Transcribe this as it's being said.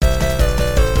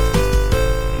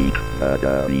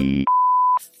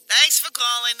Thanks for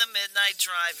calling the Midnight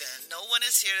Drive-In. No one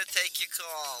is here to take your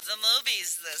call. The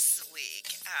movies this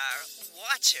week are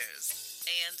Watchers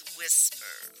and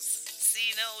Whispers.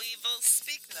 See no evil,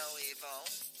 speak no evil.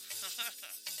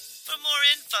 For more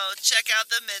info, check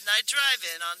out the Midnight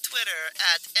Drive-In on Twitter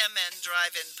at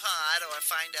MNDriveInPod or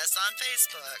find us on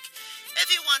Facebook.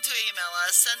 If you want to email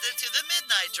us, send it to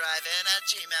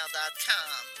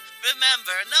themidnightdrivein@gmail.com.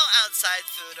 Remember, no outside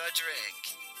food or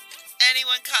drink.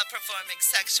 Anyone caught performing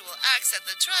sexual acts at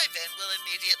the drive-in will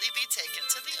immediately be taken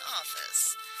to the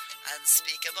office.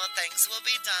 Unspeakable things will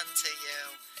be done to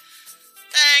you.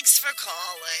 Thanks for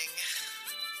calling.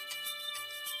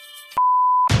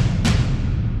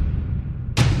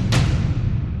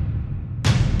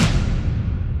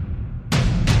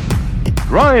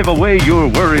 Drive away your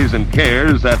worries and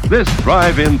cares at this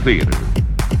drive-in theater.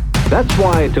 That's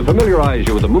why, to familiarize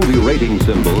you with the movie rating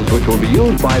symbols which will be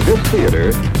used by this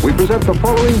theater, we present the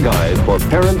following guide for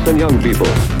parents and young people.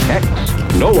 X,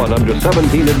 no one under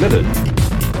 17 admitted.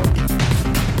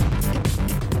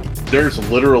 There's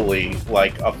literally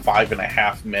like a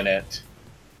 5.5 minute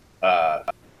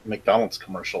McDonald's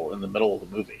commercial in the middle of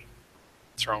the movie.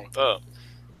 What's wrong with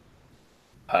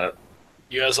that?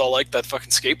 You guys all like that fucking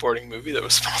skateboarding movie that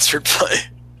was sponsored by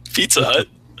Pizza Hut?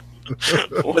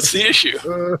 What's the issue?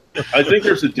 I think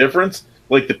there's a difference.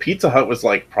 Like the Pizza Hut was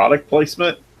like product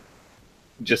placement,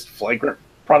 just flagrant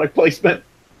product placement.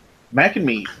 Mac and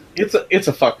Me, it's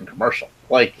a fucking commercial.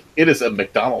 Like it is a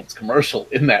McDonald's commercial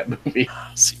in that movie.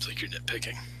 Seems like you're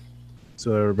nitpicking.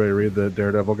 So everybody read that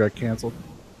Daredevil got canceled?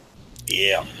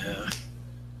 Yeah.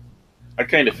 I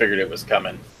kind of figured it was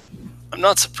coming. I'm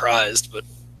not surprised, but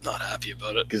not happy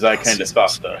about it. Because I kind of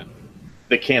thought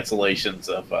the cancellations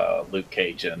of Luke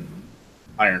Cage and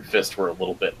Iron Fist were a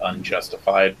little bit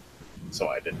unjustified, so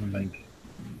I didn't think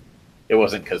it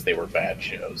wasn't because they were bad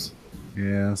shows.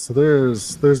 Yeah, so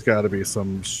there's got to be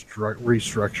some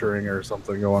restructuring or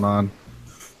something going on.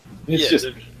 It's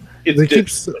they keep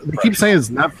saying it's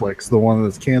Netflix, the one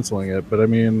that's canceling it, but I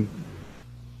mean,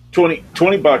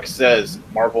 $20 says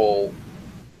Marvel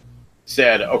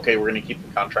said, okay, we're going to keep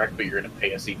the contract, but you're going to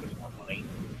pay us even more money.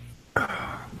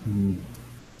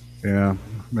 Yeah,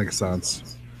 makes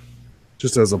sense.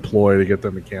 Just as a ploy to get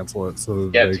them to cancel it, so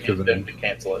that they get them to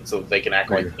cancel it, so that they can act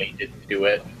like they didn't do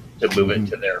it to move it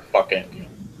to their fucking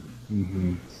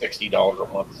 $60 a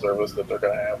month service that they're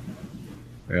going to have.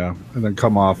 Yeah, and then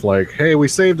come off like, hey, we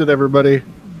saved it, everybody.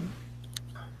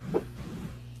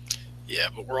 Yeah,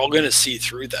 but we're all going to see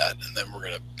through that, and then we're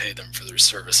going to pay them for their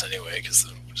service anyway, because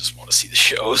we just want to see the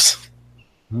shows.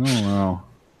 I don't know.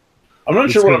 I'm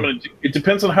not sure what I'm going to do. It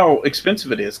depends on how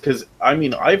expensive it is, because, I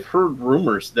mean, I've heard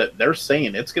rumors that they're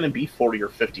saying it's going to be $40 or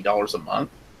 $50 a month,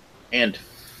 and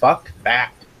fuck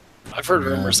that. I've heard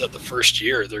rumors that the first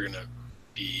year they're going to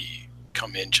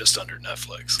come in just under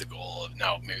Netflix. The goal of,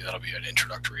 now maybe that'll be an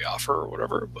introductory offer or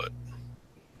whatever, but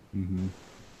you're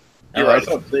right. That's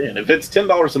what I'm saying. If it's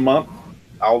 $10 a month,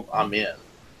 I'm in.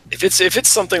 If it's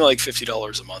something like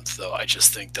 $50 a month, though, I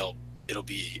just think it'll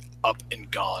be up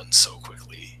and gone so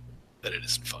quickly that it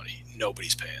isn't funny.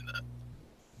 Nobody's paying that.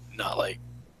 Not like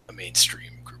a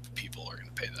mainstream group of people are going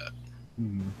to pay that. I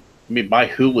mean, my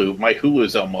Hulu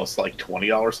is almost like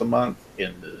 $20 a month,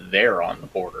 and they're on the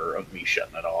border of me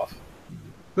shutting it off.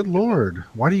 Good Lord.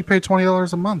 Why do you pay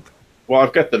 $20 a month? Well,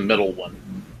 I've got the middle one.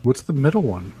 What's the middle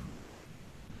one?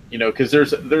 You know, because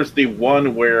there's the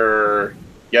one where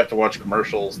you have to watch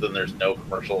commercials, then there's no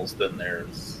commercials, then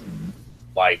there's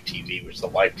live TV, which the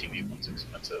live TV one's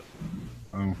expensive.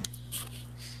 Oh.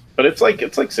 But it's like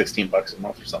 $16 a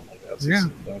month or something like that. Yeah,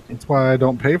 that's why I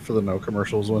don't pay for the no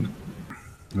commercials one.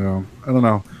 No, I don't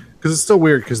know, because it's still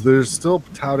weird, because they're still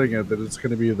touting it that it's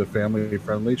going to be the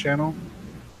family-friendly channel.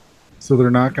 So they're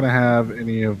not going to have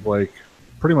any of, like,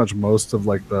 pretty much most of,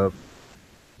 like, the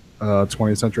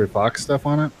 20th Century Fox stuff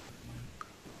on it.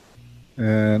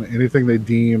 And anything they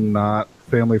deem not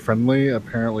family-friendly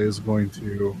apparently is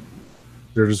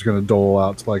they're just going to dole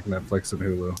out to, like, Netflix and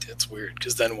Hulu. That's weird,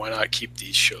 because then why not keep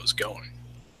these shows going?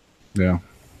 Yeah.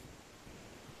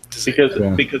 Because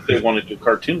they want to do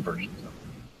cartoon versions.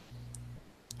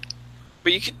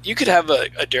 But you could have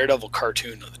a Daredevil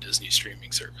cartoon on the Disney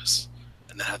streaming service,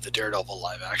 and then have the Daredevil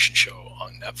live action show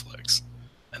on Netflix,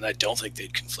 and I don't think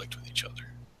they'd conflict with each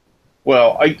other.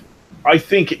 Well, I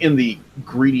think in the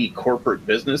greedy corporate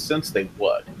business sense they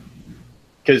would,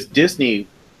 because Disney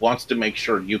wants to make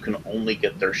sure you can only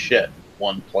get their shit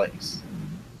one place,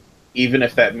 even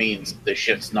if that means the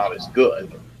shit's not as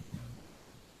good.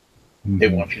 They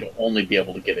want you to only be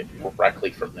able to get it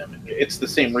directly from them. It's the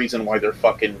same reason why their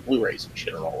fucking Blu-rays and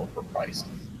shit are all overpriced.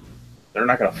 They're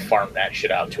not going to farm that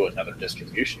shit out to another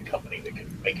distribution company that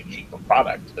can make a cheaper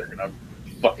product. They're going to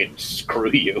fucking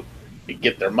screw you and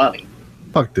get their money.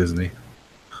 Fuck Disney.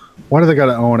 Why do they got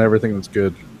to own everything that's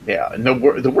good? Yeah, and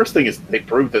the worst thing is they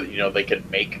proved that they can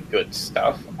make good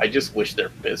stuff. I just wish their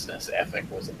business ethic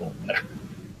was a little better.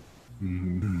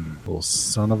 Mm-hmm. Little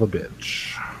son of a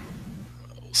bitch.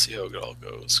 We'll see how it all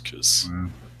goes, because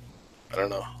I don't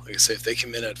know. Like I say, if they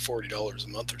come in at $40 a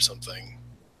month or something,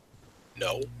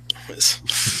 no.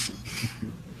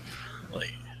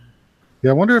 Like, yeah,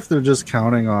 I wonder if they're just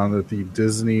counting on that the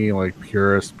Disney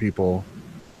purist people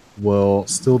will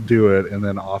still do it and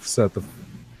then offset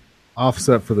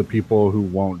for the people who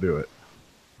won't do it.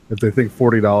 If they think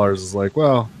 $40 is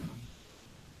well,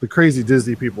 the crazy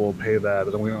Disney people will pay that,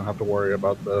 and then we don't have to worry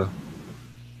about the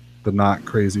not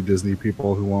crazy Disney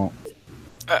people who won't.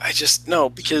 I just no,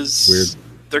 because Weird.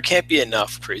 There can't be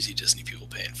enough crazy Disney people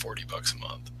paying $40 a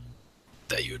month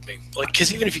that you would make.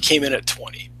 Because even if you came in at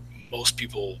 20, most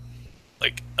people,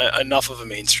 enough of a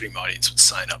mainstream audience would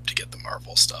sign up to get the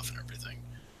Marvel stuff and everything.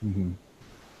 Mm-hmm.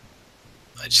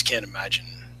 I just can't imagine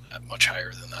at much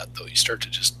higher than that, though. You start to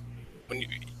just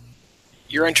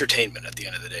your entertainment at the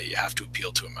end of the day, you have to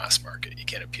appeal to a mass market. You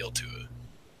can't appeal to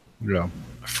a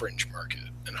fringe market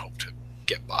and hope to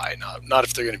get by. Not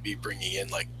if they're going to be bringing in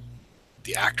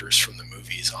the actors from the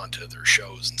movies onto their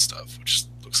shows and stuff, which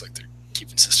looks like they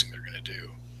keep insisting they're going to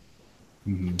do.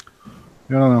 Mm-hmm.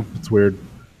 I don't know. It's weird.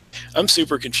 I'm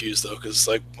super confused though, because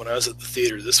when I was at the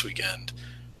theater this weekend,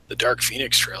 the Dark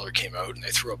Phoenix trailer came out and they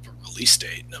threw up a release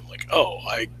date, and I'm like, oh,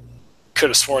 I could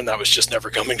have sworn that was just never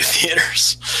coming to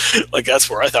theaters. That's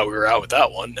where I thought we were at with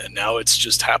that one, and now it's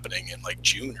just happening in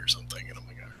June or something, and I'm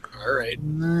like, all right.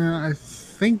 Nah, I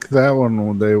think that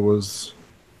one was.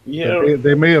 Yeah,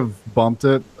 they may have bumped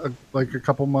it a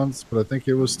couple months, but I think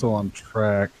it was still on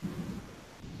track.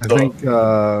 I think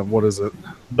what is it?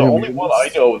 The only one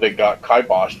I know that got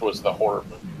kiboshed was the horror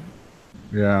movie.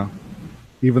 Yeah,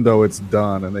 even though it's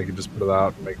done and they can just put it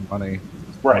out and make money.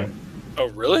 Right. Oh,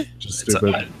 really? Just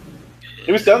stupid.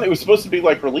 It was done. It was supposed to be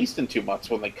released in 2 months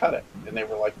when they cut it, and they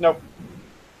were like, "Nope."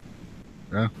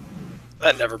 Yeah.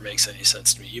 That never makes any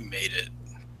sense to me. You made it.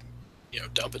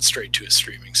 Dump it straight to a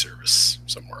streaming service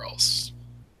somewhere else.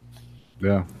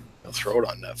 Yeah. They'll throw it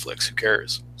on Netflix. Who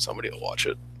cares? Somebody will watch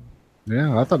it.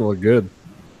 Yeah, I thought it looked good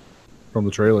from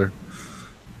the trailer,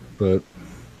 but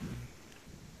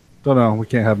don't know. We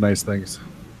can't have nice things.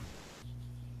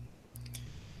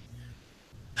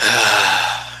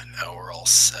 Now we're all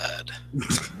sad.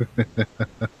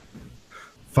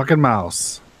 Fucking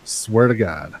mouse. Swear to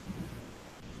God.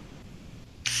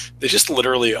 They just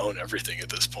literally own everything at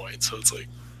this point, so it's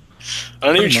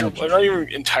I'm not even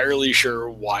entirely sure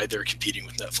why they're competing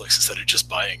with Netflix instead of just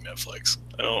buying Netflix.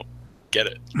 I don't get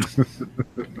it.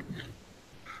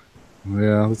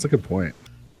 Yeah, that's a good point.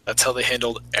 That's how they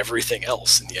handled everything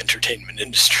else in the entertainment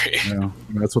industry. Yeah,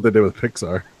 that's what they did with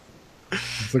Pixar.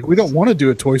 It's we don't want to do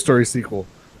a Toy Story sequel.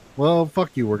 Well,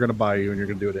 fuck you. We're going to buy you, and you're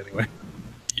going to do it anyway.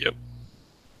 Yep.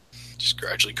 Just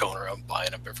gradually going around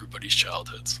buying up everybody's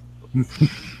childhoods.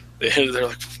 They're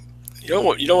like, you know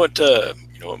what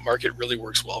market really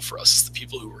works well for us is the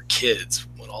people who were kids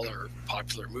when all our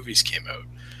popular movies came out.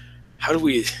 How do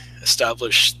we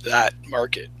establish that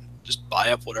market? Just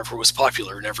buy up whatever was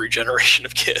popular in every generation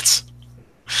of kids.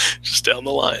 Just down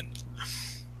the line.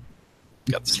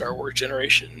 Got the Star Wars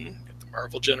generation, got the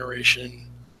Marvel generation,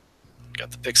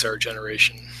 got the Pixar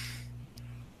generation.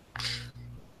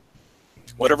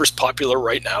 Whatever's popular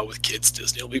right now with kids,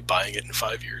 Disney will be buying it in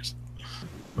 5 years.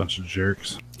 Bunch of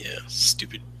jerks. Yeah,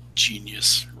 stupid,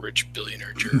 genius, rich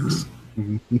billionaire jerks.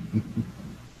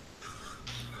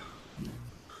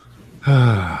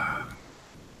 All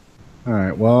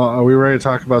right. Well, are we ready to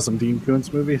talk about some Dean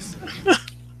Koontz movies?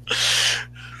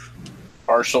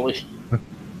 Partially.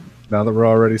 Now that we're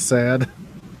already sad.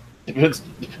 Depends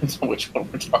on which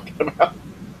one we're talking about.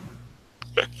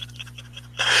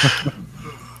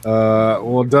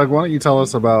 Well, Doug, why don't you tell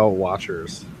us about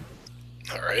Watchers?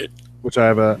 All right. Which I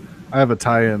have a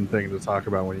tie-in thing to talk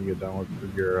about when you get done with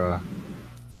your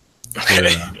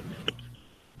okay.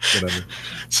 Whatever.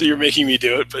 So you're making me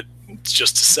do it, but it's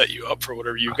just to set you up for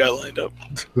whatever you've got lined up.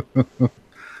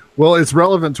 Well, it's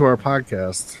relevant to our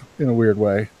podcast in a weird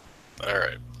way. All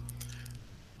right.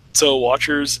 So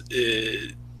Watchers,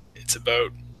 it's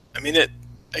about, I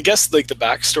guess the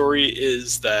backstory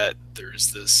is that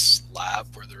there's this lab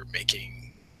where they're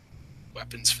making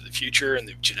weapons for the future, and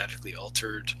they've genetically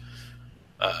altered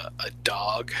a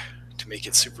dog to make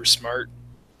it super smart,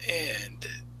 and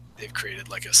they've created a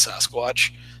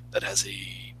Sasquatch that has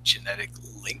a genetic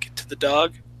link to the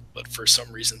dog, but for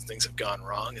some reason things have gone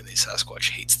wrong, and the Sasquatch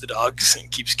hates the dogs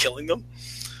and keeps killing them.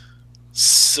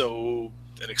 So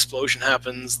an explosion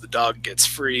happens, the dog gets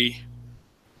free,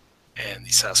 and the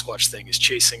Sasquatch thing is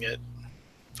chasing it.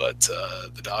 But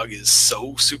the dog is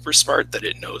so super smart that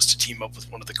it knows to team up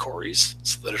with one of the Corys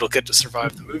so that it'll get to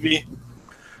survive the movie.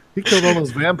 He killed all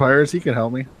those vampires. He can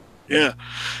help me. Yeah.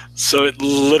 So it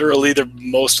literally,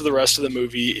 most of the rest of the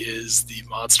movie is the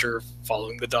monster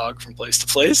following the dog from place to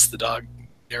place. The dog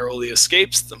narrowly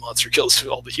escapes. The monster kills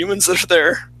all the humans that are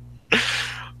there.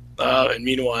 And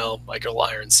meanwhile, Michael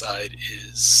Ironside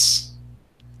is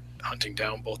hunting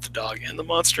down both the dog and the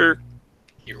monster.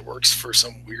 He works for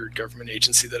some weird government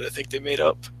agency that I think they made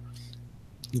up.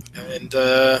 And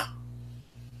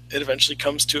it eventually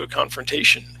comes to a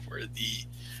confrontation where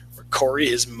Corey,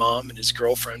 his mom, and his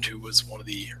girlfriend, who was one of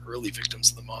the early victims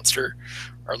of the monster,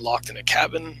 are locked in a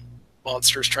cabin.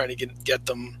 Monster's trying to get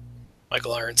them.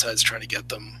 Michael Ironside's trying to get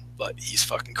them, but he's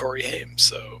fucking Corey Haim,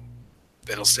 so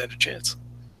they don't stand a chance.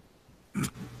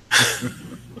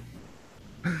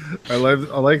 I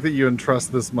like that you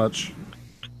entrust this much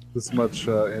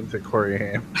into Corey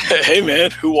Haim. Hey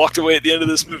man, who walked away at the end of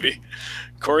this movie?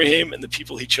 Corey Haim and the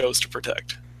people he chose to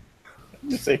protect.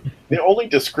 Say, the only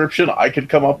description I could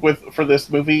come up with for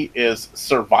this movie is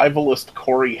survivalist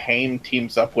Corey Haim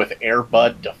teams up with Air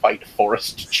Bud to fight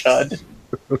Forrest Chud.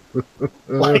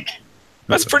 Like,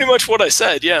 that's pretty much what I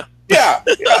said. Yeah. Yeah.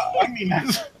 I mean,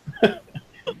 that's,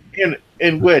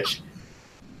 in which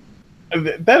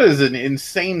that is an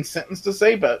insane sentence to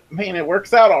say, but man, it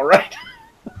works out all right.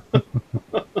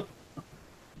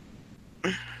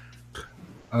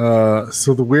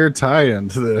 So the weird tie-in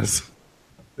to this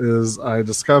is I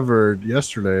discovered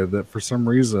yesterday that for some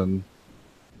reason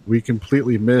we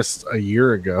completely missed a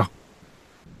year ago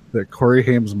that Corey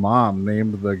Haim's mom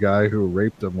named the guy who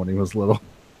raped him when he was little.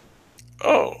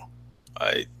 Oh,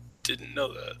 I didn't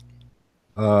know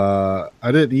that.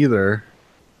 I didn't either.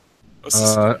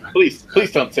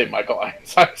 Please don't say Michael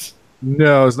Ironside.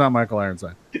 No, it's not Michael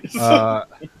Ironside. It's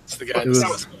the guy.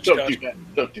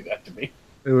 Don't do that to me.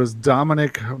 It was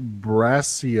Dominic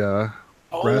Brassia.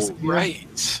 Oh, Brassia?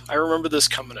 right. I remember this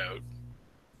coming out.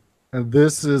 And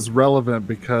this is relevant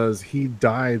because he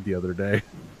died the other day.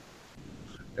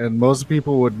 And most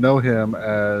people would know him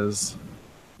as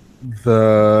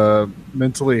the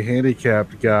mentally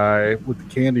handicapped guy with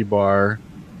the candy bar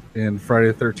in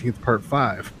Friday the 13th Part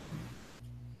 5.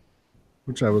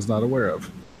 Which I was not aware of.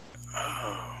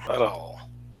 Oh, at all.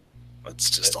 That's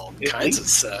just all kinds of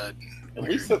sad. At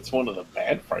least that's one of the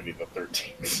bad Friday the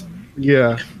 13th.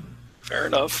 Yeah. Fair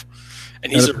enough.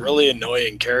 And he's a really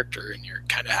annoying character, and you're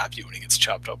kind of happy when he gets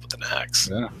chopped up with an axe.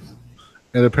 Yeah.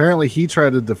 And apparently he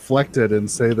tried to deflect it and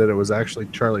say that it was actually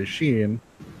Charlie Sheen,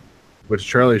 which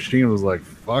Charlie Sheen was like,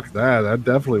 fuck that. That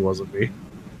definitely wasn't me.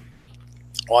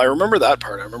 Well, I remember that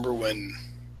part. I remember when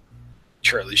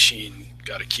Charlie Sheen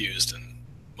got accused, and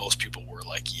most people were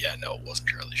like, yeah, no, it wasn't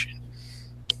Charlie Sheen.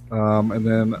 And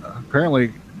then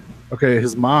apparently,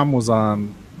 his mom was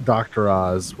on Dr.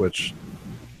 Oz, which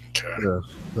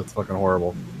that's fucking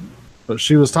horrible. But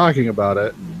she was talking about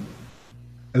it,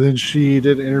 and then she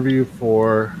did an interview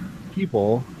for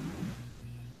People,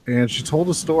 and she told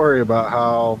a story about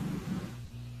how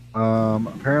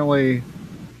apparently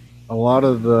a lot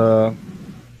of the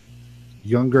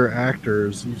younger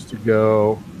actors used to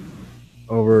go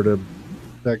over to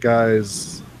that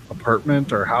guy's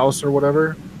apartment or house or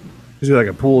whatever. He's got like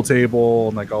a pool table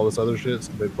and like all this other shit,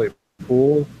 so they play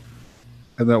pool.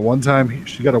 And then one time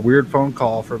she got a weird phone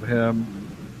call from him,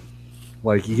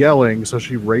 like yelling, so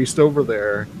she raced over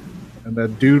there, and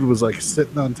that dude was like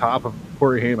sitting on top of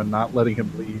Corey Haim and not letting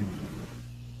him leave.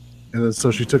 And then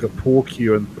so she took a pool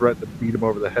cue and threatened to beat him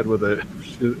over the head with it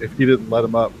if he didn't let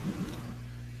him up.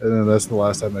 And then that's the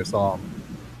last time they saw him.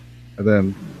 And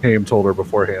then Haim told her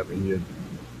beforehand that he had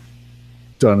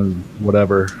done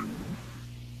whatever.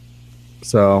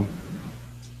 So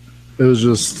it was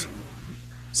just...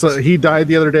 So he died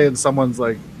the other day, and someone's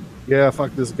like, yeah,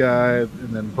 fuck this guy, and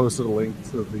then posted a link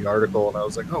to the article, and I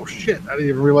was like, oh shit, I didn't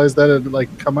even realize that it had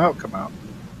like come out.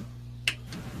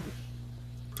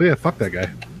 So yeah, fuck that guy.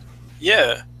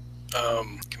 Yeah.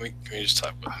 Can we just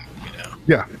talk about him now?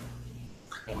 Yeah.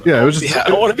 Yeah, it was just.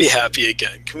 I want to be happy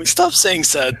again. Can we stop saying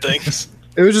sad things?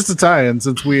 It was just a tie-in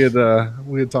since we had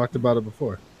talked about it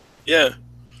before. Yeah.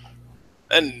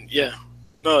 And yeah,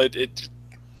 no, it.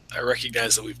 I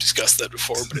recognize that we've discussed that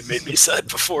before, but it made me sad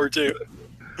before too.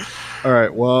 All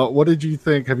right. Well, what did you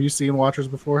think? Have you seen Watchers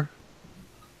before?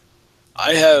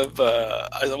 I have.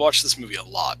 I watched this movie a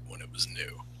lot when it was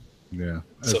new. Yeah.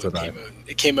 So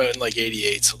it came out in like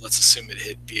 '88. So let's assume it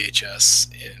hit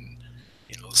VHS in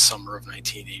the summer of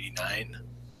 1989.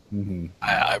 Mm-hmm.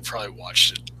 I probably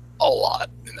watched it a lot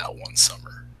in that one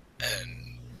summer,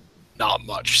 and not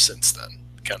much since then,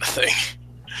 kind of thing.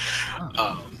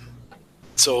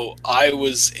 So I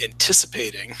was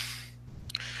anticipating,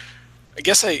 I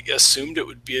guess I assumed it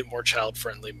would be a more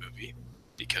child-friendly movie,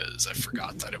 because I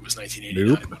forgot that it was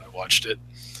 1989 when I watched it.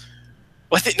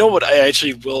 Well, I think, no, what I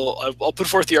actually will, I'll put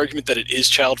forth the argument that it is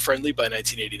child-friendly by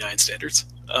 1989 standards.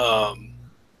 All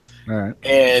right.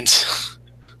 And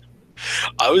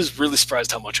I was really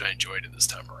surprised how much I enjoyed it this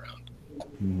time around.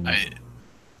 Mm.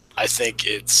 I think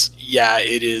it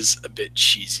is a bit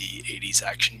cheesy 80s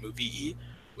action movie-y,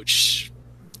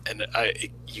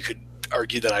 you could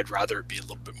argue that I'd rather it be a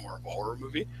little bit more of a horror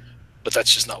movie, but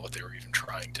that's just not what they were even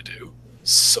trying to do.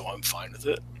 So I'm fine with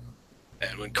it.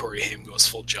 And when Corey Haim goes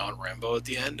full John Rambo at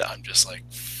the end, I'm just like,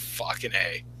 fucking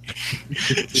A.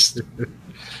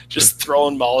 just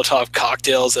throwing Molotov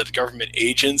cocktails at government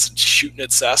agents and shooting at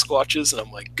Sasquatches, and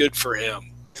I'm like, good for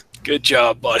him. Good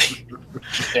job, buddy.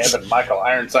 Stabbing Michael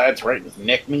Ironsides right in his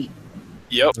neck meat.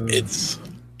 Yep.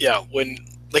 When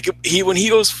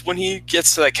he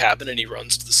gets to that cabin and he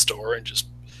runs to the store and just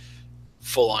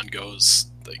full on goes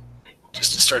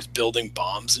just starts building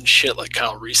bombs and shit like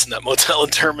Kyle Reese in that motel in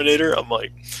Terminator. I'm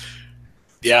like,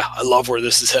 yeah, I love where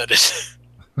this is headed.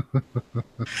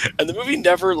 And the movie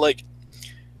never,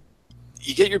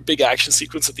 you get your big action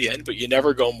sequence at the end, but you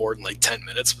never go more than 10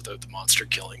 minutes without the monster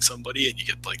killing somebody, and you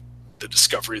get the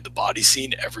discovery of the body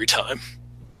scene every time.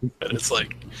 And it's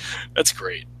that's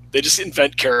great. They just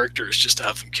invent characters just to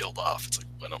have them killed off. It's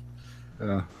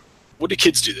yeah. What do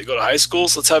kids do? They go to high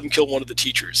schools? Let's have them kill one of the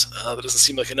teachers. That doesn't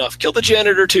seem like enough. Kill the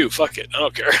janitor too. Fuck it. I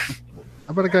don't care. How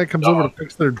about a guy comes over to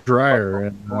fix their dryer?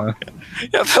 And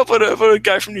yeah, how about a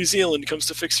guy from New Zealand comes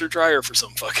to fix their dryer for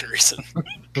some fucking reason?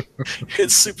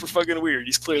 It's super fucking weird.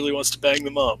 He clearly wants to bang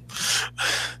the mom.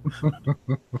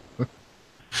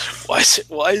 Why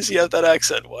is he have that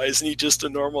accent? Why isn't he just a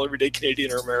normal, everyday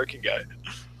Canadian or American guy?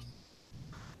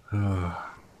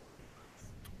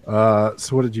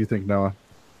 So what did you think, Noah?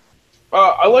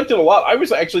 I liked it a lot. I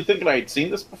was actually thinking I had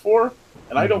seen this before,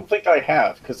 and I don't think I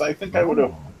have, because I think I would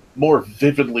have more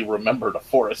vividly remembered a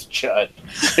Forrest Judd.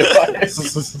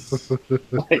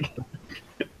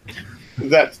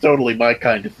 That's totally my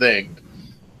kind of thing.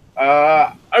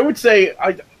 I would say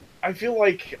I feel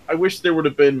like I wish there would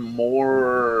have been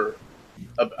more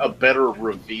a better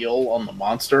reveal on the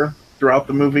monster throughout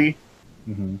the movie.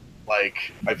 Mm-hmm.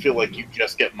 I feel like you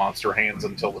just get monster hands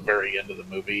until the very end of the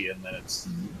movie, and then it's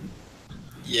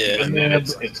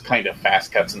it's kind of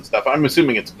fast cuts and stuff. I'm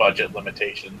assuming it's budget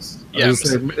limitations. Yeah,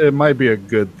 it might be a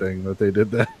good thing that they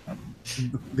did that.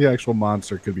 The actual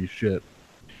monster could be shit.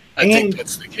 I think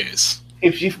that's the case.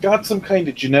 If you've got some kind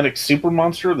of genetic super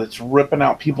monster that's ripping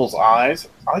out people's eyes,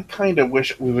 I kind of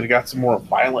wish we would have got some more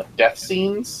violent death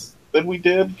scenes than we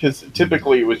did, because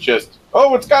typically it was just,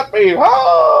 oh, it's got me,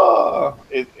 ah!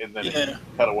 And then it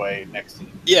cut away next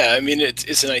scene. Yeah, I mean, it's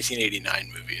a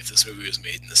 1989 movie. If this movie was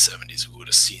made in the 70s, we would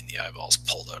have seen the eyeballs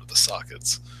pulled out of the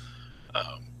sockets.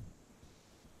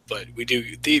 But we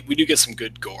do get some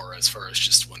good gore as far as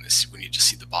just when you just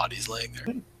see the bodies laying there.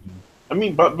 I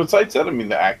mean, but besides that, I mean,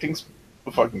 the acting's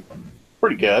fucking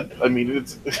pretty good. I mean,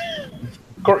 it's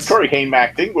Corey Haim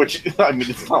acting, which, I mean,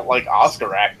 it's not like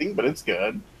Oscar acting, but it's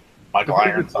good. Michael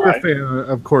Ironside. If you're a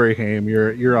fan of Corey Haim,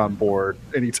 you're on board.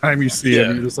 Anytime you see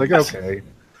him, you're just like, okay.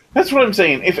 That's what I'm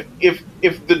saying. If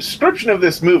the description of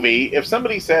this movie, if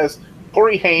somebody says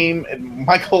Corey Haim and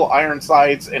Michael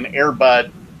Ironsides and Air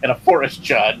Bud and a Forrest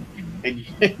Judd, and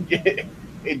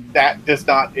that does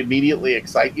not immediately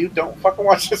excite you, don't fucking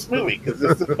watch this movie, because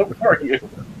this isn't for you.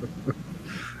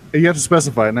 You have to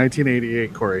specify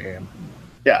 1988 Corey Haim.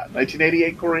 Yeah,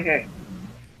 1988 Corey Haim.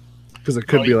 Because it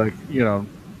could be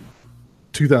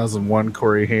 2001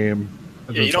 Corey Haim.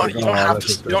 Yeah, you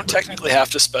don't technically have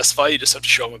to specify. You just have to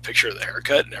show them a picture of the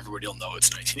haircut, and everybody will know it's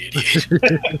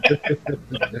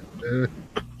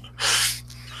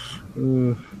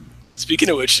 1988. Speaking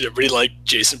of which, did everybody like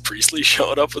Jason Priestley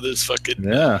showing up with his fucking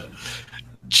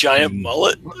giant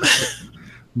mullet?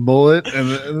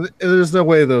 And there's no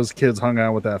way those kids hung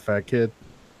out with that fat kid.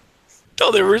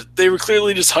 No, they were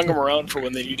clearly just hung him around for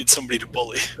when they needed somebody to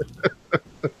bully.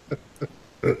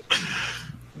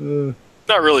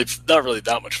 Not really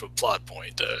that much of a plot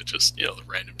point. Just the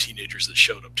random teenagers that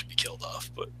showed up to be killed off.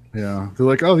 But yeah, they're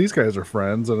like, oh, these guys are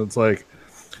friends, and it's like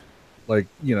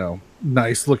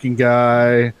nice looking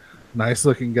guy,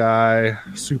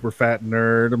 super fat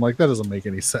nerd. I'm like, that doesn't make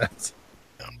any sense.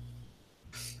 Yeah.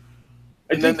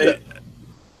 And then I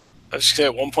was just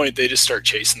saying, at one point they just start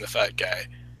chasing the fat guy,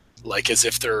 like as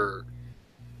if they're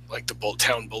like the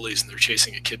town bullies, and they're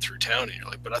chasing a kid through town, and you're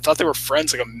like, but I thought they were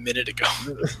friends like a minute ago.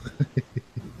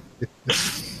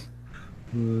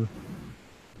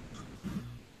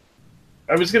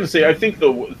 I was going to say, I think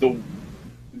the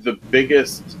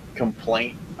biggest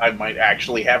complaint I might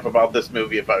actually have about this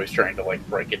movie, if I was trying to like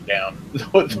break it down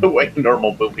the way a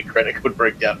normal movie critic would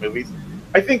break down movies,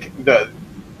 I think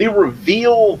they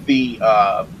reveal the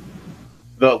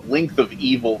length of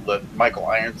evil that Michael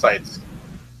Ironside's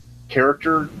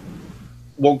character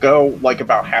will go like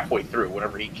about halfway through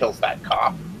whenever he kills that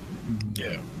cop.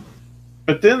 Yeah.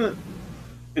 But then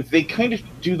they kind of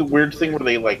do the weird thing where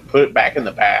they like put it back in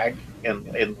the bag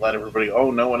and let everybody,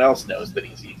 oh, no one else knows that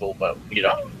he's evil, but the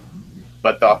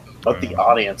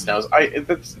audience knows.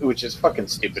 Which is fucking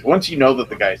stupid. Once you know that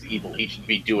the guy's evil, he should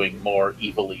be doing more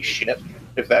evil-y shit,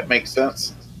 if that makes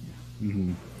sense.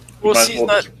 Mm-hmm. Well, see, he's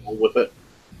not roll with it.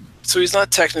 So he's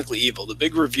not technically evil. The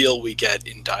big reveal we get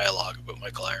in dialogue about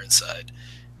Michael Ironside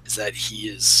is that he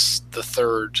is the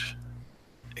third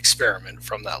experiment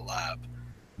from that lab,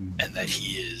 and that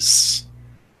he's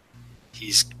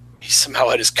somehow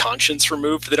had his conscience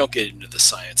removed. They don't get into the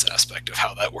science aspect of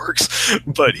how that works,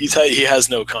 but he has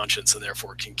no conscience and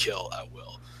therefore can kill at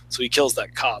will. So he kills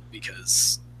that cop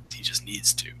because he just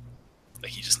needs to.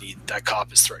 Like that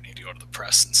cop is threatening to go to the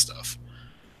press and stuff.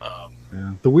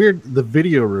 Yeah. The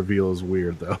video reveal is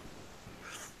weird though,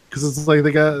 because it's like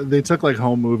they took like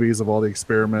home movies of all the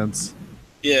experiments.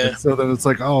 Yeah. And so then it's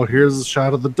like, oh, here's a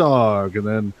shot of the dog, and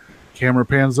then camera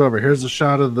pans over. Here's a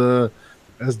shot of the,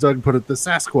 as Doug put it, the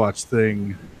Sasquatch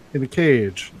thing in a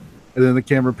cage, and then the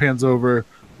camera pans over,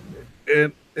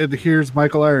 and here's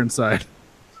Michael Ironside.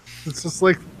 It's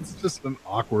just an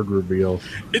awkward reveal.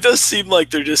 It does seem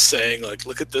like they're just saying, like,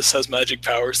 look at this, has magic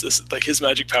powers. This, like, his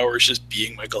magic power is just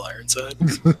being Michael Ironside.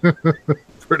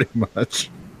 Pretty much.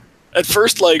 At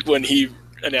first, like, when he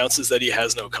announces that he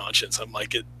has no conscience, I'm like,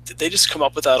 did they just come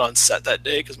up with that on set that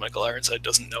day? Because Michael Ironside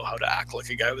doesn't know how to act like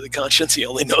a guy with a conscience. He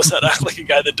only knows how to act like a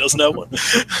guy that doesn't have one.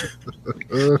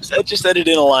 Just edit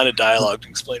in a line of dialogue to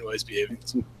explain why he's behaving.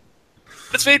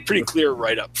 It's made pretty clear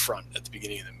right up front at the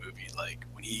beginning of the movie. Like,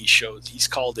 when he's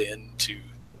called in to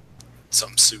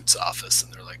some suit's office,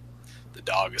 and they're like, the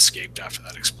dog escaped after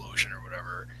that explosion or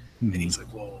whatever. Mm-hmm. And he's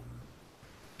like, well,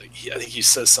 like, I think he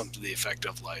says something to the effect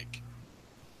of, like,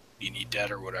 you need dead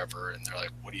or whatever, and they're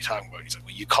like, what are you talking about? And he's like,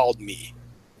 well, you called me.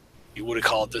 You would have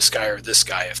called this guy or this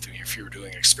guy if you were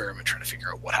doing an experiment trying to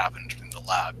figure out what happened in the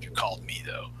lab. You called me,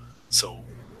 though. So,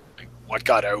 like, what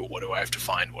got out? What do I have to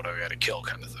find? What do I got to kill,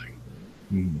 kind of thing.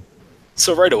 Mm.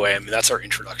 So right away, I mean, that's our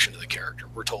introduction to the character.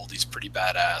 We're told he's pretty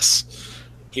badass.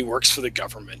 He works for the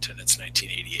government, and it's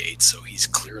 1988, so he's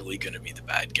clearly going to be the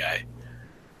bad guy.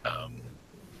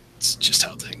 It's just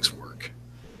how things work,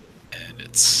 and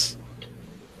it's.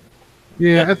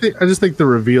 Yeah, I just think the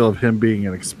reveal of him being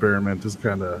an experiment is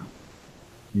kind of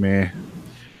meh.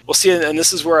 Well, see, and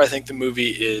this is where I think the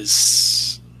movie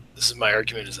is. This is my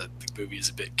argument: is that the movie is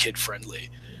a bit kid-friendly,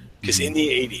 because in the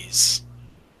 80s,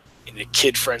 in a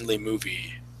kid-friendly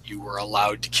movie, you were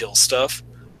allowed to kill stuff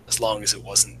as long as it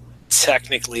wasn't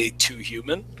technically too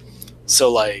human.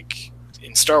 So, like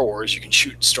in Star Wars, you can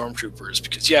shoot stormtroopers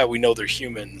because, yeah, we know they're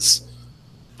humans,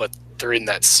 but they're in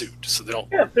that suit, so they don't.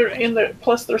 Yeah, they're in there.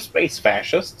 Plus, they're space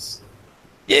fascists.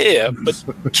 Yeah, but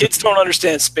kids don't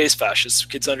understand space fascists.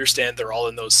 Kids understand they're all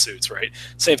in those suits, right?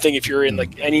 Same thing if you're in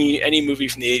like any movie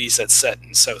from the 80s that's set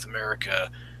in South America.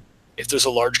 If there's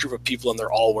a large group of people and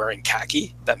they're all wearing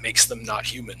khaki, that makes them not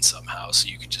human somehow, so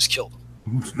you can just kill them.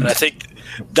 And I think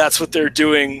that's what they're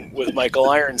doing with Michael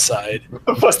Ironside.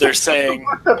 They're saying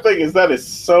the thing is that is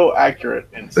so accurate.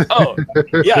 Oh,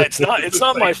 yeah, it's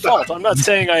not my fault. I'm not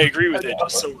saying I agree with it,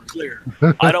 just so we're clear.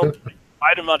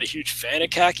 I'm not a huge fan of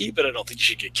khaki, but I don't think you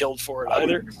should get killed for it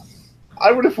either.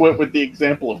 I would have went with the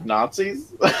example of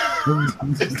Nazis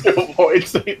just to avoid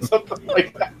saying something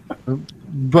like that.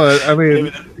 But I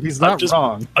mean, he's not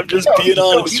wrong. I'm just being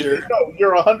honest here. No,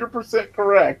 you're 100%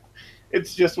 correct.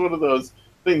 It's just one of those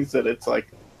things that it's like,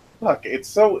 fuck, it's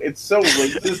so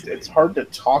racist. It's hard to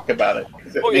talk about it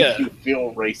because it makes you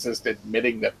feel racist,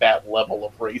 admitting that level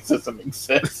of racism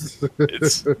exists.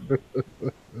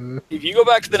 If you go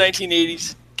back to the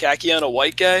 1980s, khaki on a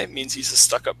white guy means he's a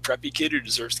stuck-up preppy kid who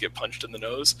deserves to get punched in the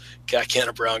nose. Khaki on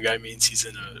a brown guy means he's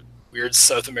in a weird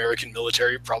South American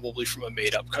military, probably from a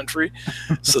made-up country,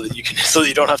 so that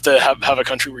you don't have to have a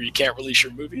country where you can't release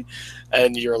your movie,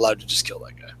 and you're allowed to just kill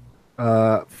that guy.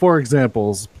 For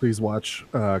examples, please watch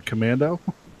Commando.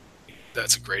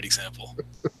 That's a great example.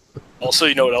 Also,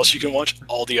 you know what else you can watch?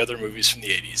 All the other movies from the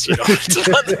 80s. You don't have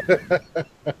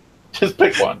to just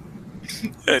pick one.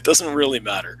 It doesn't really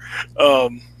matter.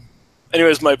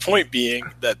 Anyways, my point being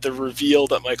that the reveal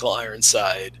that Michael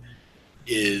Ironside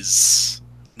is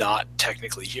not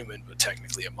technically human, but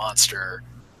technically a monster,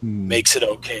 makes it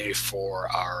okay for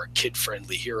our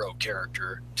kid-friendly hero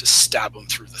character to stab him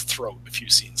through the throat a few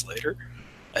scenes later.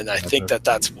 And I think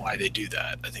that's why they do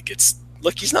that. I think it's,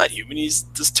 look, he's not human. He's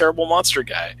this terrible monster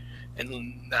guy.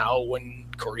 And now when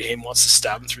Corey Haim wants to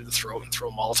stab him through the throat and throw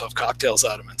Molotov cocktails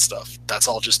at him and stuff, that's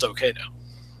all just okay now.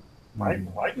 Right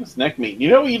in his neck meat. You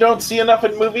know what you don't see enough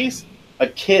in movies? A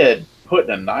kid putting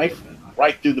a knife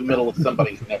right through the middle of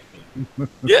somebody's neck meat.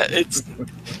 Yeah,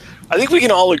 I think we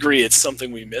can all agree it's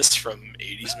something we missed from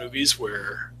 80s movies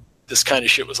where this kind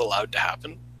of shit was allowed to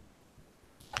happen.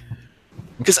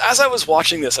 Because as I was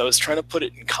watching this, I was trying to put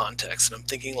it in context, and I'm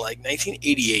thinking, like,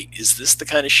 1988, is this the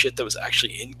kind of shit that was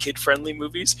actually in kid-friendly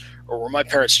movies? Or were my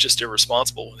parents just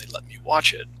irresponsible when they let me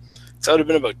watch it? Because I would have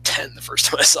been about 10 the first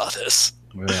time I saw this.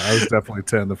 Yeah, I was definitely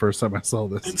 10 the first time I saw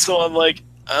this. And so I'm like,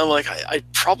 I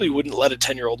probably wouldn't let a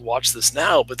 10-year-old watch this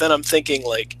now, but then I'm thinking,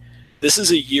 like, this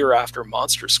is a year after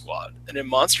Monster Squad. And in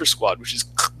Monster Squad, which is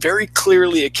very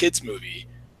clearly a kid's movie,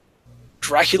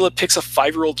 Dracula picks a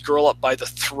 5-year-old girl up by the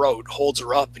throat, holds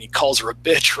her up, and he calls her a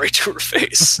bitch right to her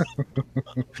face.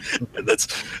 And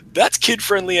that's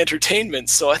kid-friendly entertainment,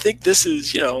 so I think this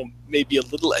is, maybe a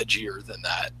little edgier than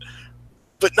that.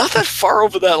 But not that far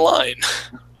over that line.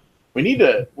 We need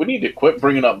to quit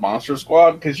bringing up Monster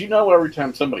Squad, because every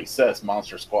time somebody says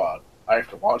Monster Squad, I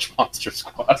have to watch Monster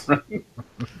Squad.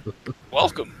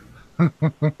 Welcome.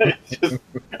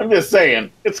 I'm just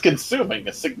saying, it's consuming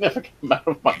a significant amount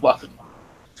of my life.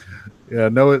 Yeah,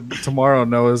 tomorrow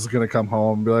Noah's going to come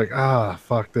home and be like,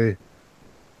 fuck, they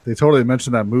totally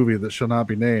mentioned that movie that shall not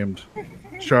be named.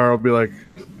 Shar will be like,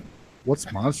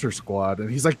 what's Monster Squad? And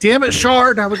he's like, damn it,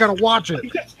 Shar, now we got to watch it.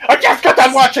 I just got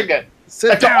done watching it.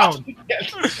 Sit down.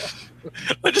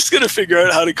 I'm just going to figure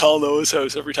out how to call Noah's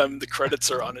house every time the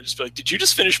credits are on and just be like, did you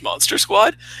just finish Monster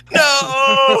Squad?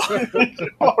 No!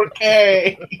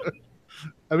 Okay.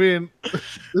 I mean,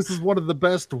 this is one of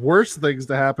the worst things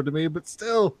to happen to me, but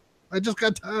still, I just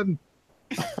got done.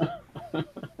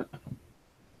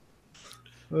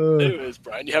 Anyways,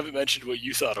 Brian, you haven't mentioned what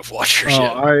you thought of Watchers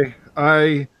yet.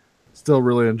 I still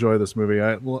really enjoy this movie.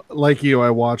 Like you, I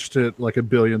watched it like a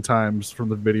billion times from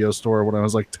the video store when I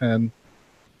was like 10.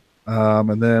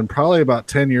 And then probably about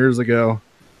 10 years ago,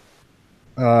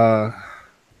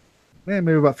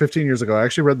 maybe about 15 years ago, I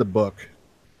actually read the book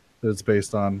that it's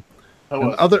based on.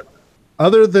 And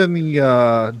other than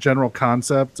the general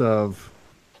concept of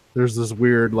there's this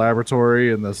weird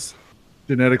laboratory and this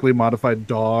genetically modified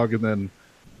dog and then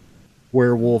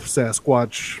werewolf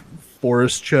Sasquatch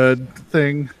forest chud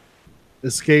thing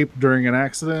escaped during an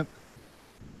accident,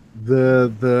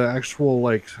 the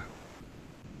actual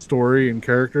story and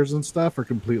characters and stuff are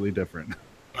completely different.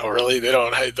 Oh, really? They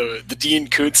don't have the Dean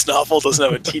Koontz novel doesn't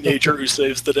have a teenager who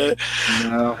saves the day?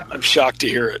 No. I'm shocked to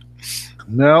hear it.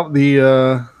 No,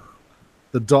 the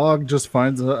dog just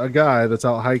finds a guy that's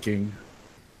out hiking,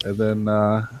 and then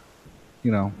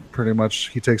pretty much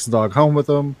he takes the dog home with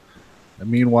him.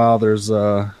 And meanwhile, there's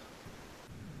a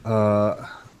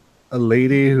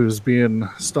lady who's being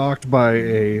stalked by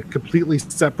a completely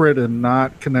separate and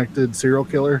not connected serial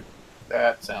killer.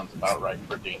 That sounds about right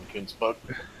for Dean Koontz' book.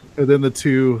 And then the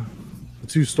two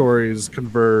stories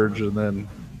converge, and then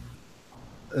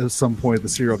at some point the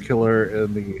serial killer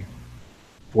and the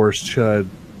forest chud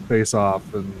face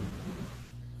off, and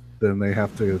then they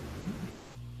have to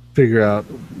figure out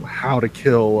how to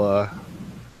kill.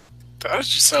 That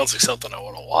just sounds like something I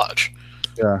want to watch.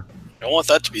 Yeah, I want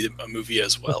that to be a movie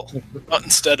as well, not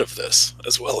instead of this,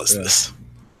 as well as this.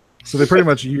 So they pretty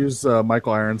much use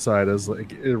Michael Ironside as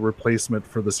like a replacement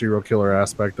for the serial killer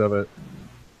aspect of it.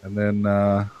 And then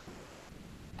I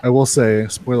will say,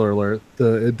 spoiler alert,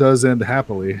 it does end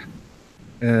happily.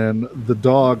 And the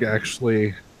dog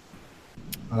actually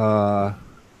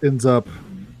ends up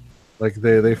like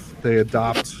they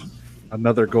adopt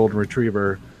another golden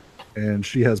retriever, and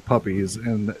she has puppies,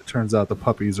 and it turns out the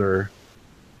puppies are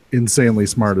insanely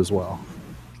smart as well.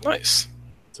 Nice.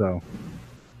 So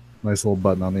nice little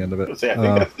button on the end of it. I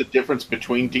think that's the difference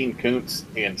between Dean Koontz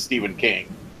and Stephen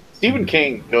King. Stephen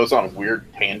King goes on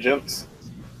weird tangents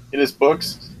in his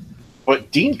books,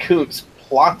 but Dean Koontz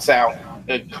plots out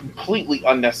completely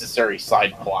unnecessary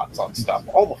side plots on stuff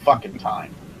all the fucking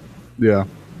time. Yeah.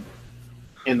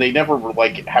 And they never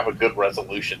have a good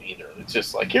resolution either. It's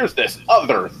just like, here's this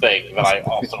other thing that I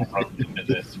also wrote into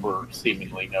this for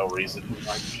seemingly no reason.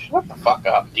 Like, shut the fuck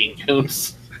up, Dean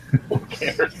Koontz. Who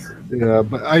cares? Yeah,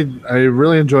 but I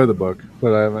really enjoy the book,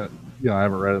 but I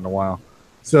haven't read it in a while.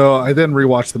 So I then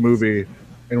rewatched the movie,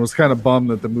 and was kind of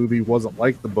bummed that the movie wasn't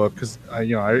like the book because I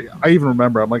even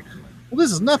remember I'm like, well,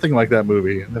 this is nothing like that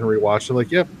movie, and then rewatched it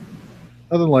like, yep,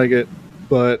 nothing like it,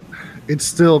 but it's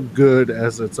still good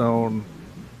as its own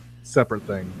separate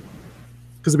thing.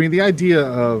 Because I mean, the idea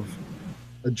of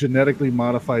a genetically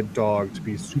modified dog to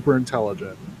be super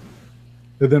intelligent,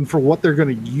 and then for what they're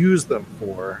going to use them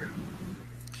for,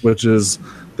 which is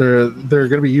they're going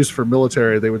to be used for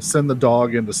military. They would send the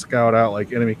dog in to scout out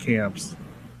like enemy camps,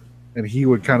 and he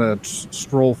would kind of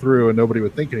stroll through and nobody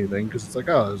would think anything because it's like,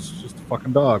 oh, it's just a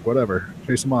fucking dog, whatever,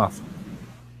 chase him off.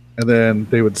 And then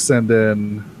they would send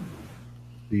in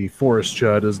the forest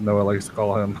chud, as Noah likes to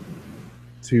call him,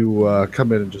 to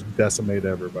come in and just decimate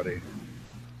everybody,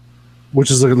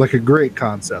 which is like a great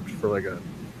concept for like a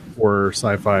horror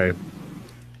sci-fi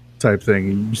type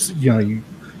thing.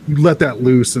 You let that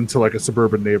loose into like a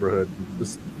suburban neighborhood and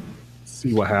just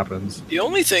see what happens. The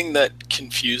only thing that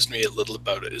confused me a little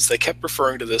about it is they kept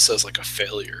referring to this as like a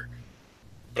failure.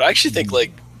 But I actually think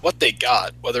like what they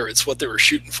got, whether it's what they were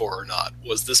shooting for or not,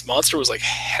 was this monster was like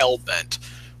hell-bent,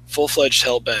 full-fledged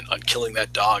hell-bent on killing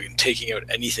that dog and taking out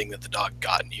anything that the dog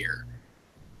got near.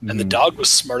 And the dog was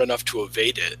smart enough to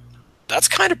evade it. That's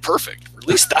kind of perfect.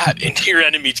 Release that into your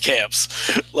enemy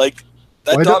camps. Like,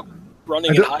 that dog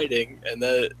running and hiding, and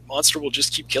the monster will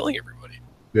just keep killing everybody.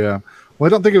 Yeah. Well, I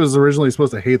don't think it was originally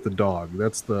supposed to hate the dog.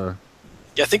 That's the...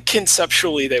 Yeah, I think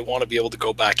conceptually they want to be able to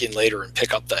go back in later and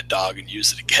pick up that dog and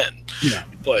use it again. Yeah.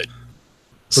 But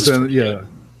then, yeah,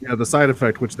 the side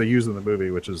effect, which they use in the movie,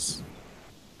 which is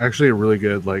actually a really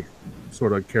good, like,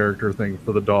 sort of character thing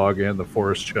for the dog and the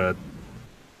forest chud,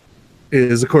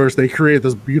 is, of course, they create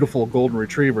this beautiful golden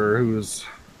retriever who's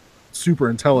super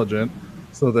intelligent.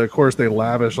 So, of course, they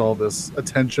lavish all this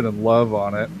attention and love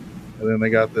on it. And then they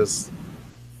got this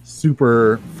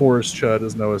super forest chud,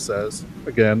 as Noah says,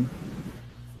 again.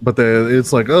 But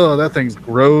it's like, oh, that thing's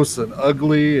gross and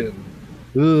ugly, and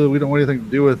we don't want anything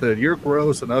to do with it. You're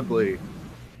gross and ugly.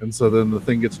 And so then the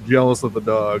thing gets jealous of the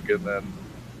dog, and then,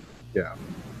 yeah,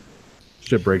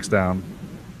 shit breaks down.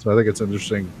 So I think it's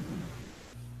interesting.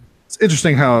 It's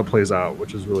interesting how it plays out,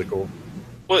 which is really cool.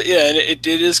 Well, yeah, and it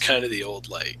is kind of the old,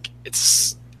 like,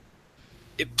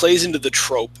 it plays into the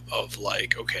trope of,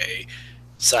 like, okay,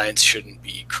 science shouldn't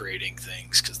be creating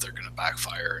things because they're going to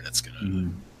backfire and it's going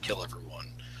to kill everyone.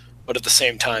 But at the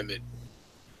same time,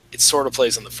 it sort of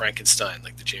plays on the Frankenstein,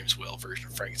 like the James Whale version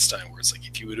of Frankenstein, where it's like,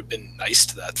 if you would have been nice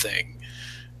to that thing,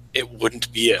 it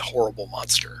wouldn't be a horrible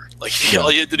monster. Like,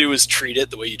 all you had to do was treat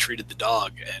it the way you treated the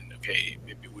dog, and okay,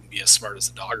 maybe it wouldn't be as smart as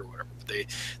the dog or whatever. But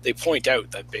they point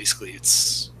out that basically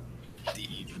it's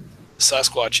the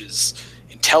Sasquatch is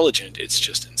intelligent, it's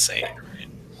just insane, right?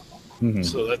 Mm-hmm.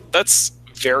 So that's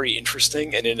very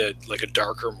interesting, and in a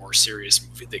darker, more serious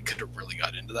movie, they could have really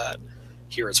got into that.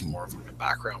 Here it's more of a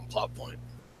background plot point.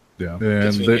 Yeah, and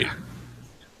I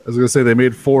was going to say they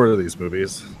made 4 of these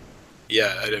movies.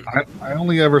 Yeah, I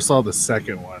only ever saw the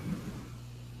second one,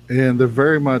 and they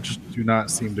very much do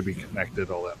not seem to be connected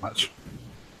all that much.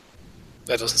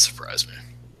 That doesn't surprise me.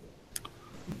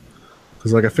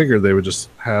 Because, like, I figured they would just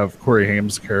have Corey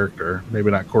Haim's character, maybe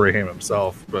not Corey Haim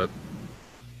himself, but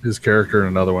his character in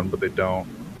another one, but they don't.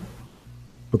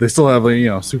 But they still have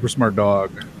a super smart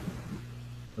dog.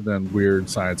 And then weird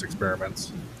science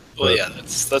experiments. Well, yeah,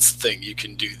 that's the thing. You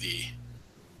can do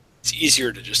it's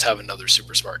easier to just have another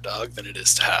super smart dog than it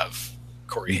is to have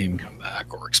Corey Haim come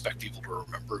back or expect people to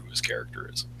remember who his character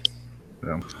is.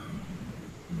 Yeah.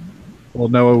 Well,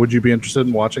 Noah, would you be interested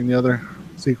in watching the other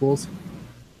sequels?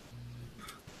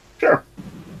 Sure.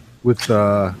 With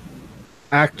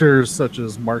actors such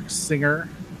as Mark Singer,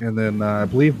 and then I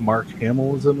believe Mark Hamill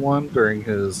was in one during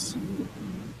his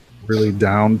really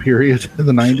down period in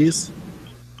the 90s.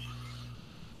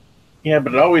 Yeah,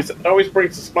 but it always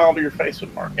brings a smile to your face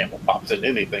when Mark Hamill pops in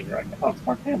anything, right? Oh, it's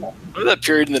Mark Hamill. Remember that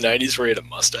period in the 90s where he had a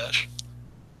mustache?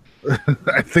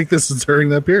 I think this is during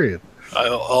that period.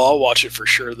 I'll watch it for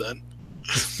sure then.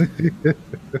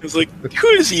 It's like,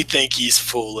 who does he think he's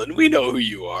fooling? We know who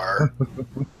you are.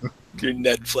 Your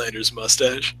Ned Flanders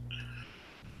mustache.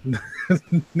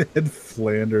 Ned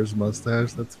Flanders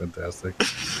mustache? That's fantastic.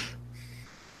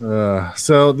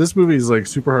 So this movie is like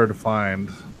super hard to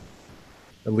find.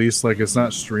 At least like it's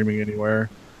not streaming anywhere.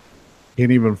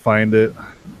 Can't even find it.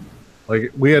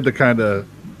 Like we had to kind of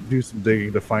do some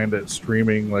digging to find it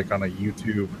streaming like on a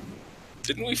YouTube.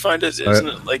 Didn't we find it? Isn't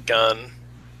it like on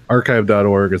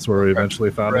archive.org is where we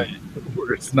eventually found it.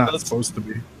 Where it's not supposed to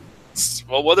be.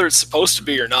 Well, whether it's supposed to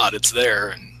be or not, it's there.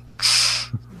 And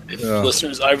if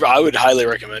listeners, I would highly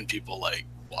recommend people like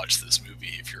watch this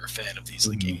movie if you're a fan of these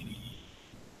like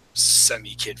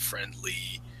semi-kid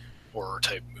friendly horror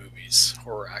type movies,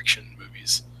 horror action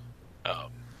movies.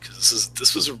 Because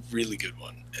this was a really good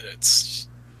one, and it's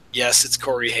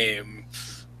Corey Haim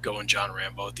going John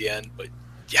Rambo at the end, but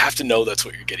you have to know that's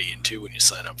what you're getting into when you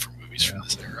sign up for movies from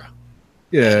this era.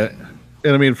 Yeah,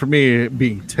 and I mean, for me,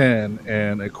 being 10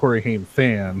 and a Corey Haim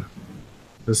fan,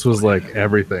 this was like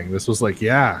everything. This was like,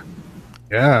 yeah,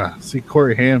 see,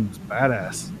 Corey Haim's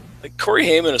badass. Like Corey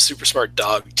Haim and a super smart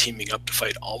dog teaming up to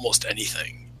fight almost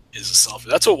anything is a self.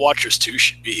 That's what Watchers 2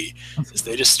 should be. Is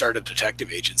they just start a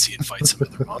detective agency and fight some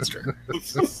other monster.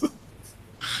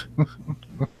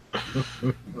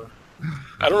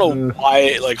 I don't know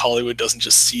why like Hollywood doesn't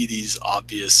just see these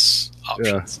obvious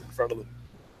options in front of them.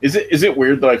 Is it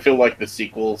weird that I feel like the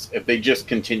sequels, if they just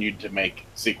continued to make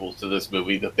sequels to this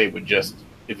movie, that they would just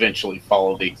eventually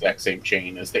follow the exact same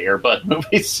chain as the Air Bud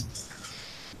movies?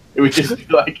 It would just be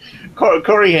like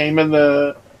Corey Haim and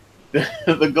the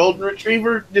Golden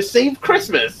Retriever to save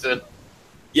Christmas. And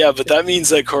yeah, but that means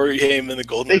that Corey Haim and the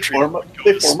Golden Retriever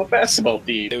they form a basketball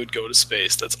team. They would go to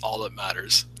space. That's all that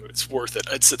matters. It's worth it.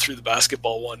 I'd sit through the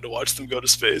basketball one to watch them go to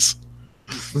space.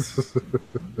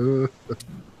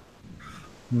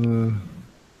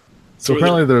 So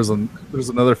apparently there's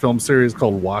another film series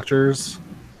called Watchers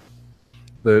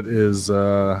that is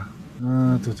they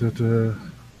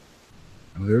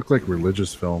look like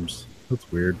religious films. That's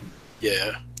weird.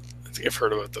 Yeah, I think I've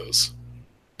heard about those.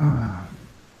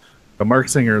 But Mark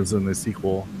Singer is in the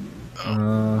sequel.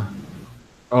 Here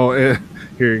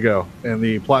you go. And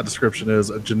the plot description is: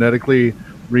 a genetically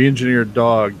re-engineered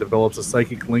dog develops a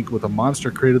psychic link with a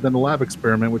monster created in a lab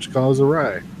experiment, which goes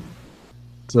awry.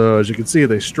 So as you can see,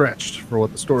 they stretched for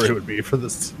what the story would be for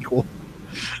this sequel.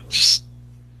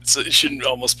 It shouldn't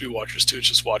almost be Watchers 2. It's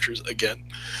just Watchers again.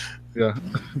 Yeah,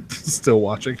 still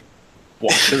watching.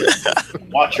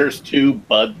 Watchers 2,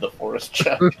 Bud the Forest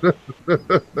Chuck.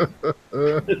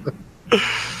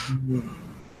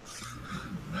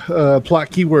 Plot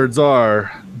keywords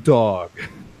are dog.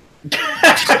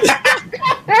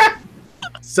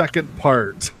 Second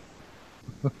part.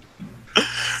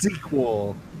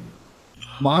 Sequel.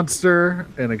 Monster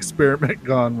and experiment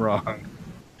gone wrong.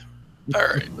 All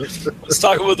right. Let's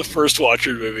talk about the first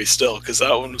Watcher movie still, because that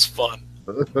one was fun.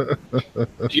 Do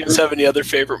you guys have any other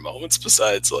favorite moments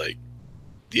besides, like,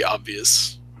 the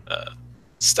obvious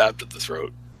stabbed at the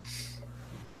throat?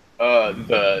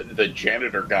 The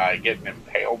janitor guy getting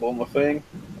impaled on the thing.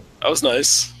 That was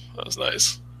nice.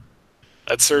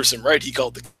 That serves him right. He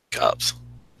called the cops.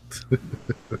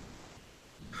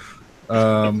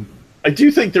 I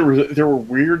do think there were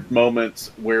weird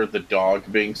moments where the dog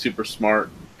being super smart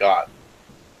got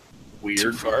weird.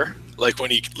 Too far? Like when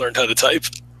he learned how to type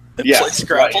and yeah, play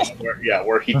Scrabble? Right.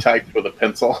 Where he typed with a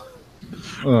pencil.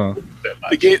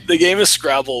 The game of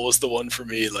Scrabble was the one for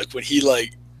me. Like when he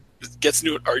gets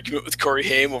into an argument with Corey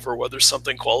Haim over whether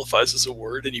something qualifies as a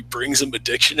word, and he brings him a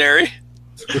dictionary.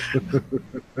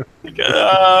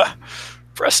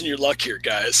 Pressing your luck here,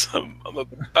 guys. I'm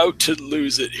about to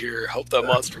lose it here. Hope that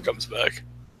monster comes back.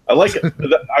 I like it.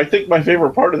 I think my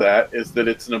favorite part of that is that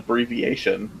it's an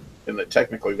abbreviation, and that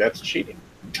technically that's cheating.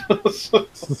 Yeah,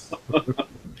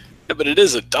 but it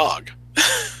is a dog.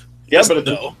 Yeah, but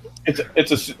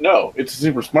it's a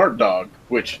super smart dog,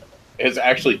 which has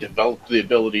actually developed the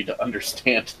ability to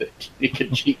understand that you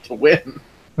can cheat to win.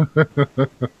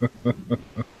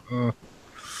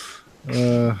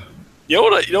 You know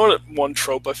what? One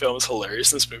trope I found was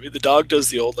hilarious in this movie. The dog does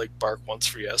the old bark once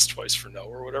for yes, twice for no,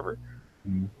 or whatever.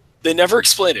 Mm. They never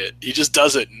explain it. He just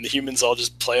does it, and the humans all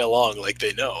just play along like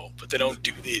they know. But they don't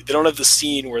they don't have the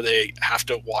scene where they have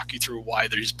to walk you through why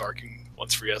they're just barking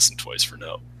once for yes and twice for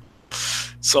no.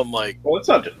 So I'm like, well, it's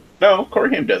not. No, Corey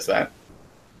Haim does that.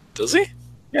 Does he?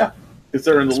 Yeah, because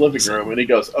they're in the living room, and he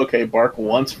goes, "Okay, bark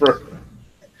once for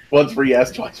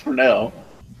yes, twice for no."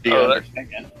 Do you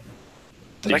understand?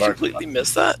 Did I completely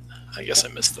miss that? I guess I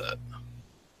missed that.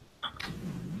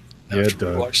 Yeah,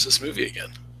 watch this movie again.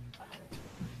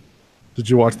 Did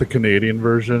you watch the Canadian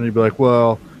version? You'd be like,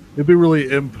 well, it'd be really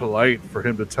impolite for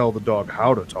him to tell the dog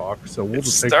how to talk, so we'll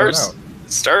just take that out.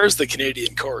 It stars the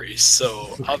Canadian Corey,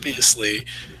 so obviously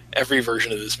every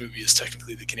version of this movie is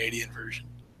technically the Canadian version.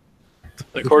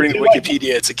 According to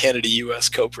Wikipedia, it's a Canada-US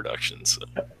co-production. So.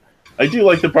 I do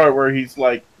like the part where he's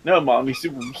like, no, Mom, he's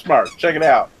super smart. Check it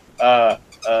out.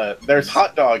 There's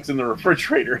hot dogs in the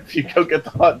refrigerator. If you go get the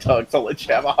hot dogs, I'll let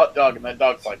you have a hot dog. And that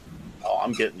dog's like, oh,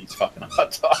 I'm getting these fucking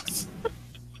hot dogs.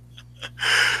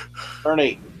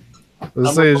 Ernie,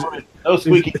 no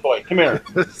squeaky toy. Come here.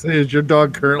 Is your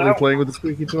dog currently playing with a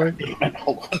squeaky toy?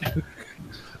 Hold on.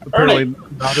 Apparently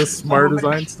not as smart as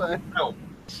Einstein. No.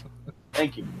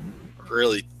 Thank you.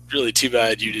 Really really too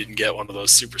bad you didn't get one of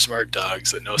those super smart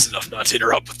dogs that knows enough not to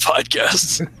interrupt with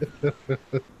podcasts.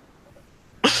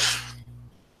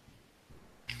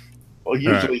 Well,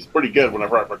 usually he's pretty good.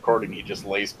 Whenever I'm recording, he just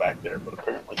lays back there. But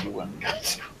apparently, you went and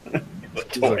got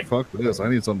He's like, fuck this. I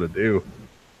need something to do.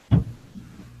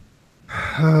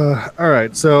 All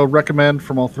right. So, recommend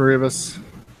from all three of us?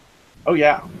 Oh,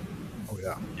 yeah. Oh,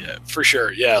 yeah. Yeah, for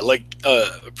sure. Yeah, like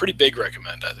a pretty big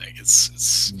recommend, I think. This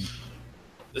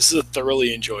is a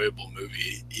thoroughly enjoyable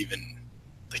movie. Even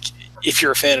like if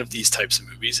you're a fan of these types of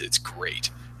movies, it's great.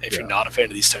 And if you're not a fan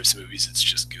of these types of movies, it's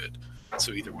just good.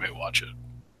 So either way, watch it.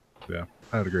 Yeah,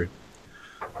 I would agree.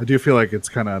 I do feel like it's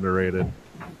kind of underrated.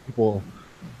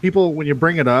 People, when you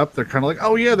bring it up, they're kind of like,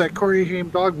 "Oh yeah, that Corey Haim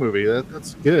dog movie.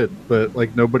 That's good," but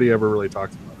like nobody ever really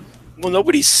talks about it. Well,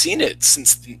 nobody's seen it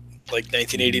since like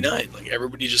 1989. Like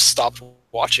everybody just stopped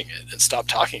watching it and stopped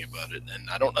talking about it, and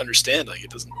I don't understand. Like it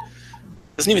doesn't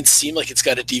even seem like it's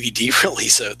got a DVD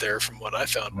release out there from what I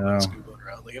found when I was googling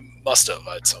around. Like it must have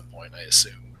at some point, I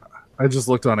assume. I just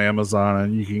looked on Amazon,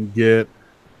 and you can get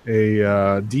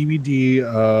a DVD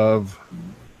of, I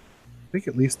think,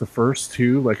 at least the first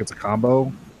two. Like it's a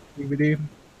combo DVD.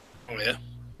 Oh yeah,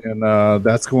 and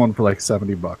that's going for like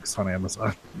 $70 on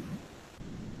Amazon.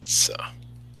 So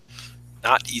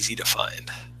not easy to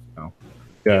find. No.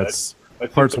 Yeah, it's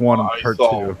parts 1 and part 2.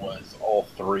 Was all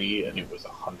 3, and it was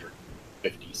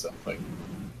 150 something.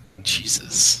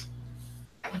 Jesus.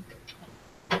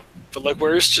 But like,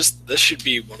 where's just this should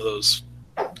be one of those.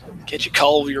 Can't you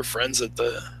call your friends at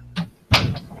the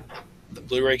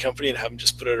Blu-ray company and have them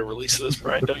just put out a release of this,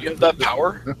 Brian? Don't you have that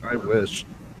power? I wish.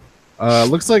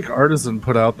 Looks like Artisan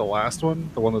put out the last one,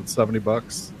 the one that's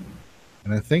 $70,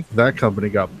 and I think that company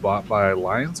got bought by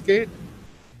Lionsgate.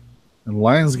 And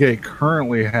Lionsgate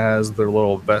currently has their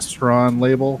little Vestron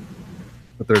label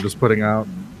that they're just putting out,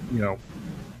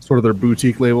 sort of their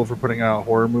boutique label for putting out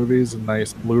horror movies and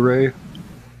nice Blu-ray.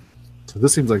 So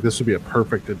this seems like this would be a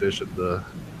perfect addition to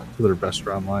their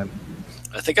Vestron line.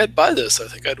 I think I'd buy this. I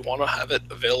think I'd want to have it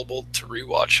available to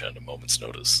rewatch at a moment's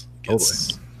notice.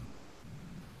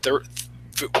 They're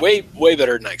way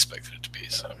better than I expected it to be.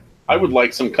 So I would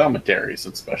like some commentaries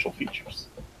and special features.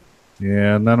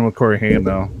 Yeah, none with Corey Haim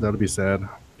though. That'd be sad.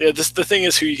 Yeah, the thing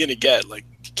is, who you gonna get? Like,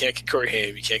 you can't get Corey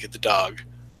Haim. You can't get the dog.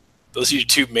 Those are your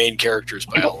two main characters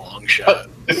by a long shot.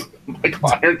 Michael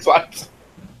Ironsides.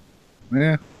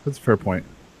 Yeah, that's a fair point.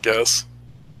 Guess.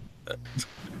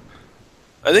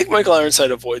 I think Michael Ironside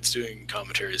avoids doing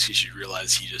commentaries. He should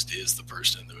realize he just is the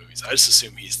person in the movies. I just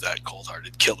assume he's that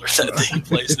cold-hearted killer that he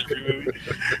plays in every movie.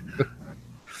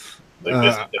 Like,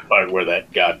 this is the part where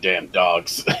that goddamn dog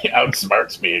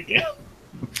outsmarts me again.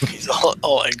 He's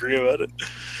all angry about it.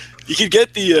 You could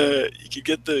get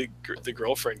the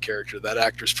girlfriend character. That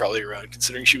actor's probably around,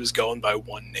 considering she was going by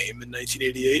one name in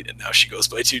 1988, and now she goes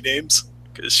by two names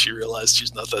because she realized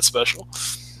she's not that special.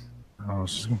 Oh,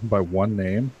 she's going by one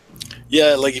name?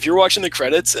 Yeah, like if you're watching the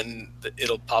credits and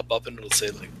it'll pop up and it'll say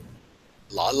like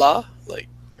Lala, like,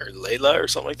 or Layla or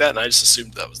something like that, and I just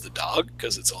assumed that was the dog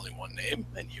because it's only one name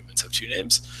and humans have two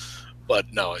names.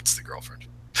 But no, it's the girlfriend.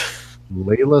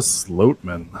 Layla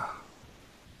Slotman.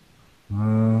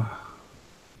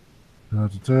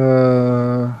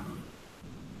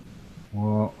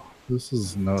 Well, this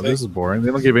is boring.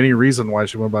 They don't give any reason why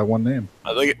she went by one name.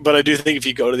 But I do think if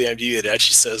you go to the IMDb, it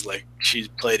actually says like she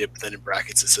played it, but then in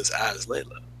brackets it says as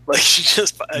Layla. Like she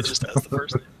just has the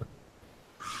first name.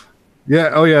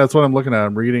 Yeah. Oh, yeah. That's what I'm looking at.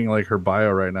 I'm reading like her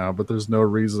bio right now, but there's no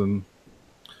reason.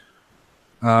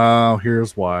 Oh,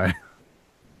 here's why.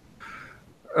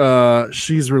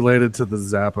 She's related to the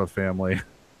Zappa family.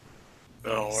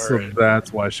 Oh, so right.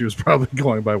 That's why she was probably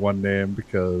going by one name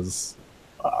because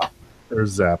they're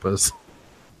Zappas.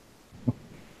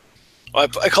 I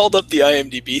called up the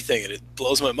IMDb thing and it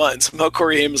blows my mind. Somehow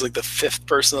Corey Haim is like the 5th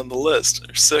person on the list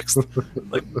or 6th.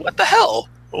 Like, what the hell?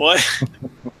 Why?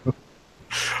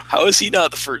 How is he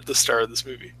not the star of this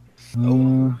movie? I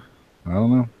don't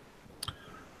know.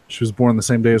 She was born the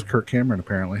same day as Kirk Cameron,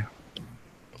 apparently.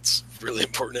 That's really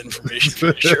important information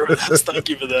for sure with us. Thank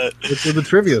you for that. It's in the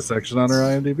trivia section on her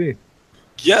IMDb.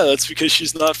 Yeah, that's because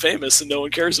she's not famous and no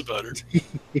one cares about her.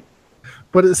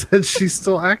 But it said she's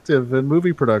still active in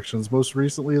movie productions, most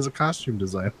recently as a costume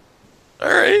designer. All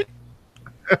right.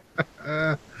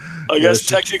 I guess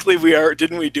technically we are.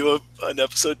 Didn't we do an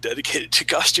episode dedicated to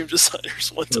costume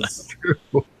designers one time? That's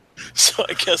true. So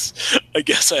I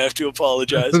guess I have to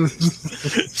apologize.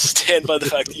 Stand by the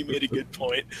fact that you made a good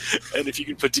point, and if you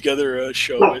can put together a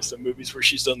show based on movies where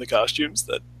she's done the costumes,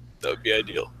 that would be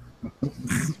ideal.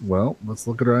 Well, let's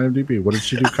look at her IMDb. What did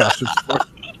she do costumes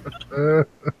for?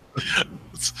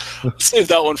 Let's save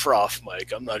that one for off,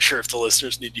 Mike. I'm not sure if the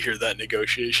listeners need to hear that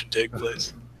negotiation take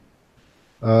place.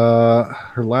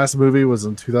 Her last movie was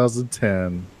in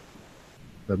 2010.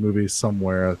 That movie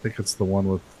somewhere. I think it's the one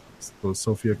with the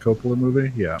Sofia Coppola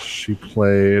movie. Yeah, she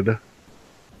played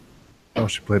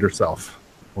herself.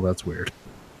 Well, that's weird.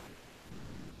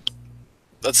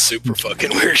 That's super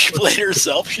fucking weird. She played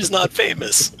herself. She's not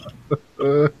famous.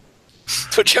 Don't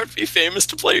you have to be famous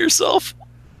to play yourself?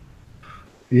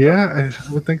 Yeah,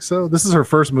 I would think so. This is her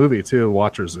first movie too.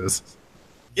 Watchers is.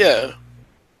 Yeah.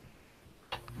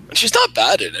 And she's not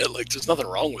bad in it. Like, there's nothing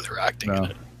wrong with her acting in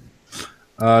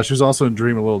it. She was also in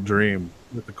Dream a Little Dream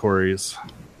with the Coreys.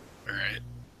 All right.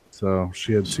 So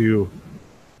she had two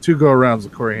go-arounds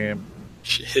with Corey Haim.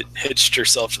 She hitched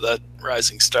herself to that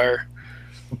rising star.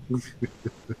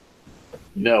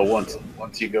 No, once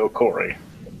you go Corey,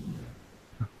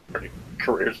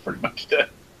 career's pretty much dead.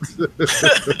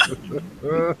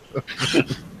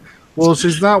 Well,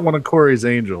 she's not one of Corey's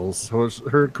angels, so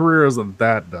her career isn't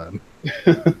that done.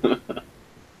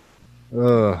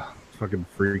 Fucking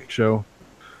freak show.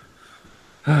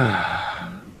 All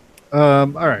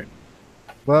right.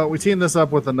 Well, we teamed this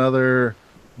up with another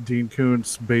Dean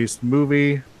Koontz based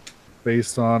movie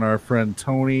based on our friend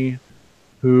Tony,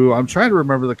 who I'm trying to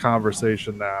remember the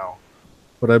conversation now,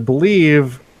 but I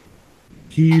believe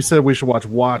he said we should watch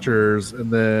Watchers,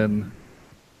 and then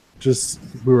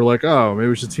we were like, oh, maybe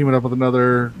we should team it up with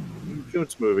another Dean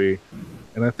Koontz movie.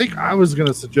 And I think I was going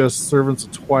to suggest Servants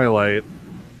of Twilight,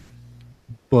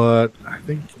 but I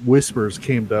think Whispers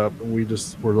came up, and we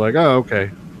just were like, oh, okay.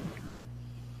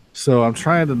 So I'm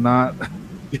trying to not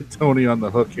get Tony on the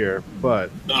hook here, but...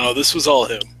 No, this was all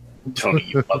him. Tony,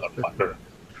 you motherfucker.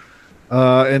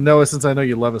 And Noah, since I know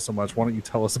you love it so much, why don't you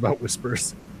tell us about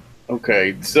Whispers?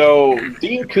 Okay, so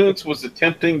Dean Koontz was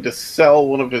attempting to sell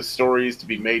one of his stories to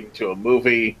be made into a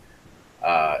movie,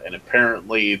 and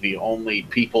apparently the only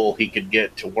people he could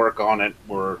get to work on it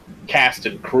were cast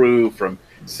and crew from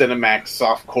Cinemax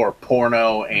softcore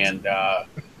porno and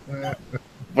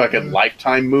fucking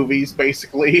Lifetime movies,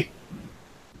 basically.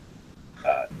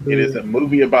 It is a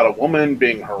movie about a woman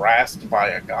being harassed by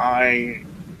a guy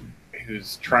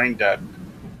who's trying to...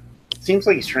 Seems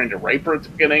like he's trying to rape her at the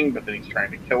beginning, but then he's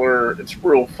trying to kill her. It's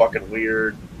real fucking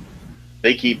weird.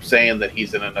 They keep saying that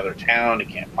he's in another town. He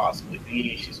can't possibly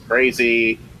be. She's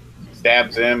crazy. He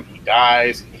stabs him. He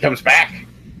dies. He comes back.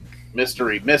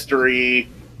 Mystery, mystery.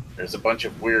 There's a bunch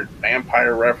of weird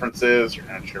vampire references. You're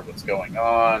not sure what's going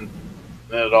on.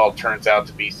 Then it all turns out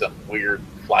to be some weird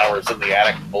flowers in the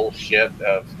attic bullshit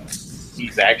of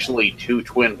he's actually two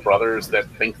twin brothers that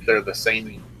think they're the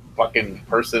same fucking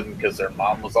person because their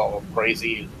mom was all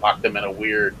crazy and locked them in a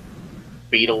weird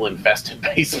beetle-infested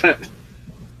basement.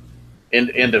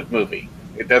 End of movie.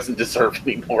 It doesn't deserve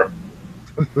any more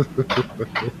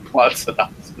plot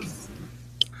synopsis.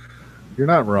 You're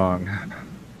not wrong.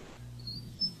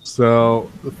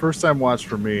 So, the first time watch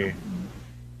for me,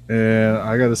 and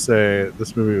I gotta say,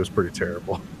 this movie was pretty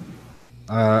terrible.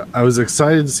 I was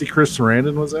excited to see Chris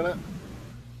Sarandon was in it,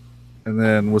 and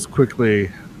then was quickly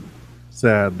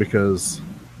sad because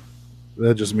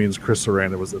that just means Chris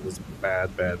Sarandon was in this bad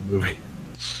movie.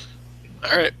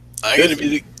 All right, I'm gonna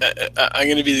be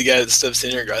the guy that steps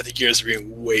in here and go, I think you guys are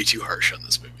being way too harsh on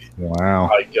this movie. Wow.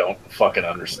 I don't fucking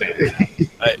understand.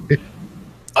 I'm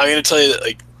gonna tell you that,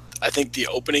 like, I think the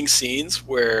opening scenes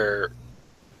where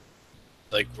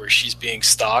she's being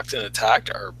stalked and attacked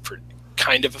are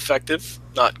kind of effective.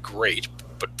 Not great,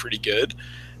 but pretty good.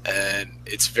 And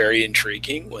it's very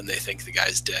intriguing when they think the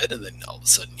guy's dead and then all of a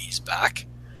sudden he's back.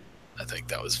 I think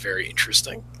that was very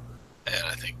interesting. And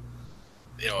I think,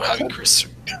 having Chris...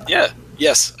 Yeah,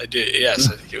 yes, I did.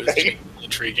 Yes, I think it was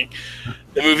intriguing.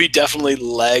 The movie definitely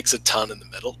lags a ton in the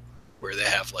middle, where they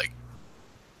have, like,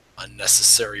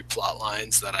 unnecessary plot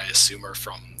lines that I assume are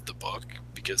from the book.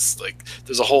 Because, like,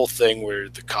 there's a whole thing where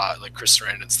the cop, like Chris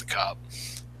Sarandon's the cop,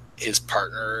 his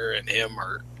partner and him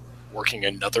are working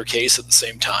another case at the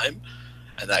same time,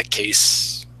 and that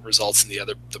case results in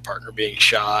the partner being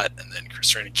shot, and then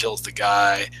Chris Sarandon kills the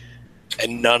guy,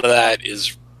 and none of that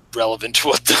is relevant to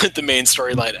what the main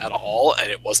storyline at all,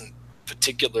 and it wasn't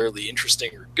particularly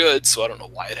interesting or good, so I don't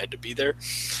know why it had to be there.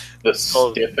 The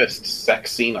stiffest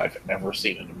sex scene I've ever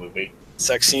seen in a movie.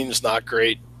 Sex scene is not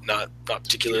great, not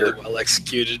particularly well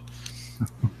executed.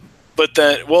 But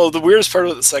then, well, the weirdest part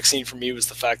of the sex scene for me was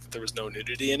the fact that there was no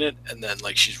nudity in it, and then,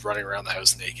 like, she's running around the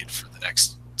house naked for the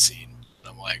next scene. And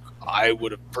I'm like, I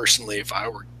would have personally, if I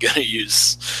were going to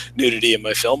use nudity in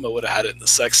my film, I would have had it in the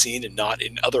sex scene and not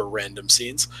in other random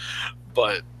scenes.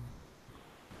 But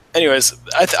anyways,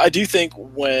 I do think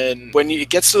when it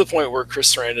gets to the point where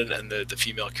Chris Sarandon and the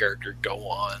female character go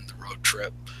on the road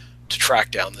trip to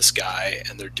track down this guy,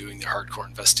 and they're doing the hardcore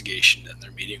investigation, and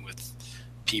they're meeting with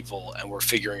people, and we're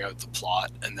figuring out the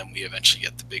plot, and then we eventually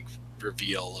get the big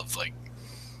reveal of like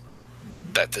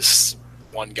that this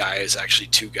one guy is actually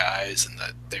two guys, and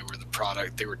that they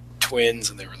were twins,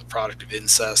 and they were the product of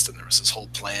incest, and there was this whole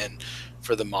plan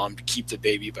for the mom to keep the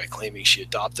baby by claiming she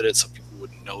adopted it so people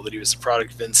wouldn't know that he was the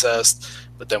product of incest.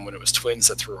 But then when it was twins,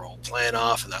 that threw her whole plan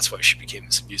off, and that's why she became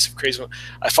this abusive, crazy one.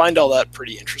 I find all that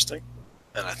pretty interesting,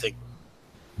 and I think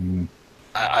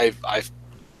I've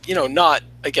not,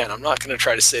 again, I'm not going to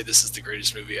try to say this is the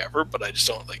greatest movie ever, but I just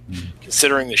don't like,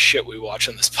 considering the shit we watch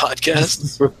on this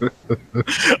podcast,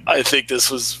 I think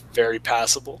this was very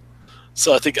passable.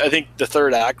 So I think the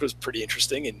third act was pretty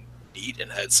interesting and neat,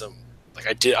 and had some, like,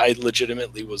 I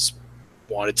legitimately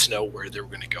wanted to know where they were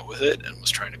going to go with it, and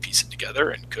was trying to piece it together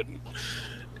and couldn't.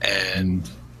 And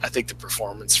I think the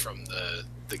performance from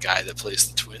the guy that plays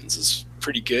the twins is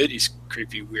pretty good. He's a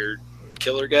creepy, weird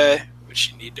killer guy,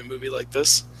 which you need in a movie like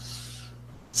this.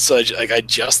 So I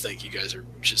just think you guys are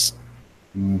just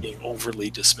being overly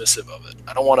dismissive of it.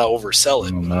 I don't want to oversell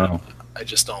it. No. I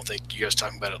just don't think you guys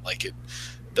talking about it like it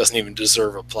doesn't even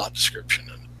deserve a plot description.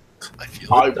 And I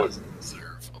feel it doesn't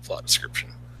deserve a plot description.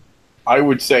 I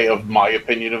would say, of my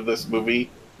opinion of this movie,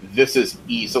 this is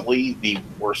easily the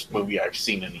worst movie I've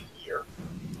seen in a year.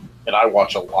 And I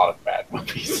watch a lot of bad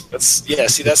movies.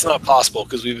 That's not possible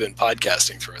because we've been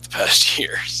podcasting throughout the past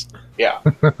years. Yeah.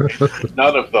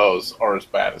 None of those are as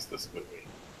bad as this movie.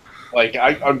 Like,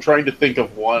 I'm trying to think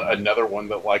of another one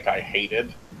that, like, I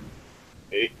hated.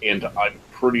 And I'm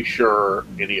pretty sure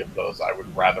any of those I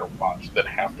would rather watch than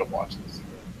have to watch this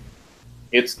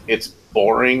again. It's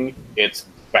boring. It's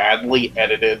badly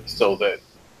edited so that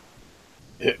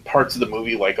parts of the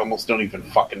movie, like, almost don't even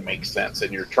fucking make sense.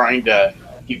 And you're trying to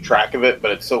keep track of it,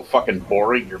 but it's so fucking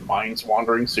boring, your mind's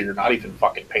wandering, so you're not even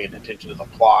fucking paying attention to the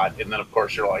plot. And then, of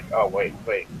course, you're like, oh, wait,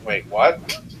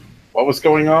 what? What was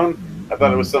going on? I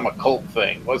thought it was some occult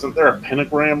thing. Wasn't there a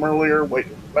pentagram earlier? Wait,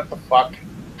 what the fuck?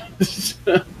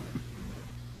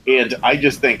 And I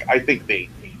think the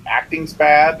acting's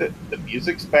bad, the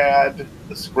music's bad,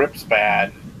 the script's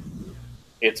bad.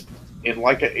 It's and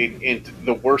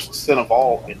the worst sin of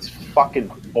all, it's fucking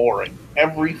boring.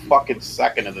 Every fucking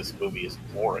second of this movie is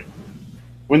boring.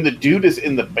 When the dude is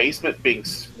in the basement being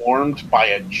swarmed by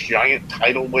a giant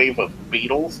tidal wave of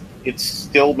beetles, it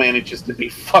still manages to be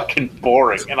fucking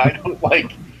boring. And I don't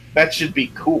like, that should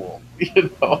be cool,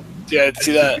 you know? Yeah,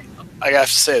 see that, I have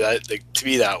to say that, like, to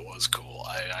me that was cool.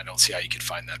 I don't see how you could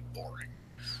find that boring.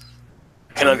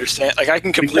 I can understand, like, I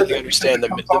can completely understand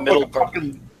the middle part.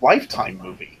 Lifetime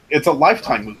movie. It's a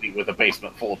Lifetime movie with a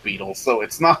basement full of beetles, so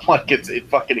it's not like it's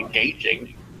fucking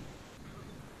engaging.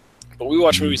 But we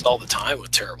watch movies all the time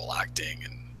with terrible acting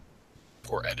and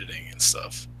poor editing and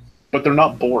stuff. But they're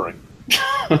not boring.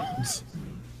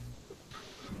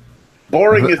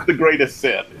 Boring is the greatest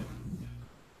sin.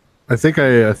 I think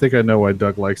I know why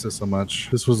Doug likes it so much.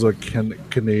 This was a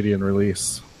Canadian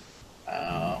release.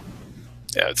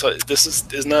 Yeah,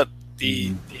 isn't that the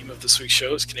theme of this week's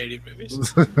show is Canadian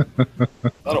movies?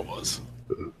 Thought it was.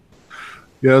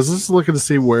 Yeah, I was just looking to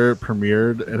see where it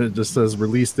premiered, and it just says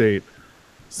release date,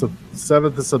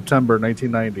 7th of September,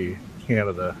 1990,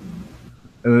 Canada.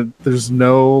 And there's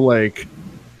no, like,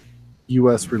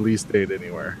 U.S. release date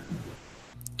anywhere.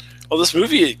 Well, this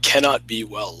movie cannot be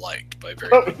well liked by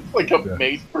very many. It's like a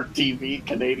made-for-TV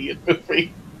Canadian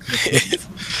movie.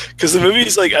 Because the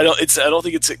movie's like, I don't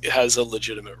think it has a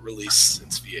legitimate release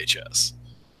since VHS.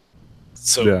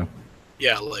 So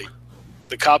yeah, like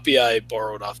the copy I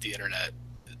borrowed off the internet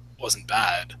wasn't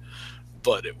bad,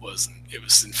 but it was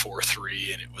in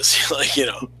 4:3, and it was like, you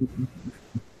know.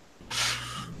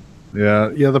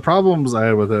 Yeah. The problems I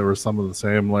had with it were some of the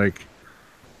same. Like,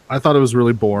 I thought it was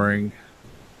really boring.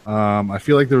 I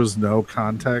feel like there was no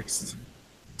context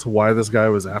to why this guy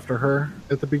was after her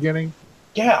at the beginning.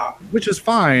 Yeah, which is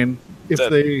fine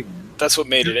that's what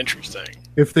made it interesting.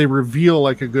 If they reveal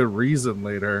like a good reason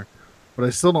later, but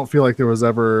I still don't feel like there was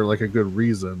ever like a good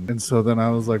reason. And so then I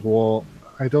was like, well,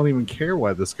 I don't even care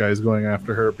why this guy's going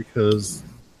after her, because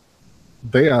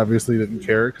they obviously didn't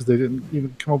care, because they didn't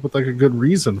even come up with like a good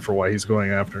reason for why he's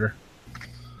going after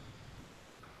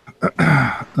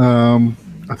her.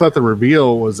 I thought the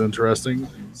reveal was interesting,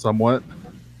 somewhat.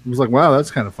 I was like, wow,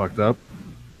 that's kind of fucked up.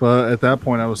 But at that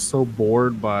point, I was so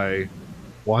bored by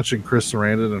watching Chris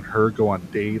Sarandon and her go on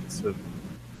dates and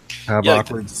have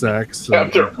awkward sex.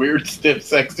 After weird stiff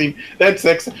sex scene. That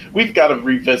sex, we've got to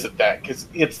revisit that, because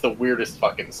it's the weirdest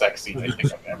fucking sex scene I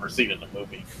think I've ever seen in a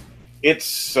movie. it's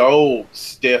so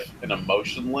stiff and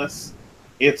emotionless.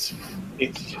 It's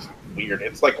just weird.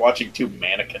 It's like watching two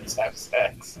mannequins have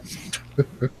sex.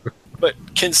 But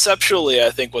conceptually, I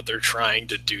think what they're trying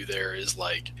to do there is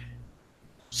like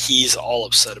he's all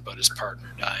upset about his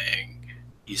partner dying.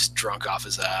 He's drunk off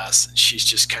his ass, and she's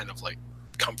just kind of like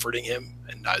comforting him.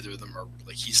 And neither of them are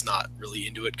like, he's not really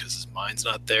into it because his mind's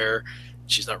not there.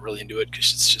 She's not really into it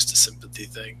because it's just a sympathy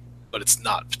thing. But it's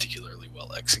not particularly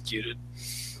well executed.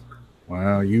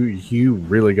 Wow, you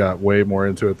really got way more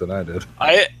into it than I did.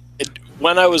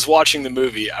 When I was watching the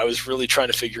movie, I was really trying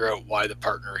to figure out why the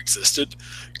partner existed,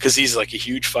 because he's like a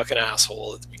huge fucking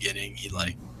asshole at the beginning. He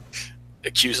like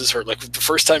accuses her, like the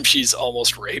first time she's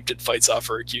almost raped and fights off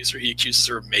her accuser, he accuses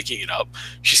her of making it up.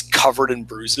 She's covered in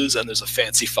bruises and there's a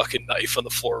fancy fucking knife on the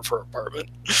floor of her apartment.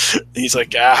 And he's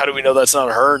like, how do we know that's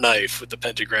not her knife with the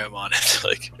pentagram on it?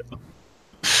 Like,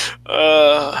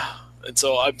 and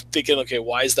so I'm thinking, okay,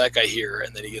 why is that guy here?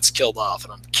 And then he gets killed off,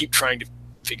 and I'm keep trying to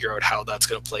figure out how that's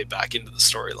going to play back into the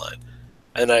storyline.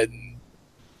 And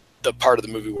the part of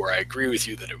the movie where I agree with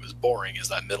you that it was boring is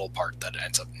that middle part that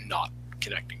ends up not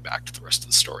connecting back to the rest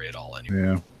of the story at all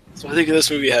anymore. Yeah. So I think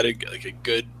this movie had a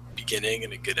good beginning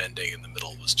and a good ending, and the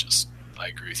middle was just, I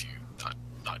agree with you,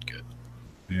 not good.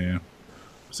 Yeah.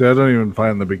 See, I don't even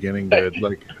find the beginning good.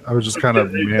 Like, I was just kind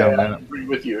of, I agree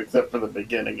with you, except for the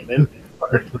beginning and ending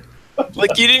part.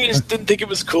 Like, you didn't think it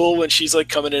was cool when she's like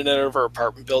coming in and out of her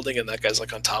apartment building and that guy's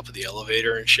like on top of the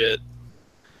elevator and shit?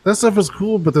 that stuff is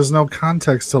cool, but there's no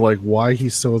context to like why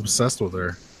he's so obsessed with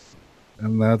her,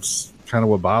 and that's kind of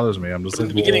what bothers me. I'm just in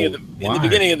like, the beginning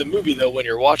why? of the movie, though, when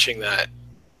you're watching that,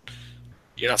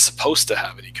 you're not supposed to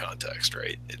have any context,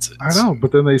 right? It's I know,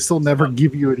 but then they still never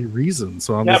give you any reason.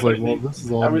 So I'm just like, well, this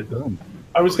is all I've done.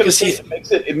 I was going to say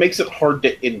it makes it hard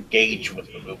to engage with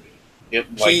the movie.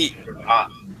 You're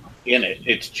not in it.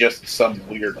 It's just some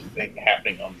weird thing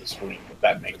happening on the screen. If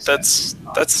that makes sense.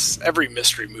 That's every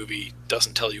mystery movie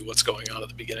doesn't tell you what's going on at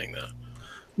the beginning, though.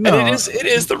 No. And it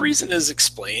is the reason is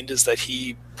explained is that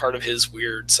part of his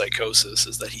weird psychosis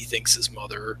is that he thinks his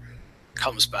mother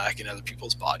comes back in other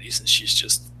people's bodies and she's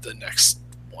just the next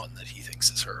one that he thinks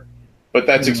is her. But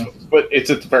that's but it's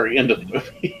at the very end of the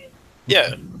movie.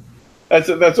 Yeah. That's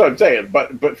what I'm saying.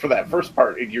 But for that first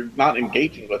part, you're not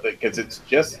engaging with it because it's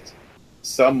just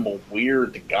some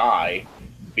weird guy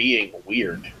being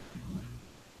weird.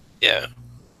 Yeah.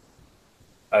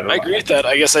 I agree with that.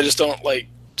 I guess I just don't like.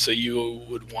 So you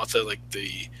would want the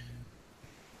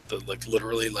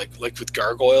literally like with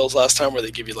Gargoyles last time, where they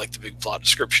give you like the big plot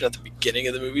description at the beginning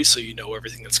of the movie, so you know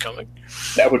everything that's coming.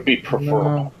 That would be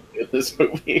preferable in this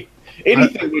movie.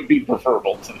 Anything would be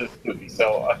preferable to this movie.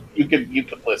 So you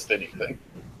could list anything.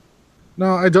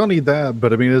 No, I don't need that.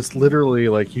 But I mean, it's literally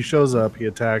like he shows up, he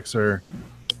attacks her,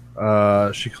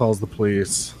 she calls the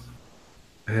police,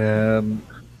 and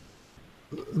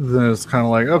then it's kind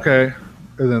of like, okay.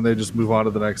 And then they just move on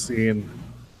to the next scene.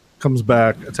 Comes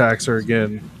back, attacks her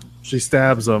again. She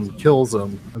stabs him, kills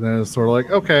him. And then it's sort of like,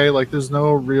 okay, like there's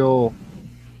no real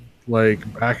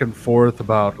like back and forth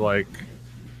about like,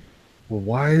 well,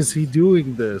 why is he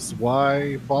doing this?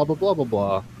 Why blah blah blah blah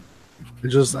blah. It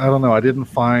just, I don't know. I didn't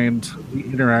find the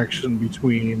interaction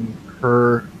between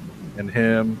her and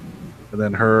him, and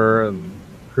then her and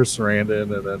Chris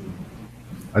Sarandon, and then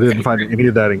I didn't find any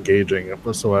of that engaging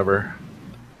whatsoever.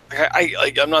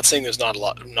 I'm not saying there's not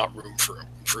room for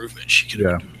improvement. She could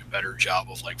have been doing a better job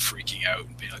of like freaking out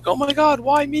and being like, "Oh my god,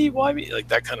 why me? Why me?" Like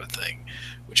that kind of thing,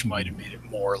 which might have made it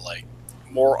more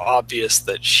obvious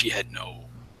that she had no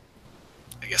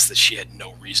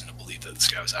reason to believe that this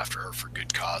guy was after her for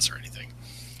good cause or anything.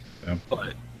 Yeah.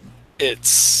 But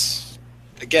it's,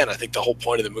 again, I think the whole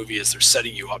point of the movie is they're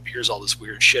setting you up. Here's all this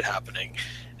weird shit happening,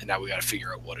 and now we got to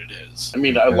figure out what it is. I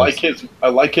mean, I like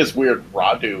his weird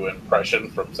Radu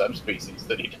impression from Subspecies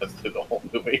that he does through the whole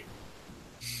movie.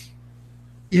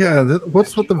 Yeah,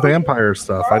 what's with the vampire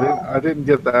stuff? I didn't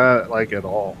get that like at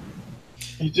all.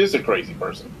 He's just a crazy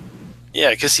person. Yeah,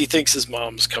 because he thinks his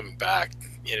mom's coming back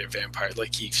in a vampire.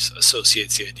 Like he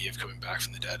associates the idea of coming back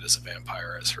from the dead as a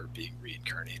vampire as her being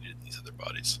reincarnated in these other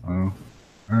bodies. Oh,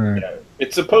 all right. Yeah,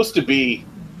 it's supposed to be.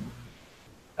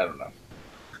 I don't know.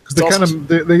 Because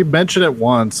they mention it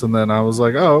once, and then I was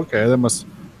like, oh, okay, that must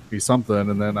be something,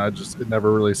 and then it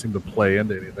never really seemed to play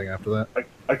into anything after that.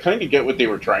 I kind of get what they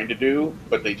were trying to do,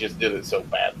 but they just did it so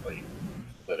badly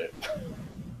that it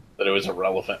was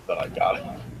irrelevant that I got it.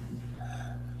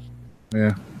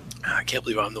 Yeah. I can't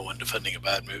believe I'm the one defending a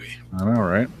bad movie. I know,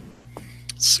 right?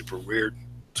 It's super weird.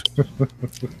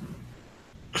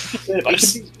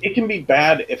 It can be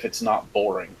bad if it's not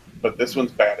boring, but this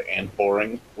one's bad and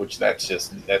boring, which that's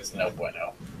no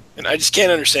bueno. And I just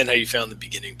can't understand how you found the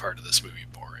beginning part of this movie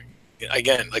boring.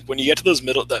 Again, like when you get to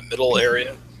that middle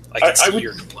area, I can see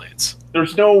your complaints.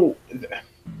 There's no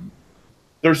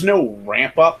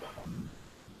ramp up.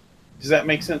 Does that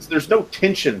make sense? There's no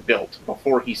tension built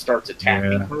before he starts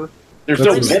attacking her. There's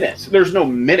no menace. There's no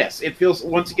menace. It feels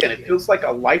like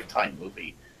a Lifetime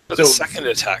movie. But the second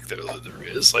attack that there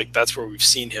is, like, that's where we've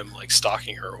seen him like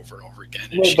stalking her over and over again,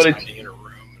 and she's hiding in her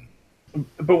room.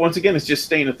 But once again, it's just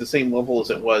staying at the same level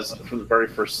as it was from the very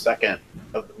first second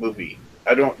of the movie.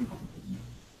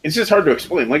 It's just hard to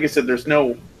explain. Like I said,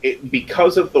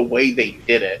 because of the way they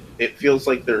did it, it feels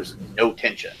like there's no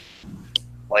tension.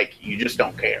 Like, you just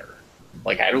don't care.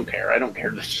 Like, I don't care. I don't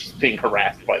care that she's being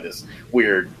harassed by this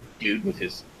weird dude with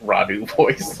his Radu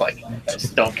voice. Like, I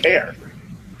just don't care.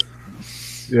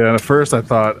 Yeah, and at first I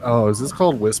thought, oh, is this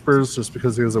called Whispers just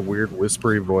because he has a weird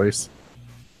whispery voice?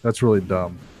 That's really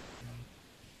dumb.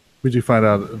 We do find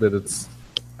out that it's,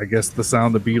 I guess, the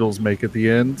sound the Beatles make at the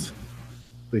end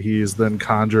that he is then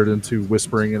conjured into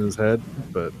whispering in his head.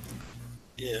 But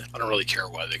yeah, I don't really care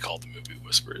why they called the movie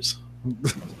Whispers.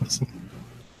 It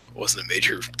wasn't a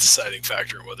major deciding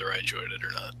factor in whether I enjoyed it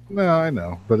or not. No, I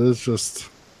know, but it's just,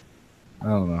 I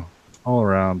don't know. All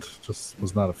around, just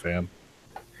was not a fan.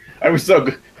 I was so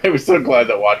glad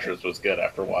that Watchers was good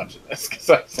after watching this, because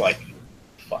I was like,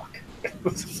 fuck.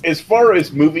 As far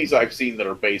as movies I've seen that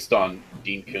are based on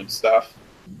Dean Koontz stuff,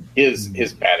 his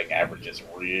batting average is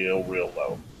real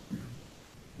low.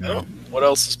 No. What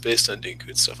else is based on Dean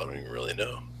Koontz stuff? I don't even really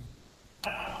know.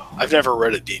 I've never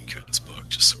read a Dean Koontz book,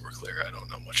 just so we're clear. I don't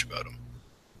know much about him.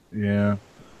 Yeah,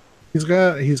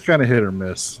 he's kind of hit or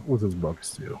miss with his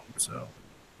books too. So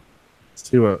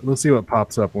let's see what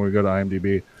pops up when we go to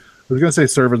IMDb. I was gonna say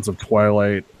Servants of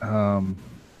Twilight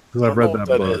because I've read that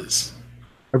book.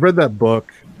 I've read that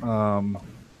book.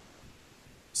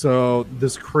 So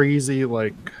this crazy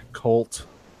like cult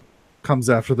comes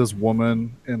after this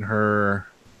woman and her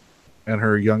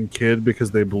young kid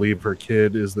because they believe her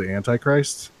kid is the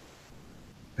Antichrist,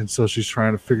 and so she's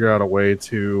trying to figure out a way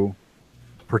to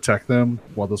protect them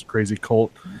while this crazy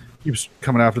cult keeps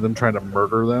coming after them, trying to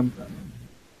murder them.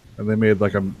 And they made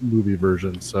like a movie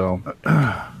version. So,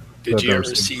 did you ever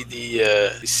see the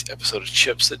episode of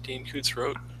Chips that Dean Koontz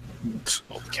wrote?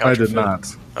 I did not.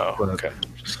 Oh, okay.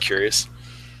 Just curious.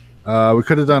 We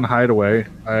could have done Hideaway.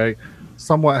 I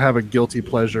somewhat have a guilty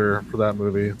pleasure for that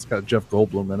movie. It's got Jeff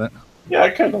Goldblum in it. Yeah, I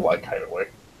kind of like Hideaway.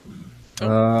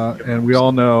 And we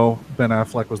all know Ben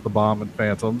Affleck was the bomb in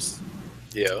Phantoms.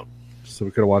 Yeah. So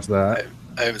we could have watched that.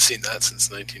 I haven't seen that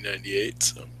since 1998.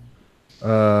 So.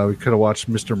 We could have watched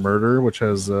Mr. Murder, which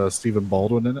has Stephen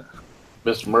Baldwin in it.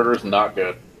 Mr. Murder is not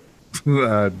good.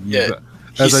 Yeah.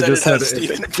 As I just said,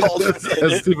 Stephen Baldwin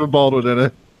has Stephen Baldwin in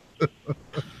it.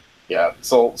 Yeah,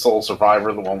 Soul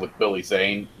Survivor, the one with Billy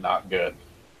Zane, not good.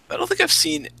 I don't think I've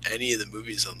seen any of the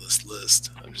movies on this list.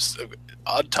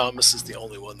 Odd Thomas is the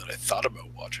only one that I thought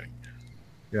about watching.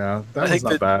 Yeah, that was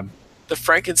not bad. The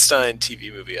Frankenstein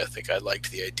TV movie, I think I liked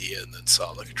the idea and then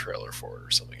saw like a trailer for it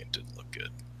or something. It didn't look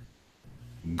good.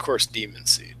 Of course, Demon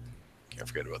Seed. Can't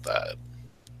forget about that.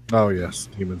 Oh, yes,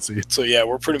 Demon Seed. So, yeah,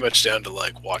 we're pretty much down to,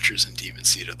 like, Watchers and Demon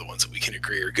Seed are the ones that we can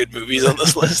agree are good movies on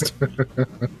this list.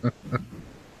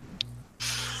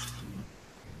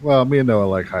 Well, me and Noah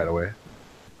like Hideaway.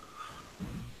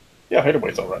 Yeah,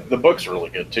 Hideaway's all right. The book's really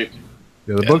good, too.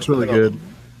 Yeah, the book's really good.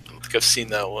 I don't think I've seen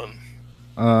that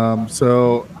one.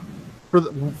 So,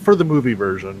 for the movie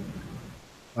version,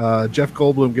 Jeff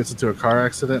Goldblum gets into a car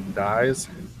accident and dies.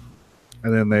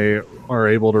 And then they are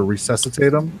able to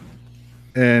resuscitate him.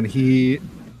 And he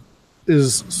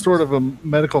is sort of a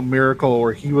medical miracle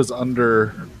where he was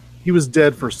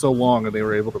dead for so long and they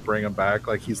were able to bring him back.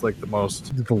 Like he's like the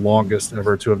longest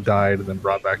ever to have died and then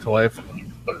brought back to life.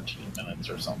 13 minutes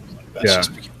or something like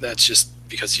that. That's just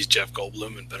because he's Jeff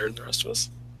Goldblum and better than the rest of us?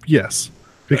 Yes.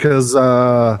 Because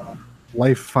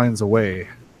life finds a way.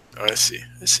 Oh, I see.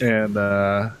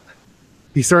 And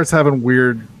he starts having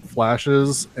weird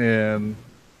flashes and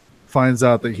finds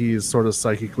out that he's sort of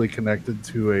psychically connected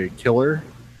to a killer,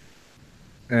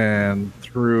 and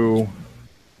through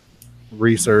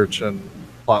research and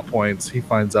plot points he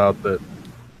finds out that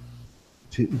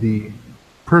the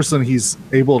person he's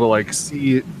able to like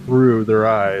see through their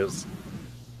eyes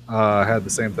had the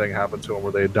same thing happen to him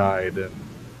where they died and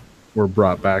were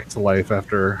brought back to life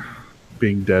after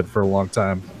being dead for a long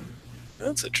time.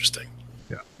 That's interesting.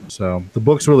 Yeah. So the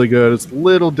book's really good. It's a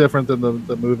little different than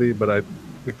the movie, but I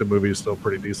think the movie is still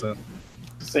pretty decent.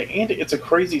 And it's a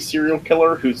crazy serial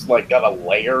killer who's like got a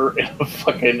lair in a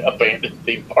fucking abandoned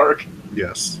theme park.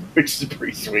 Yes. Which is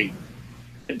pretty sweet.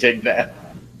 I dig that.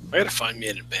 I gotta find me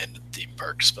an abandoned theme theme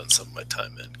park to spend some of my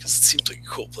time in because it seems like a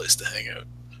cool place to hang out,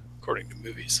 according to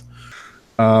movies.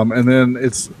 And then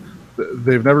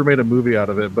they've never made a movie out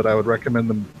of it, but I would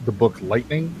recommend the book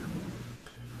Lightning,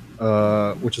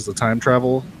 which is a time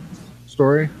travel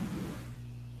story.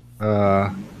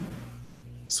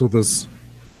 So this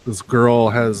girl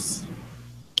has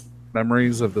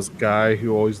memories of this guy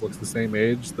who always looks the same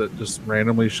age that just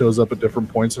randomly shows up at different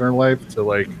points in her life. To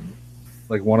like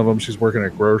one of them, she's working at a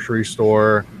grocery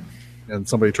store and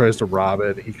somebody tries to rob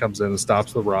it. He comes in and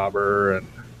stops the robber and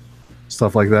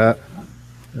stuff like that.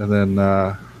 And then,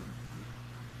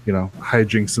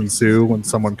 hijinks ensue when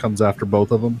someone comes after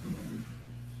both of them.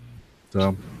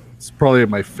 So it's probably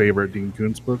my favorite Dean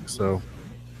Koontz book. So,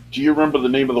 do you remember the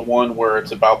name of the one where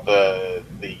it's about the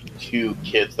two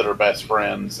kids that are best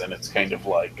friends, and it's kind of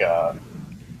like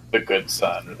the good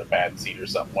son or the bad seed or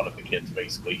something? One of the kids,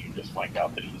 basically, you just find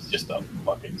out that he's just a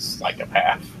fucking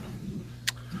psychopath.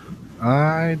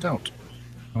 I don't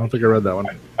think I read that one.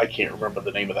 I can't remember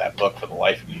the name of that book for the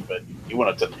life of me, but you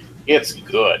want to. It's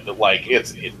good. Like,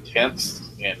 it's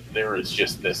intense, and there is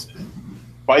just this.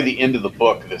 By the end of the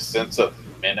book, this sense of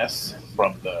menace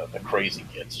from the crazy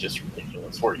kid's just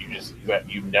ridiculous. Where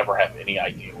you never have any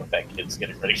idea what that kid's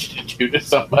getting ready to do to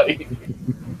somebody.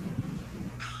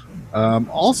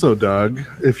 Also, Doug,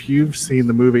 if you've seen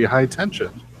the movie High Tension,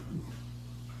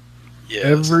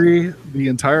 yes. the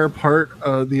entire part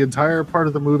of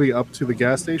the movie up to the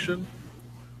gas station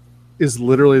is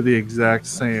literally the exact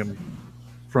same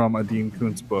from a Dean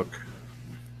Koontz book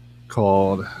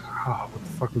called what the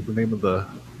fuck was the name of the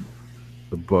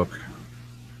book?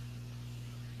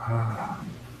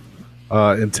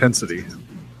 Intensity.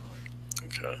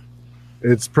 Okay.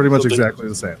 It's pretty much exactly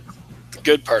the same. The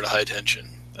good part of High Tension,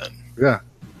 then. Yeah.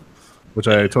 Which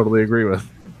I totally agree with.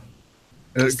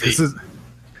 The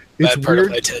bad part of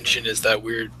High Tension is that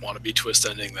weird wannabe twist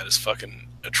ending that is fucking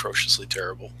atrociously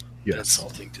terrible. Yes. And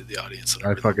insulting to the audience.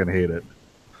 I fucking hate it.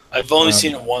 I've only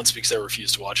seen it once because I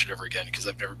refuse to watch it ever again because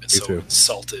I've never been so too.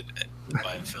 insulted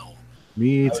by a film.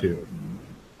 Me too.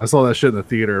 I saw that shit in the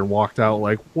theater and walked out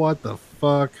like, what the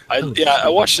fuck? I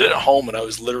watched it at home and I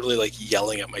was literally like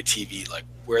yelling at my TV, like,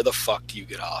 where the fuck do you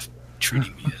get off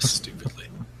treating me this stupidly?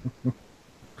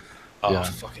 Oh, Yeah.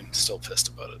 I'm fucking still pissed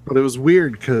about it. But it was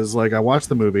weird because like I watched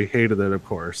the movie, hated it, of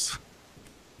course.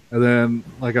 And then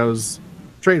like I was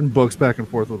trading books back and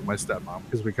forth with my stepmom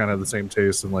because we kind of have the same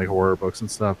taste in like horror books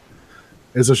and stuff.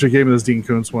 And so she gave me this Dean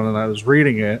Koontz one and I was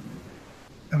reading it.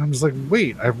 And I'm just like,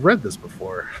 wait, I've read this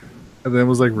before. And then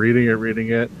was like reading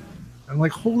it. I'm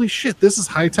like, holy shit, this is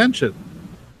High Tension.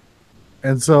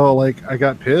 And so like I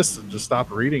got pissed and just stopped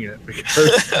reading it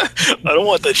because I don't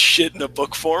want that shit in a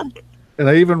book form. And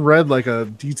I even read like a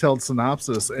detailed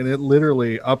synopsis, and it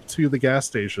literally up to the gas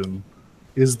station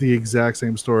is the exact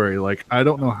same story. Like I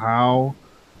don't know how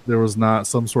there was not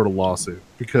some sort of lawsuit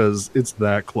because it's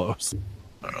that close.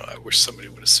 I don't know. I wish somebody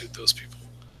would have sued those people.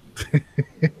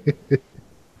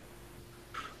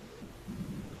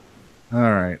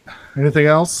 All right. Anything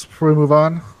else before we move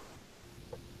on?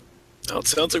 No, it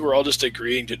sounds like we're all just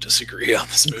agreeing to disagree on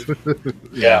this movie.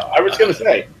 Yeah, I was going to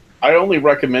say, I only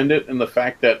recommend it in the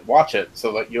fact that watch it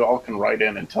so that you all can write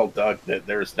in and tell Doug that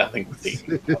there's nothing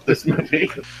redeeming about this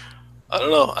movie. I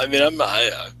don't know. I mean,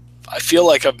 I feel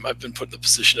like I've been put in the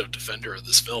position of defender of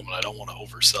this film, and I don't want to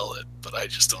oversell it, but I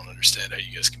just don't understand how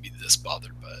you guys can be this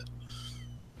bothered by it.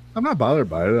 I'm not bothered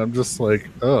by it. I'm just like,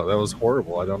 oh, that was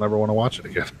horrible. I don't ever want to watch it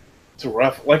again. It's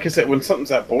rough. Like I said, when something's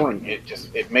that boring,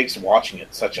 it makes watching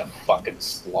it such a fucking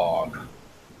slog.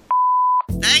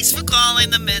 Thanks for calling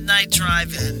the Midnight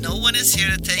Drive-In. No one is here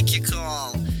to take your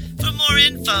call. For more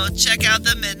info, check out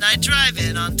the Midnight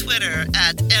Drive-In on Twitter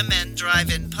at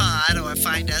MNDriveInPod or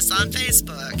find us on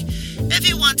Facebook. If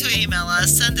you want to email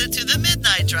us, send it to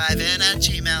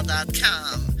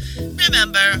themidnightdrivein@gmail.com.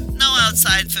 Remember, no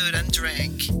outside food and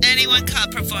drink. Anyone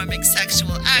caught performing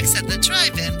sexual acts at the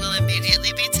drive-in will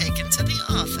immediately be taken to the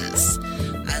office.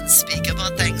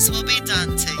 Unspeakable things will be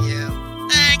done to you.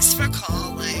 Thanks for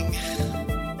calling.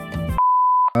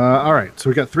 All right, so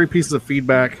we got 3 pieces of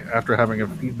feedback after having a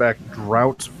feedback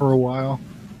drought for a while.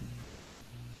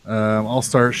 I'll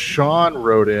start. Sean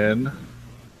wrote in.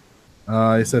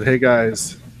 He said, "Hey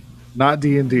guys, not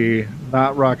D&D,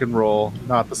 not rock and roll,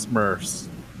 not the Smurfs."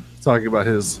 Talking about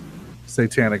his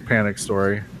satanic panic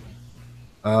story.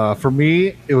 For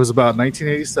me, it was about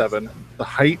 1987, the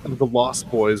height of the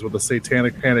Lost Boys, when the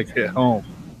satanic panic hit home.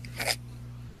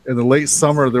 In the late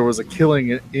summer, there was a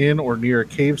killing in or near a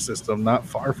cave system not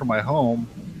far from my home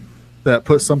that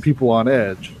put some people on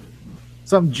edge.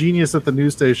 Some genius at the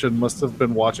news station must have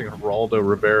been watching Geraldo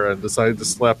Rivera and decided to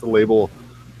slap the label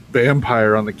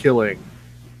vampire on the killing.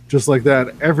 just like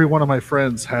that, every one of my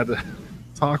friends had to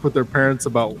talk with their parents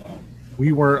about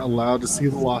we weren't allowed to see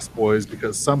the Lost Boys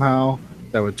because somehow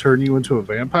that would turn you into a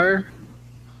vampire.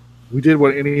 We did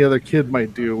what any other kid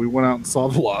might do. We went out and saw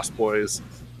the Lost Boys.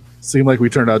 Seemed like we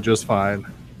turned out just fine.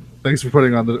 Thanks for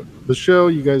putting on the show.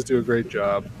 You guys do a great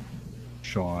job.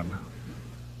 Sean.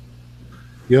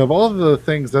 Yeah, of all the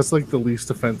things, that's like the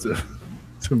least offensive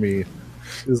to me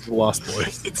is the Lost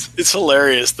Boys. It's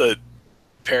hilarious that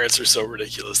parents are so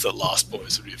ridiculous that Lost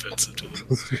Boys would be offensive to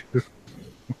them.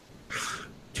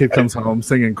 Kid comes home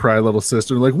singing Cry Little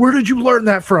Sister. Like, where did you learn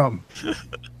that from?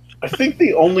 I think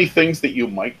the only things that you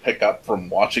might pick up from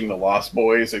watching The Lost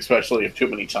Boys, especially if too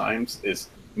many times, is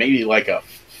maybe like a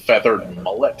feathered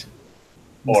mullet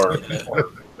or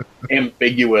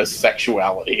ambiguous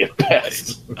sexuality at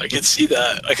best. I could see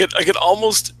that. I could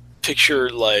almost picture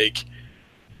like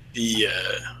the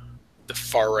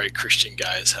far right Christian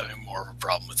guys having more of a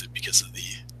problem with it because of the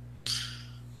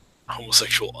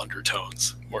homosexual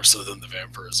undertones more so than the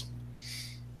vampirism.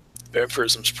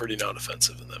 Vampirism's pretty not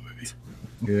offensive in that movie.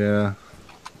 Yeah.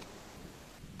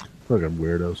 Fucking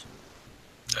weirdos.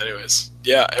 Anyways,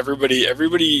 yeah, everybody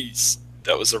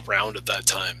that was around at that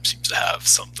time seems to have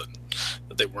something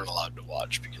that they weren't allowed to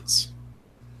watch because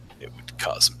it would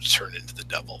cause them to turn into the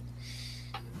devil.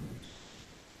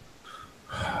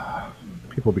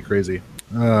 People be crazy.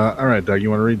 All right, Doug, you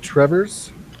want to read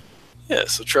Trevor's? Yeah,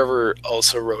 so Trevor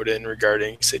also wrote in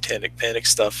regarding Satanic Panic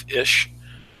stuff-ish.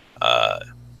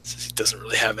 Says he doesn't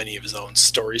really have any of his own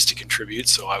stories to contribute,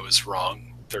 so I was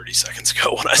wrong 30 seconds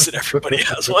ago when I said everybody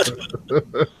has one.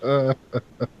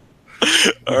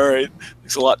 All right.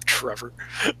 Thanks a lot, Trevor.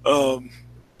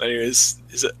 Anyways,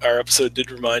 our episode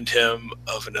did remind him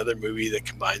of another movie that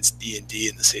combines D&D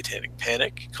and the Satanic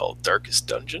Panic called Darkest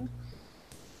Dungeon.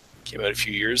 Came out a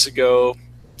few years ago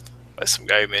by some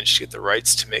guy who managed to get the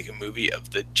rights to make a movie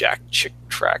of the Jack Chick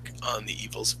track on the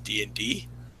evils of D&D.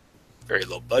 Very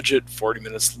low budget, 40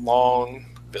 minutes long,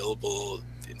 available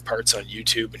in parts on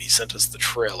YouTube, and he sent us the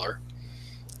trailer.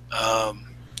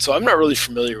 So I'm not really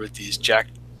familiar with these Jack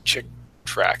Chick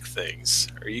track things.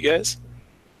 Are you guys?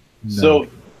 No.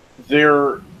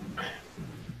 So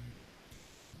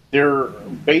they're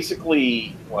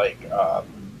basically like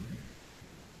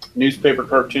newspaper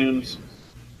cartoons,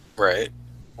 right?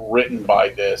 Written by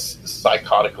this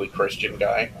psychotically Christian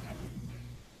guy,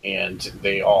 and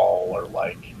they all are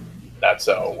like, that's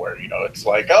where it's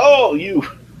like, oh,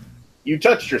 you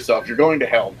touched yourself, you're going to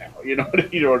hell now. You know what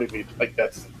I mean? Like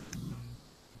that's.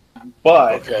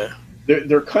 But okay.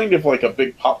 They're kind of like a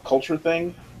big pop culture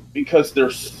thing because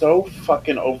they're so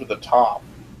fucking over the top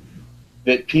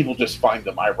that people just find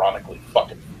them ironically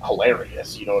fucking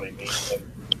hilarious. You know what I mean?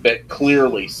 That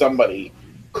clearly somebody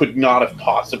could not have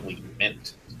possibly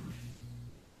meant,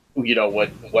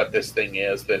 what this thing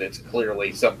is, that it's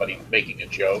clearly somebody making a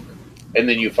joke. And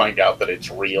then you find out that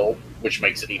it's real, which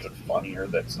makes it even funnier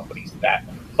that somebody's that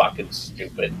fucking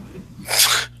stupid.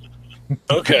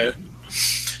 Okay.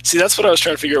 See, that's what I was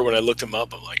trying to figure out when I looked him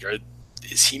up. I'm like,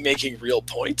 is he making real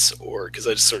points? Or, because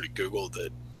I just sort of Googled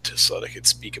it just so that I could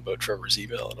speak about Trevor's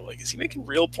email. And I'm like, is he making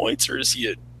real points or is he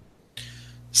a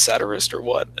satirist or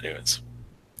what? Anyways.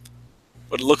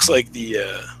 But it looks like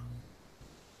the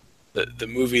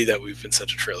movie that we've been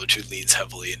sent a trailer to leans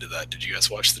heavily into that. Did you guys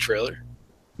watch the trailer?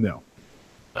 No.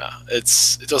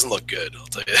 It doesn't look good. I'll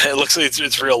tell you. It looks like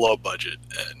it's real low budget,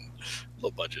 and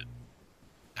low budget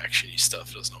action-y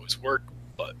stuff doesn't always work,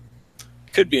 but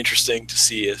it could be interesting to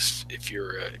see if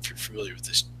you're familiar with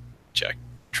this Jack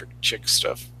Chick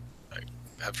stuff. I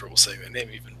have trouble saying that name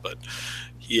even, but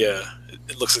yeah,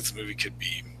 it looks like the movie could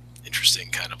be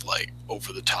interesting, kind of like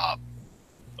over the top,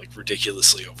 like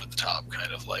ridiculously over the top,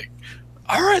 kind of like,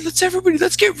 all right, let's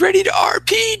get ready to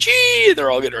RPG. And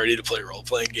they're all getting ready to play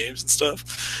role-playing games and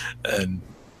stuff. And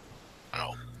I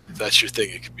don't know, if that's your thing,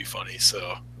 it could be funny.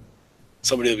 So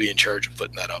somebody will be in charge of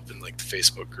putting that up in like the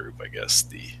Facebook group, I guess,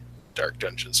 the Dark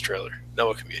Dungeons trailer.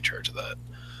 Noah can be in charge of that.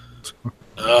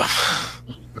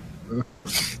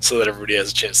 So that everybody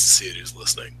has a chance to see it who's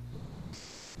listening.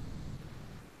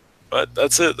 But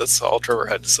that's it. That's all Trevor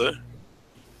had to say.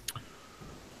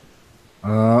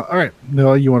 All right.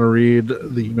 Noah, you want to read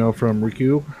the email from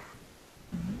Riku?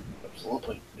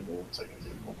 Absolutely. Give me 1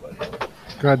 second.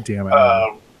 God damn it.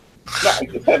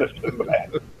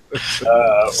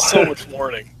 So much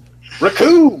warning.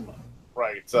 Raccoon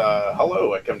writes,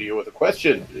 hello, I come to you with a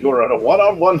question. You're in a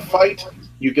one-on-one fight.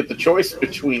 You get the choice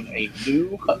between a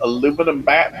new aluminum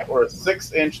bat or a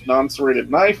 6-inch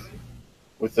non-serrated knife.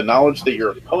 With the knowledge that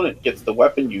your opponent gets the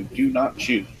weapon you do not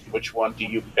choose, which one do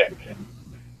you pick?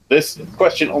 This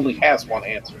question only has one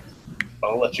answer.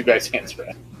 I'll let you guys answer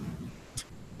it.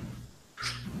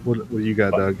 What do you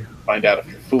got, Doug? Find out if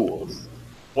you're fools.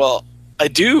 Well, I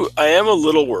am a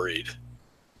little worried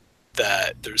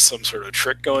that there's some sort of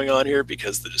trick going on here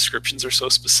because the descriptions are so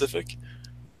specific.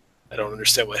 I don't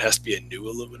understand why it has to be a new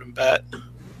aluminum bat.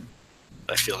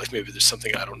 I feel like maybe there's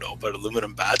something I don't know about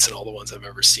aluminum bats, and all the ones I've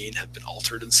ever seen have been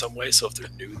altered in some way, so if they're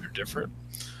new, they're different.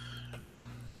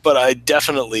 But I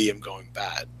definitely am going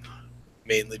bat,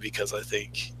 mainly because I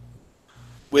think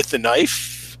with the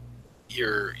knife,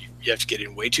 you have to get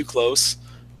in way too close,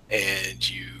 and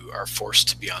you are forced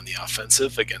to be on the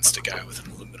offensive against a guy with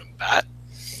an aluminum bat.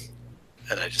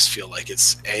 And I just feel like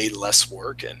it's A, less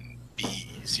work, and B,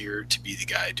 easier to be the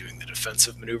guy doing the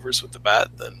defensive maneuvers with the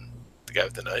bat than the guy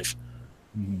with the knife.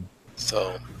 Mm-hmm.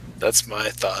 So that's my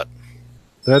thought.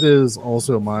 That is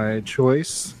also my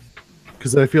choice,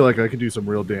 because I feel like I could do some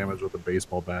real damage with a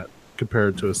baseball bat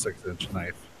compared to a 6-inch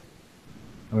knife.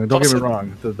 I mean, don't get me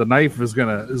wrong, the knife is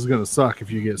gonna suck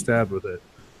if you get stabbed with it,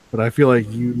 but I feel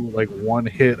like you one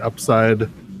hit upside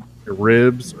your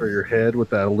ribs or your head with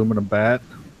that aluminum bat,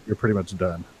 you're pretty much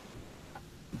done.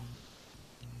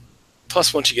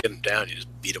 Plus, once you get him down, you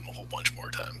just beat him a whole bunch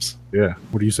more times. Yeah.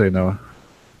 What do you say, Noah?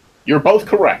 You're both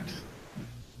correct.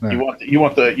 Yeah. You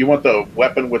want the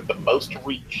weapon with the most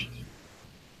reach.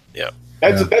 Yeah.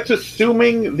 That's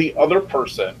assuming the other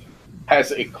person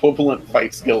has equivalent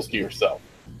fight skills to yourself.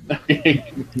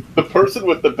 The person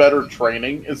with the better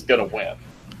training is going to win.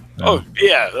 Oh,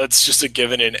 yeah, that's just a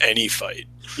given in any fight.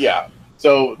 Yeah.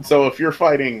 So if you're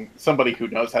fighting somebody who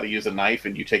knows how to use a knife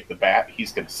and you take the bat,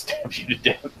 he's going to stab you to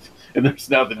death, and there's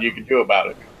nothing you can do about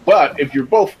it. But if you're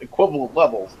both equivalent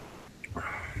levels,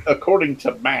 according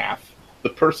to math, the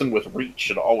person with reach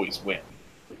should always win.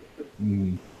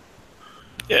 Mm.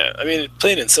 Yeah, I mean,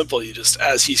 plain and simple, you just,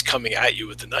 as he's coming at you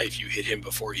with the knife, you hit him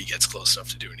before he gets close enough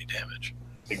to do any damage.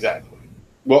 Exactly.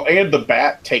 Well, and the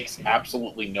bat takes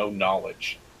absolutely no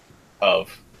knowledge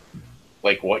of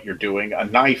what you're doing. A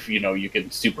knife, you can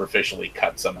superficially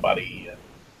cut somebody, and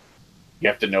you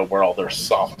have to know where all their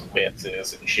soft bits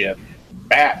is and shit.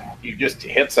 Bat, you just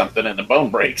hit something and the bone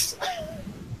breaks.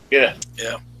 Yeah.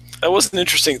 Yeah. That was an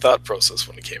interesting thought process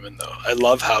when it came in, though. I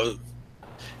love how,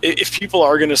 if people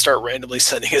are going to start randomly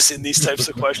sending us in these types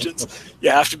of questions, you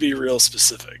have to be real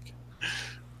specific.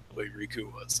 The way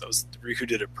Riku was. Riku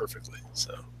did it perfectly.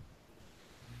 So.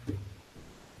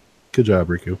 Good job,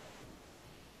 Riku.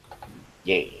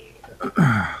 Yeah.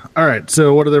 All right.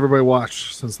 So, what did everybody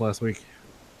watch since last week?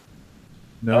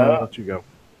 No, I'll let you go.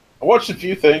 I watched a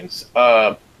few things.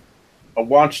 I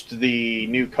watched the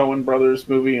new Coen Brothers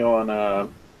movie on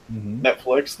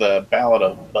Netflix, The Ballad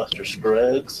of Buster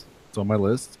Scruggs. It's on my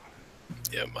list.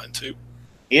 Yeah, mine too.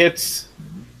 It's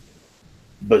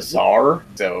bizarre.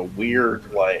 It's a weird,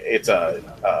 it's an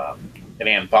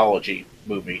anthology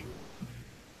movie.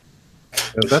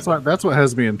 Yeah, that's what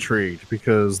has me intrigued,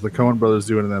 because the Coen Brothers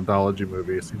doing an anthology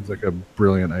movie, it seems like a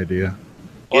brilliant idea.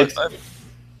 Well,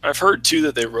 I've heard too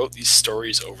that they wrote these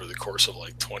stories over the course of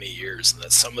 20 years, and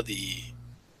that some of the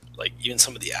even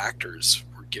some of the actors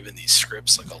were given these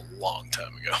scripts a long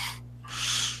time ago.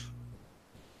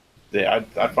 Yeah,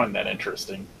 I find that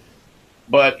interesting,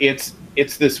 but it's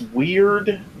this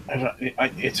weird.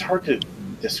 It's hard to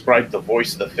describe the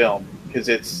voice of the film, because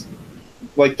it's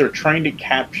they're trying to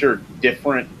capture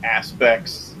different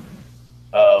aspects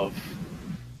of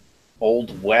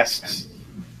Old West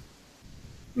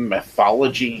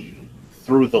mythology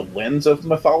through the lens of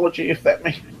mythology. Does that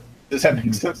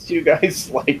make sense to you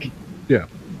guys? Yeah.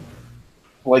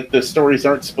 The stories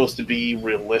aren't supposed to be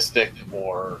realistic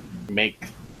or make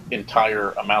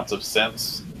entire amounts of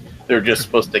sense. They're just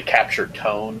supposed to capture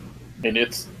tone, and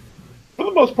it's, for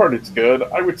the most part, it's good.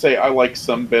 I would say I like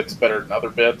some bits better than other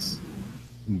bits.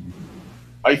 Mm-hmm.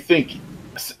 I think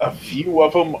a few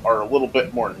of them are a little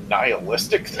bit more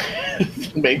nihilistic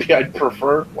than maybe I'd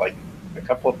prefer. A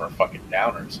couple of them are fucking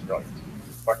downers. You're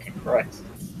fucking Christ.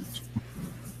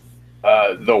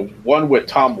 The one with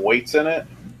Tom Waits in it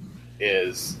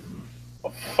is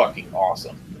fucking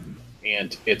awesome.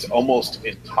 And it's almost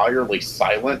entirely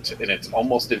silent, and it's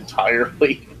almost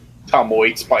entirely Tom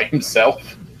Waits by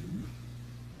himself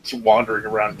wandering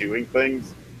around doing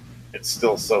things. It's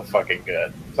still so fucking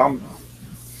good. Tom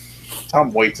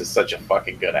Waits is such a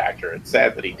fucking good actor. It's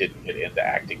sad that he didn't get into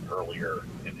acting earlier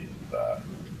in his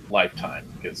lifetime,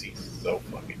 because he's so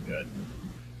fucking good.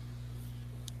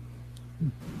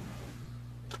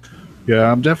 Yeah,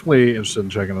 I'm definitely interested in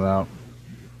checking it out.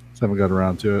 Just haven't got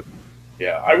around to it.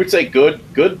 Yeah, I would say good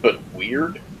but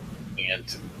weird.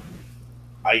 And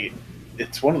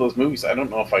it's one of those movies, I don't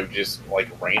know if I would just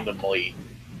randomly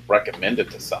recommend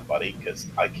it to somebody, because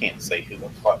I can't say who the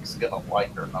fuck's gonna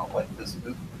like or not like this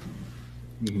movie.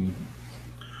 Mm-hmm.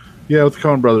 Yeah, with the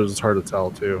Coen Brothers, it's hard to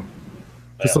tell too.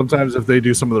 Because sometimes if they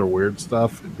do some of their weird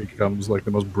stuff, it becomes like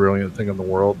the most brilliant thing in the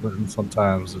world, and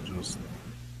sometimes it just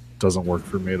doesn't work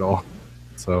for me at all.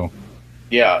 So,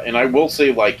 yeah, and I will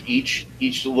say, like each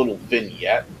little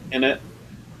vignette in it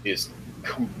is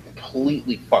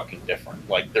completely fucking different.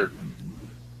 Like they're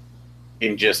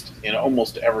in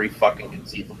almost every fucking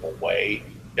conceivable way,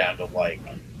 down to like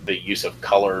the use of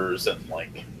colors and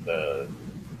like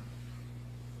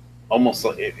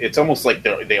it's almost like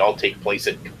they all take place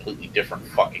in completely different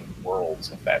fucking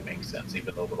worlds, if that makes sense,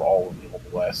 even though they're all in the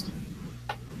Old West.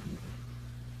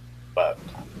 But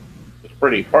it's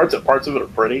pretty. Parts of it are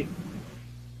pretty.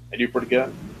 They do pretty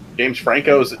good. James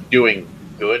Franco's doing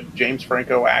good James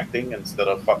Franco acting instead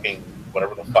of fucking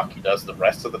whatever the fuck he does the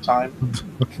rest of the time.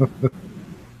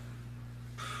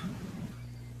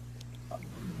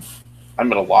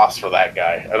 I'm at a loss for that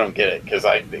guy. I don't get it, because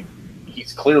I think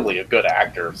he's clearly a good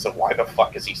actor, so why the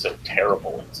fuck is he so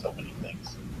terrible in so many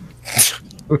things?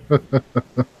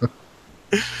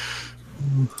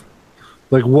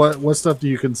 like what stuff do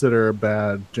you consider a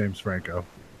bad James Franco?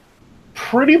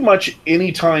 Pretty much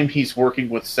any time he's working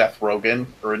with Seth Rogen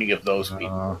or any of those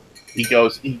people,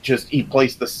 he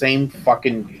plays the same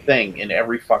fucking thing in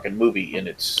every fucking movie, and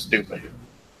it's stupid.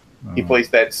 He plays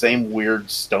that same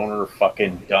weird stoner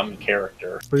fucking dumb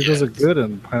character. But he does it good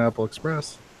in Pineapple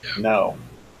Express. No.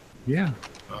 Yeah.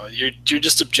 You're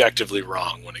just objectively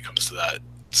wrong when it comes to that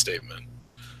statement.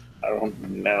 I don't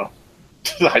know.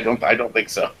 I don't think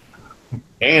so.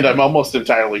 And I'm almost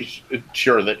entirely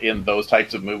sure that in those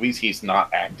types of movies, he's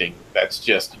not acting. That's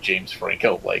just James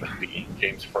Franco, like being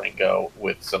James Franco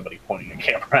with somebody pointing a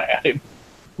camera at him.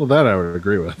 Well, that I would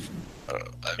agree with.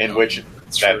 In which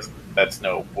that's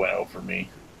no bueno for me.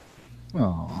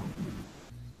 Oh.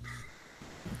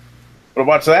 But I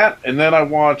watched that, and then I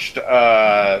watched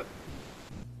the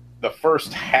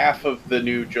first half of the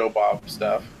new Joe Bob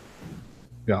stuff.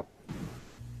 Yeah.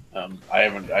 I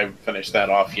haven't finished that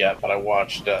off yet, but I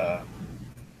watched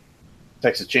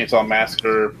Texas Chainsaw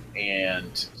Massacre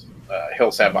and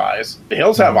Hills Have Eyes. The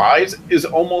Hills Have Eyes is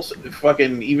almost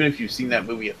fucking, even if you've seen that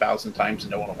movie 1,000 times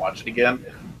and don't want to watch it again,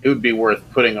 it would be worth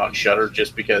putting on Shudder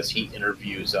just because he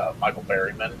interviews Michael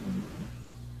Berryman.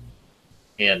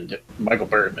 And Michael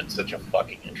Berryman's such a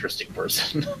fucking interesting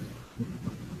person.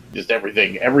 Just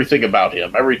everything about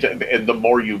him. And the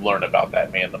more you learn about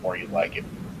that man, the more you like him.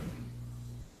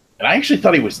 And I actually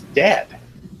thought he was dead.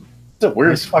 It's the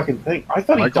weirdest fucking thing. I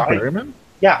thought Michael he died. Berryman?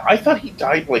 Yeah, I thought he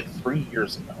died like 3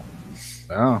 years ago.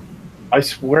 Oh. I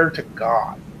swear to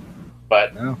God.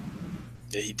 But No.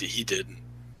 Yeah, he didn't.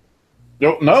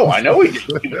 No, I know he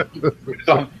did.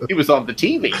 He was on the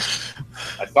TV.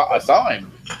 I saw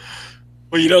him.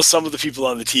 Well, some of the people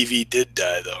on the TV did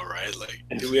die, though, right? Like,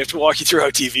 do we have to walk you through how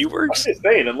TV works? I'm just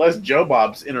saying, unless Joe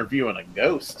Bob's interviewing a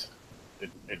ghost,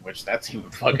 in which that's even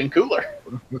fucking cooler.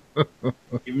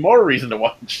 Even more reason to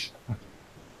watch.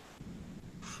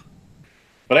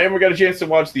 But I haven't got a chance to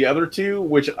watch the other two,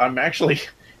 which I'm actually...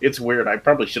 It's weird. I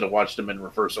probably should have watched them in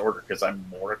reverse order because I'm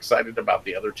more excited about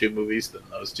the other two movies than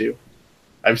those two.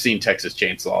 I've seen Texas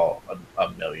Chainsaw a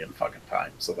million fucking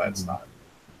times, so that's not...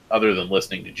 Other than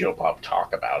listening to Joe Bob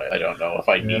talk about it, I don't know if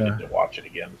I needed to watch it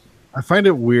again. I find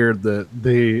it weird that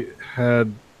they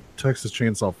had Texas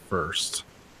Chainsaw first.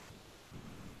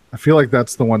 I feel like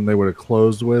that's the one they would have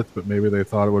closed with, but maybe they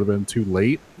thought it would have been too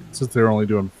late since they were only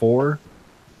doing 4.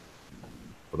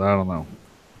 But I don't know.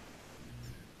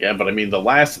 Yeah, but I mean the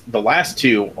last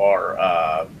two are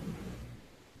I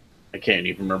can't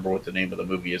even remember what the name of the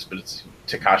movie is, but it's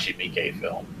Takashi Miike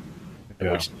film,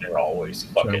 in which they're always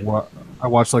fucking. I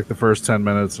watched like the first 10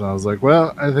 minutes and I was like,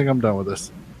 well, I think I'm done with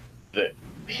this.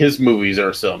 His movies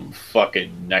are some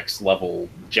fucking next level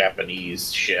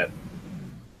Japanese shit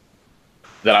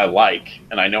that I like,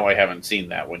 and I know I haven't seen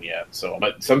that one yet. So,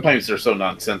 but sometimes they're so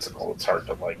nonsensical, it's hard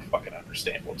to like fucking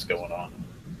understand what's going on.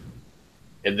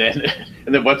 And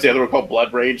then what's the other one called?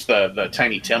 Blood Rage, the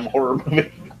Tiny Tim horror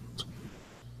movie.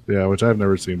 Yeah, which I've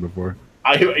never seen before.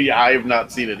 I have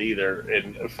not seen it either,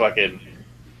 and fucking.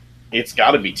 It's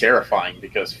got to be terrifying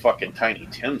because fucking Tiny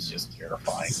Tim's just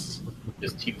terrifying. He's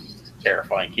just a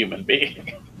terrifying human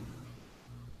being.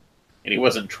 And he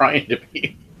wasn't trying to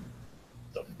be.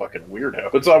 He's a fucking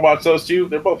weirdo. But so I watched those two.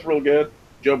 They're both real good.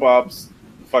 Joe Bob's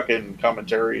fucking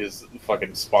commentary is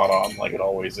fucking spot on, like it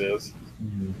always is.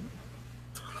 Mm-hmm.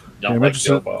 Don't like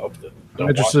Joe Bob. I'm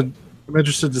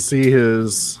interested to see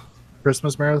his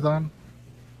Christmas marathon.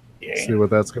 Yeah. See what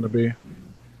that's going to be.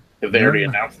 Have they already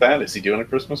announced that? Is he doing a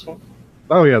Christmas one?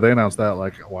 Oh, yeah, they announced that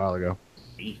like a while ago.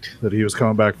 Neat. That he was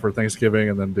coming back for Thanksgiving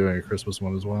and then doing a Christmas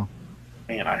one as well.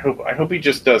 Man, I hope he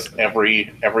just does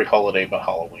every holiday but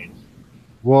Halloween.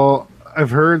 Well, I've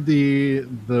heard the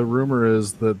rumor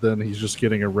is that then he's just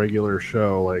getting a regular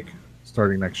show like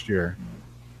starting next year.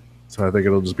 So I think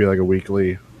it'll just be like a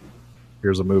weekly,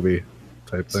 here's a movie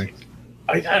type thing.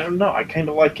 I don't know. I kind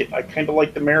of like it. I kind of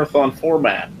like the marathon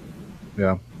format.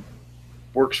 Yeah.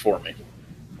 Works for me.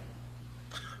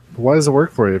 But why does it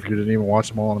work for you if you didn't even watch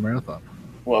them all in a marathon?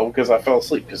 Well, because I fell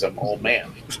asleep because I'm an old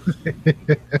man.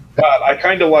 But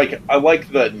I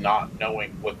like the not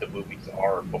knowing what the movies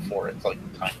are before it's like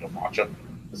time to watch them.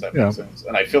 Does that make sense?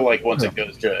 And I feel like once it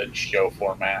goes to a show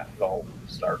format, they'll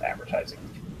start advertising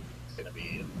it's going to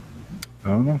be. I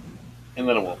don't know. And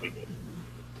then it won't be good.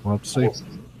 We'll have to see.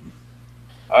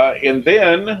 And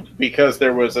then, because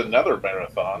there was another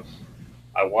marathon,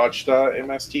 I watched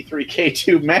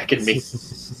MST3K2 Mac and Me.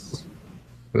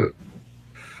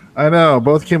 I know,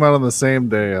 both came out on the same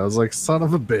day. I was like, son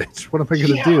of a bitch, what am I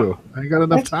going to do? I ain't got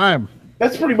enough time.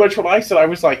 That's pretty much what I said. I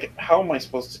was like, how am I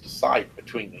supposed to decide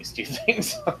between these two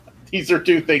things? These are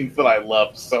two things that I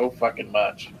love so fucking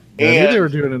much. Yeah, I knew they were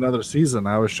doing another season.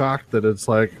 I was shocked that it's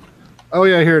like, oh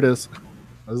yeah, here it is.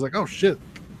 I was like, oh shit.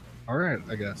 All right,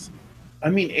 I guess. I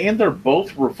mean, and they're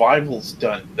both revivals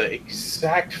done the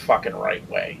exact fucking right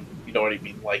way. You know what I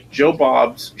mean? Like, Joe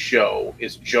Bob's show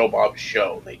is Joe Bob's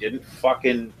show. They didn't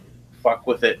fucking fuck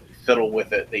with it, fiddle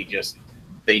with it.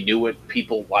 They knew what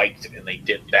people liked, and they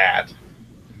did that.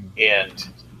 And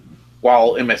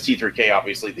while MST3K,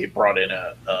 obviously, they brought in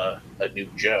a new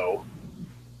Joe,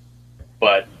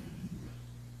 but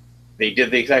they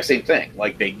did the exact same thing.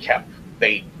 Like,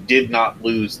 they did not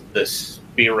lose the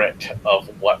spirit of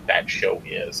what that show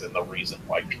is and the reason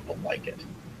why people like it.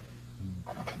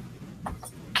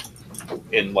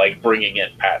 And, like, bringing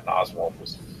in Patton Oswalt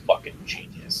was fucking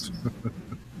genius.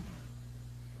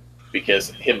 Because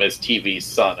him as TV's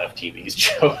son of TV's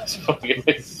Joe is fucking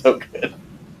so good.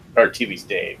 Or TV's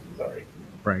Dave, sorry.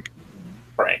 Frank.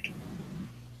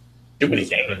 Too many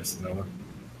names.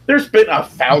 There's been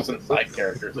 1,000 side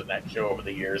characters in that show over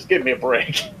the years. Give me a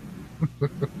break.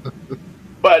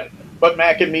 But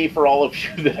Mac and Me, for all of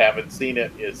you that haven't seen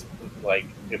it, is like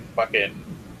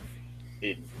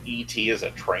E.T. is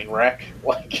a train wreck.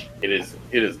 Like, it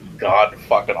is god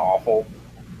fucking awful.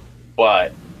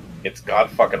 But it's god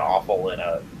fucking awful in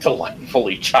a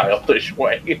delightfully childish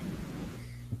way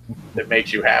that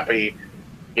makes you happy.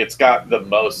 It's got the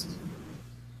most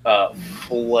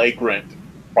flagrant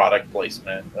product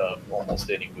placement of almost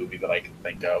any movie that I can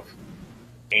think of.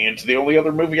 And the only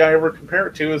other movie I ever compare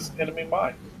it to is Enemy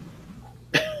Mine.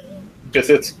 Because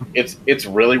it's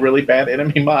really, really bad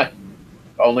Enemy Mine.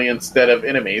 Only instead of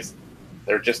enemies,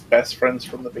 they're just best friends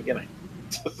from the beginning.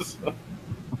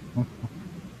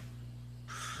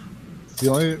 The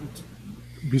only,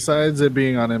 besides it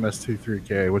being on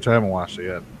MST3K, which I haven't watched it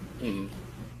yet,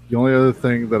 the only other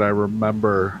thing that I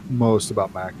remember most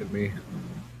about Mac and Me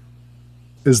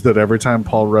is that every time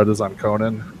Paul Rudd is on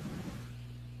Conan,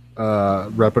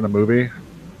 repping a movie,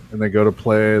 and they go to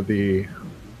play the,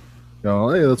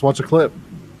 hey, let's watch a clip,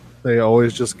 they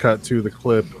always just cut to the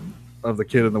clip of the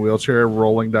kid in the wheelchair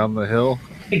rolling down the hill.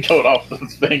 He going off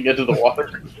this thing into the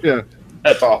water. Yeah.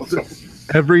 That's awesome.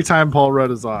 Every time Paul Rudd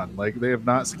is on. Like, they have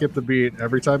not skipped a beat.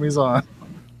 Every time he's on,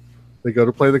 they go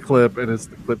to play the clip, and it's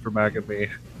the clip for Mac and Me.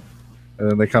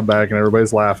 And then they come back, and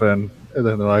everybody's laughing. And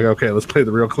then they're like, okay, let's play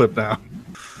the real clip now.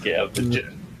 Yeah, the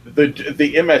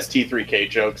MST3K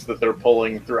jokes that they're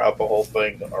pulling throughout the whole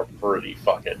thing are pretty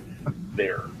fucking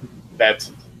there.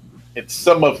 It's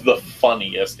some of the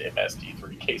funniest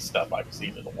MST3K stuff I've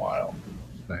seen in a while.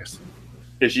 Nice.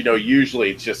 Because,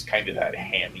 usually it's just kind of that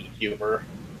hammy humor.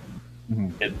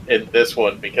 In this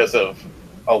one, because of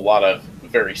a lot of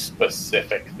very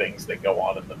specific things that go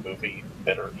on in the movie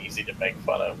that are easy to make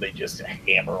fun of, they just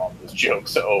hammer on those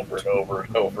jokes over and over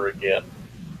and over again.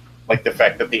 Like the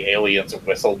fact that the aliens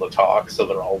whistle to talk, so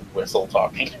they're all whistle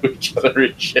talking to each other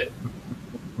and shit.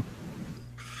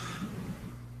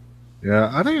 Yeah,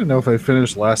 I don't even know if I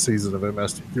finished last season of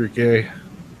MST3K.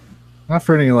 Not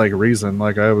for any reason.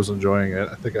 Like, I was enjoying it.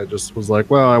 I think I just was like,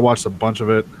 well, I watched a bunch of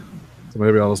it, so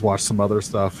maybe I'll just watch some other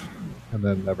stuff, and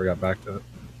then never got back to it.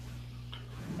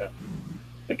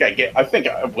 Yeah. I think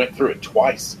I went through it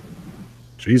twice.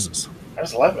 Jesus. I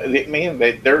just love it. Man,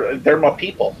 they're my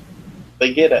people.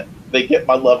 They get it. They get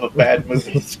my love of bad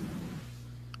movies.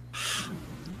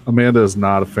 Amanda is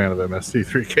not a fan of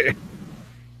MST3K.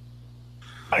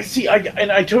 I see.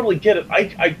 I totally get it.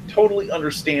 I totally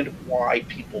understand why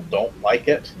people don't like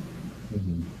it.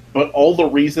 But all the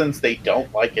reasons they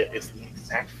don't like it is the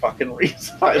exact fucking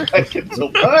reason I like it so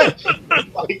much.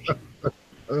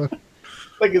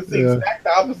 Like it's the exact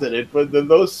opposite. But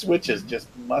those switches just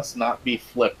must not be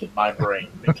flipped in my brain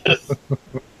because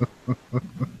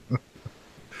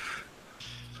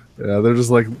yeah, they're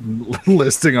just like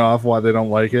listing off why they don't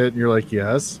like it, and you're like,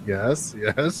 yes. Yeah,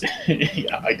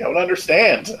 I don't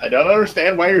understand. I don't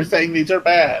understand why you're saying these are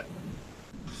bad.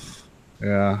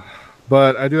 Yeah,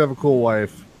 but I do have a cool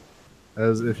wife.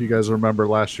 As if you guys remember,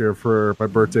 last year for my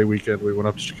birthday weekend, we went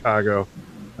up to Chicago,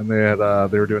 and they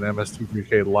were doing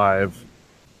MST3K live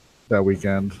that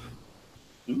weekend.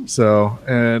 So,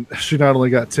 and she not only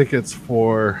got tickets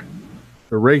for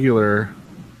the regular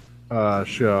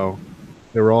show,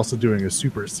 they were also doing a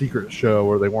super secret show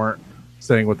where they weren't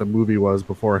saying what the movie was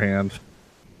beforehand.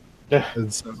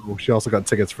 And so she also got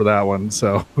tickets for that one.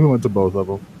 So we went to both of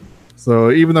them.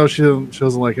 So even though she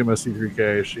doesn't like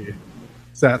MST3K, she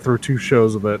sat through 2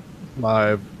 shows of it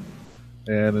live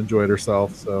and enjoyed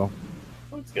herself. So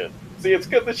that's good. See, it's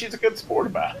good that she's a good sport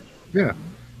about it. Yeah.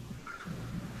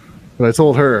 But I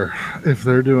told her if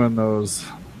they're doing those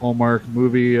Hallmark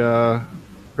movie,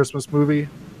 Christmas movie,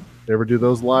 they ever do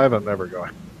those live, I'm never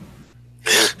going.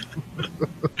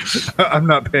 I'm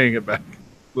not paying it back.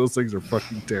 Those things are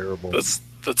fucking terrible. That's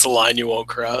a line you won't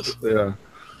cross. Yeah.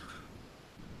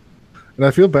 And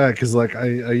I feel bad because like I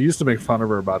used to make fun of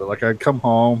her about it. Like I'd come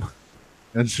home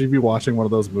and she'd be watching one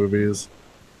of those movies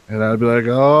and I'd be like,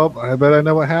 oh, I bet I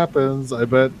know what happens. I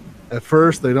bet at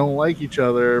first they don't like each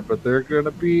other, but they're going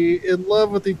to be in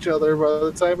love with each other by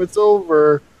the time it's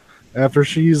over, after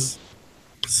she's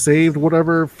saved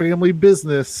whatever family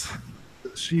business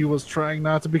she was trying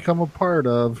not to become a part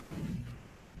of.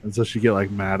 And so she get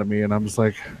like mad at me, and I'm just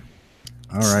like,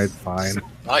 all right, fine.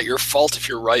 It's not your fault if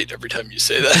you're right every time you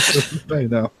say that. I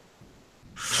know.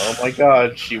 Oh my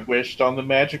God, she wished on the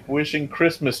magic wishing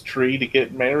Christmas tree to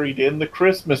get married in the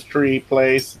Christmas tree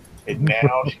place. And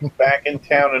now she's back in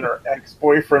town and her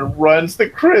ex-boyfriend runs the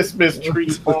Christmas tree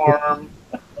farm.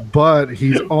 But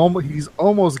he's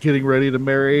almost getting ready to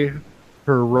marry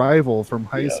her rival from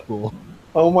high school.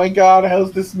 Oh my God,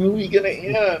 how's this movie gonna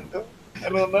end? I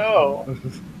don't know.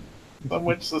 So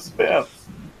much suspense.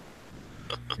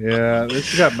 Yeah, then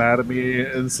she got mad at me,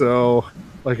 and so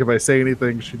like if I say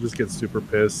anything, she just gets super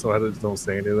pissed, so I just don't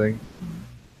say anything.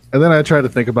 And then I try to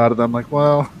think about it, and I'm like,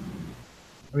 well,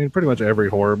 I mean, pretty much every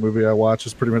horror movie I watch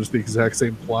is pretty much the exact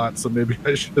same plot, so maybe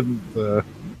I shouldn't give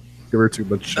her too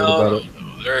much shit about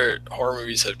it. Horror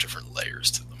movies have different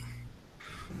layers to them.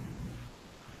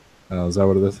 Oh, is that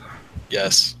what it is?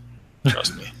 Yes.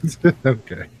 Trust me.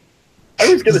 Okay.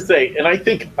 I was going to say, and I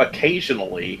think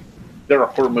occasionally there are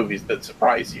horror movies that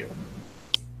surprise you.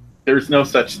 There's no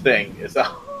such thing as a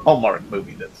Hallmark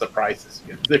movie that surprises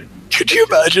you. Could you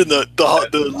imagine the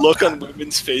look on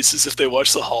women's faces if they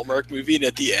watch the Hallmark movie and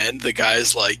at the end the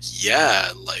guy's like,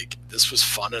 yeah, like this was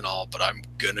fun and all, but I'm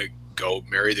gonna go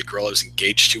marry the girl I was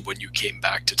engaged to when you came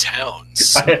back to town.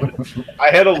 So,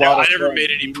 I had a lot of I never made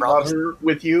any promises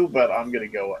with you, but I'm gonna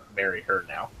go marry her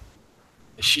now.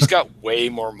 She's got way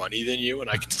more money than you, and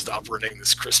I can stop running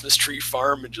this Christmas tree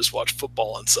farm and just watch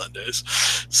football on Sundays.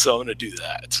 So I'm gonna do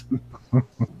that.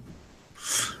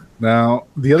 Now,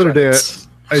 the other day,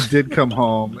 I did come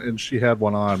home and she had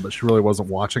one on, but she really wasn't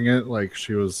watching it. Like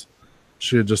she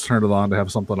had just turned it on to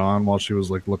have something on while she was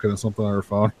like looking at something on her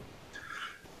phone.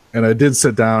 And I did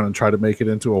sit down and try to make it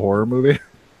into a horror movie.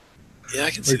 Yeah,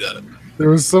 I can see that. There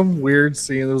was some weird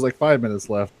scene. There was like 5 minutes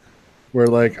left where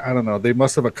like, I don't know, they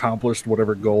must have accomplished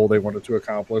whatever goal they wanted to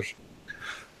accomplish.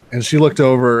 And she looked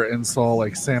over and saw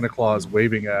like Santa Claus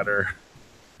waving at her.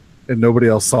 And nobody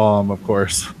else saw him, of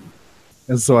course.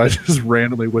 And so I just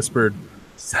randomly whispered,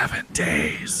 7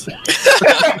 days.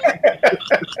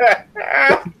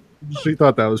 She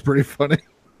thought that was pretty funny.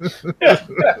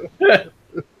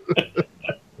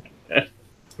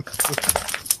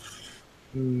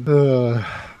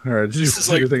 All right. This is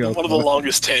like one of the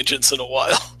longest tangents in a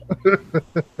while.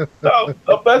 No,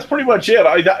 that's pretty much it.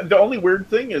 The only weird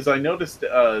thing is I noticed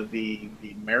the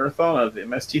marathon of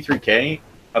MST3K,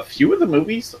 a few of the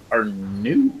movies are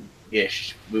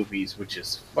new-ish movies, which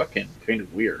is fucking kind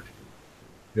of weird.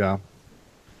 Yeah.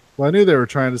 Well, I knew they were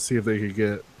trying to see if they could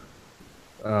get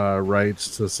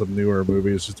rights to some newer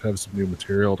movies, just to have some new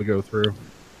material to go through.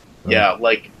 Yeah,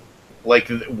 like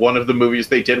one of the movies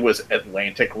they did was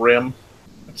Atlantic Rim.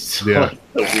 Yeah.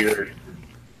 Like the weird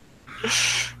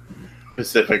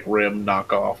Pacific Rim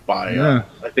knockoff by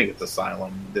I think it's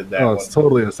Asylum did that. Oh, it's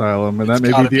totally Asylum, and that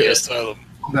may be Asylum.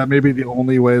 That may be the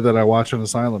only way that I watch an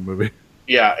Asylum movie.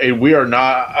 Yeah, and we are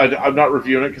not. I'm not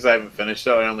reviewing it because I haven't finished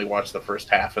it. I only watched the first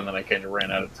half, and then I kind of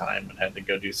ran out of time and had to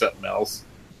go do something else.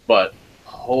 But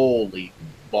holy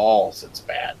balls, it's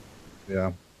bad.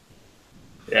 Yeah.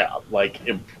 Yeah, like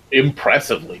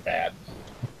impressively bad.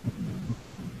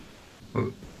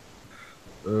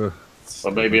 So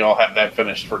maybe I'll have that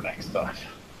finished for next time.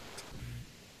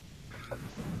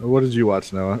 What did you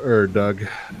watch, Noah or Doug?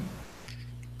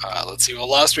 Let's see. Well,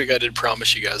 last week I did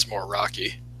promise you guys more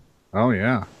Rocky. Oh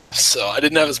yeah. So I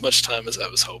didn't have as much time as I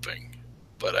was hoping,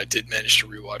 but I did manage to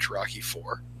rewatch Rocky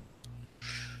 4,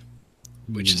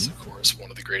 which is, of course,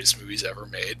 one of the greatest movies ever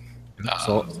made.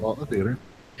 Saw it in the theater.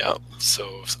 Yeah.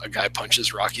 So a guy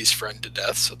punches Rocky's friend to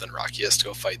death, so then Rocky has to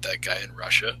go fight that guy in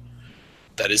Russia.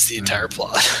 That is the entire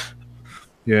plot.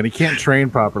 Yeah, and he can't train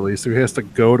properly, so he has to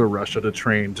go to Russia to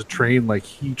train like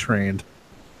he trained.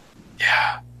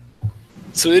 Yeah.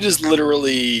 So it is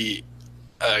literally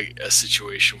a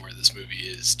situation where this movie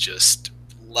is just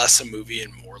less a movie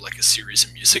and more like a series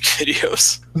of music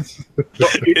videos.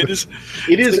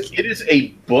 It is a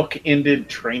book-ended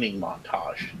training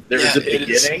montage. There is a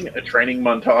beginning, a training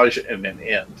montage, and an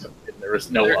end. And there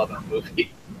is no other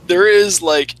movie. There's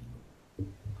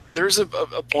a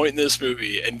point in this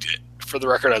movie, and for the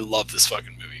record, I love this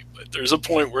fucking movie, but there's a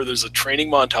point where there's a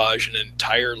training montage, and an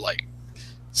entire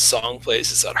song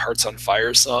plays. It's that Hearts on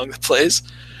Fire song that plays.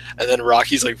 And then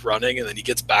Rocky's running, and then he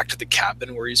gets back to the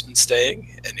cabin where he's been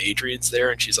staying, and Adrian's there,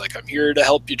 and she's like, "I'm here to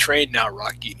help you train now,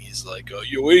 Rocky." And he's like, "Oh,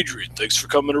 yo, Adrian, thanks for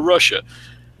coming to Russia."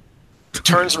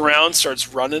 Turns around, starts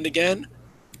running again.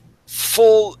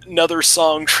 Full another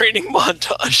song training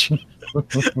montage.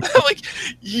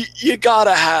 You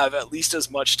gotta have at least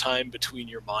as much time between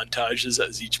your montages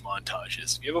as each montage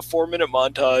is. If you have a 4-minute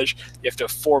montage, you have to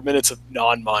have 4 minutes of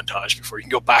non-montage before you can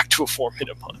go back to a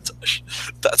 4-minute montage.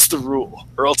 That's the rule,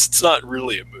 or else it's not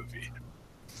really a movie.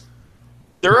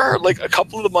 There are a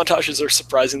couple of the montages are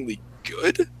surprisingly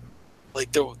good.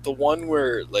 The one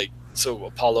where so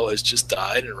Apollo has just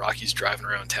died and Rocky's driving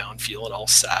around town feeling all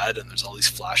sad, and there's all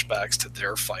these flashbacks to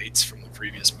their fights from the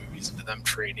previous movies and to them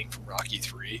training from Rocky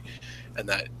 3, and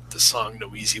that the song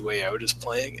No Easy Way Out is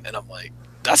playing, and I'm like,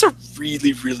 that's a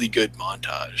really, really good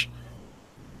montage.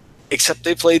 Except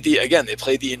they played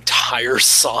the entire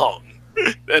song.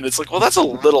 And it's well, that's a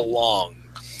little long.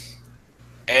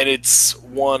 And it's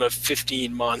one of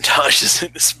 15 montages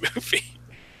in this movie.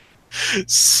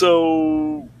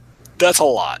 So that's a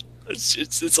lot.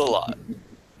 It's a lot.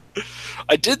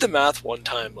 I did the math one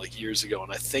time years ago,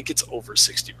 and I think it's over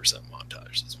 60%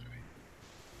 montage, this movie.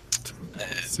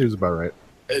 And seems about right.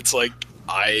 It's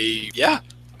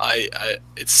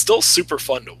it's still super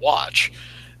fun to watch,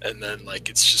 and then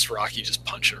it's just Rocky just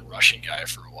punching a Russian guy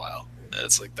for a while, and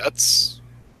it's that's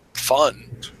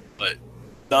fun, but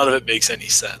none of it makes any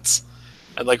sense.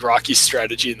 And Rocky's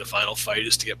strategy in the final fight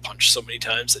is to get punched so many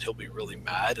times that he'll be really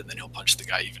mad, and then he'll punch the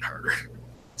guy even harder.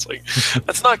 It's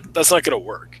that's not gonna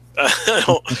work.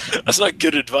 That's not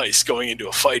good advice going into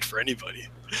a fight for anybody.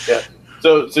 Yeah.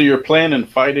 So your plan in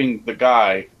fighting the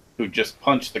guy who just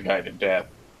punched the guy to death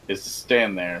is to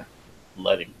stand there, and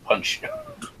let him punch you.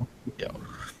 Yeah.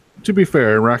 To be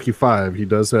fair, in Rocky 5, he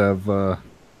does have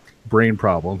brain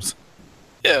problems.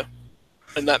 Yeah,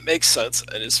 and that makes sense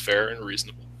and is fair and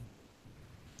reasonable.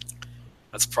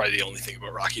 That's probably the only thing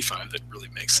about Rocky 5 that really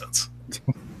makes sense.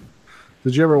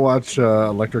 Did you ever watch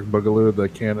Electric Boogaloo, the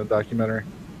Cannon documentary?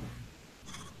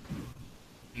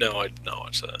 No, I did not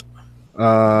watch that.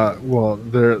 Well,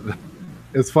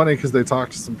 it's funny because they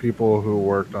talked to some people who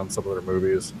worked on some of their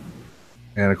movies,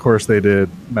 and of course they did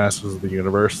Masters of the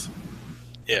Universe.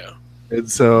 Yeah. And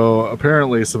so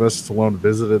apparently Sylvester Stallone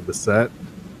visited the set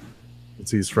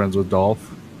since he's friends with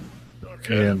Dolph.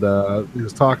 Okay. And he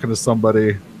was talking to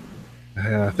somebody,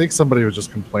 and I think somebody was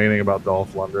just complaining about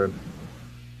Dolph Lundgren.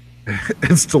 And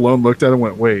Stallone looked at him and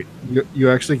went, "Wait, you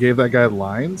actually gave that guy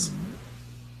lines?"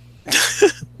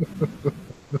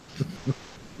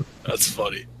 That's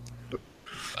funny.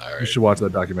 All right. You should watch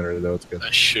that documentary, though. It's good.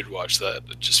 I should watch that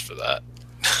just for that.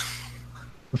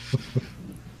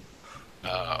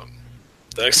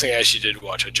 The next thing I actually did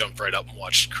watch, I jumped right up and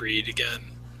watched Creed again,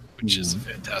 which is a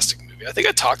fantastic movie. I think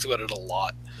I talked about it a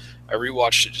lot. I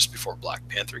rewatched it just before Black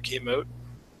Panther came out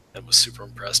and was super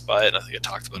impressed by it. And I think I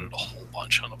talked about it a whole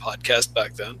bunch on a podcast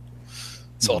back then.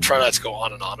 So I'll try not to go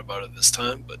on and on about it this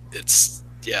time. But it's,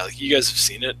 you guys have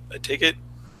seen it, I take it?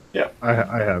 Yeah, I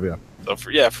have, yeah. So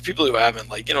for people who haven't,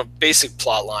 basic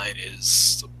plot line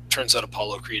is, turns out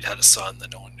Apollo Creed had a son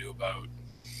that no one knew about.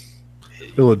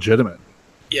 Illegitimate.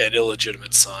 Yeah, an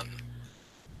illegitimate son.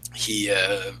 He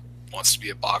wants to be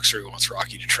a boxer. He wants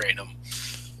Rocky to train him.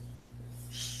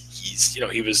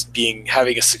 He was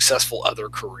having a successful other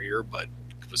career, but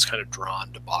was kind of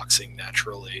drawn to boxing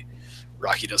naturally.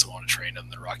 Rocky doesn't want to train him,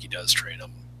 then Rocky does train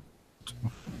him.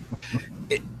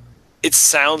 it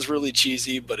sounds really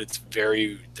cheesy, but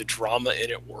the drama in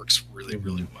it works really,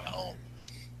 really well.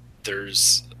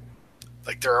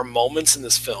 There are moments in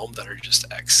this film that are just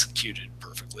executed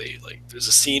perfectly. Like, there's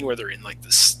a scene where they're in like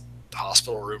this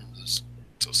hospital room.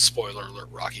 So spoiler alert,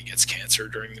 Rocky gets cancer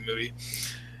during the movie,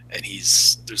 and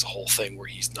there's a whole thing where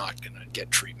he's not gonna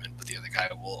get treatment, but the other guy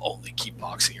will only keep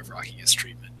boxing if Rocky gets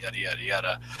treatment, yada yada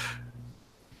yada.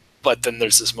 But then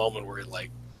there's this moment where like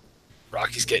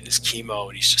Rocky's getting his chemo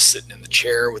and he's just sitting in the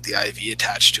chair with the IV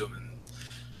attached to him, and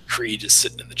Creed is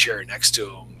sitting in the chair next to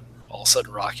him. All of a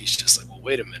sudden Rocky's just like, well,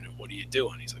 wait a minute, what are you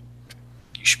doing? He's like,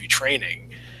 you should be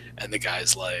training. And the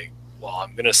guy's like, well,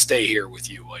 I'm going to stay here with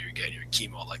you while you're getting your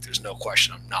chemo. Like, there's no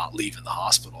question I'm not leaving the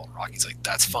hospital. And Rocky's like,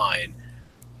 that's fine.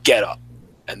 Get up.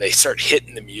 And they start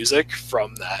hitting the music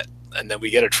from that. And then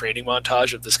we get a training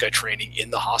montage of this guy training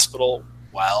in the hospital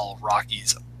while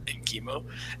Rocky's in chemo.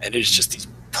 And it's just these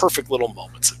perfect little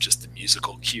moments of just the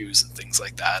musical cues and things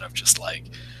like that, of just like,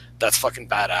 that's fucking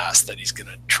badass that he's going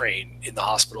to train in the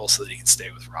hospital so that he can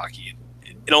stay with Rocky.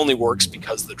 It only works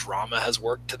because the drama has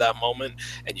worked to that moment,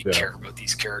 and you care about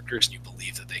these characters and you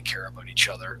believe that they care about each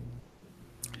other.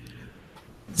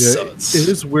 Yeah, so it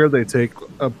is weird they take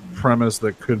a premise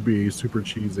that could be super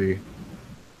cheesy,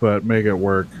 but make it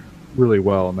work really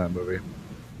well in that movie.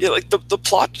 Yeah, like the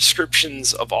plot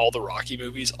descriptions of all the Rocky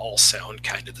movies all sound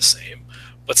kind of the same,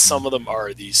 but some of them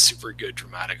are these super good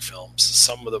dramatic films,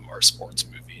 some of them are sports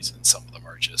movies, and some of them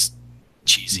are just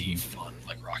cheesy fun,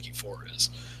 like Rocky IV is.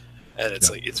 And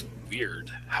it's like, it's weird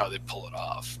how they pull it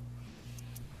off.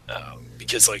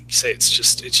 Because like you say, it's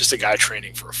just a guy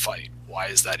training for a fight. Why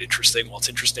is that interesting? Well, it's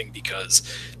interesting because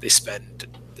they spend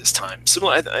this time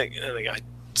similar. I think I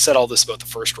said all this about the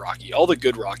first Rocky. All the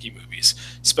good Rocky movies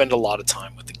spend a lot of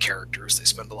time with the characters. They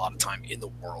spend a lot of time in the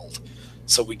world.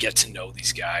 So we get to know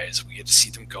these guys. We get to see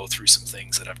them go through some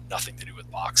things that have nothing to do with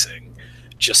boxing,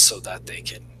 just so that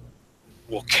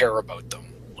we'll care about them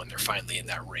when they're finally in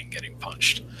that ring getting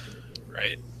punched.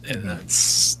 Right, and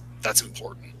that's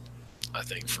important, I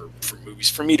think, for movies,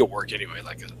 for me to work anyway.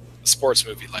 Like a sports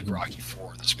movie like Rocky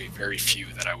IV, there's gonna be very few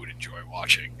that I would enjoy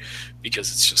watching, because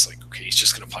it's just like, okay, he's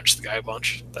just gonna punch the guy a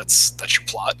bunch. That's your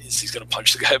plot, is he's gonna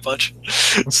punch the guy a bunch.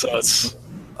 So it's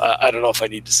I don't know if I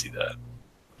need to see that.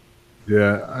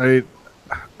 Yeah,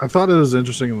 I thought it was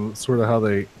interesting, sort of how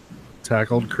they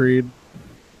tackled Creed.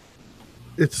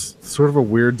 It's sort of a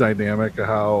weird dynamic of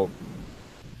how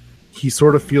he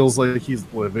sort of feels like he's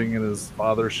living in his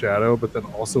father's shadow, but then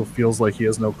also feels like he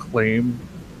has no claim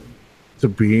to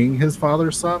being his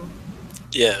father's son.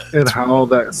 Yeah. And how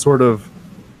that sort of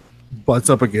butts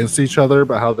up against each other,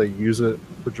 but how they use it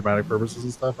for dramatic purposes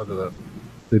and stuff. I thought that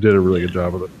they did a really good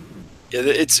job with it. Yeah,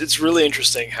 it's really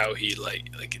interesting how he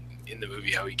like in the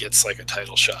movie, how he gets like a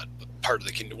title shot. Part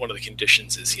of one of the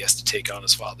conditions is he has to take on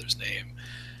his father's name,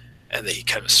 and that he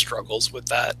kind of struggles with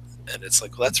that. And it's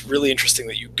like, well, that's really interesting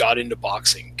that you got into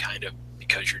boxing kind of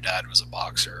because your dad was a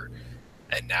boxer,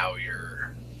 and now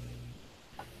you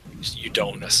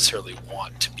don't necessarily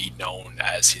want to be known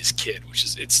as his kid, which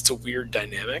is it's a weird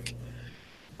dynamic,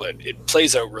 but it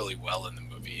plays out really well in the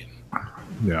movie. And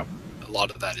yeah, a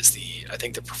lot of that is I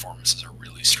think the performances are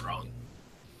really strong.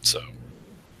 So,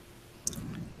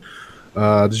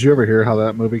 did you ever hear how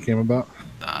that movie came about?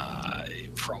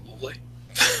 Probably.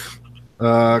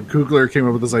 Coogler came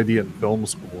up with this idea in film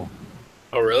school.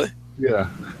 Oh, really? Yeah.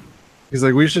 He's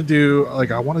like, we should do, like,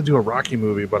 I want to do a Rocky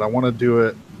movie, but I want to do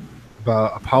it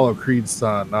about Apollo Creed's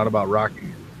son, not about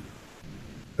Rocky.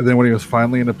 And then when he was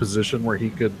finally in a position where he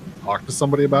could talk to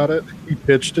somebody about it, he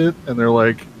pitched it, and they're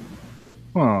like,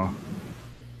 huh,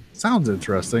 sounds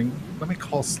interesting. Let me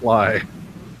call Sly.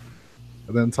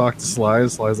 And then talk to Sly,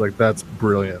 and Sly's like, that's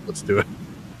brilliant. Let's do it.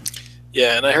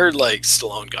 Yeah, and I heard, like,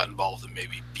 Stallone got involved and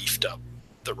maybe beefed up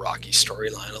the Rocky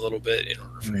storyline a little bit in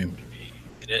order for him to be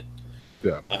in it.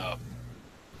 Yeah.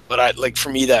 But for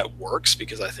me, that works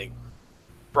because I think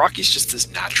Rocky's just this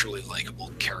naturally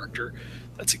likable character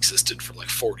that's existed for like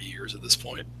 40 years at this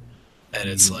point. And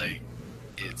it's like,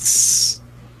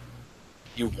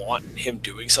 you want him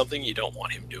doing something, you don't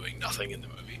want him doing nothing in the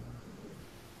movie.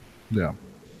 Yeah.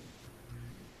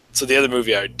 So the other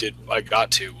movie I got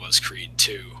to was Creed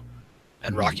 2.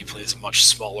 And Rocky plays a much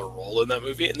smaller role in that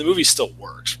movie, and the movie still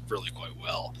works really quite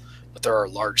well. But there are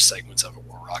large segments of it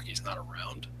where Rocky's not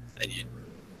around, and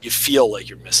you feel like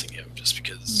you're missing him just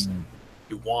because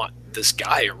you want this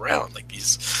guy around. Like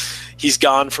he's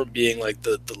gone from being like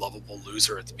the lovable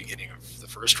loser at the beginning of the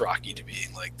first Rocky to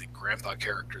being like the grandpa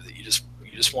character that you just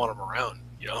want him around.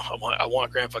 You know, I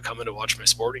want Grandpa coming to watch my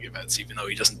sporting events, even though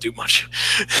he doesn't do much.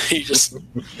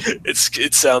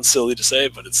 It sounds silly to say,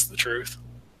 but it's the truth.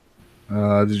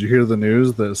 Did you hear the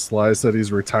news that Sly said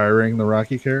he's retiring the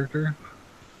Rocky character?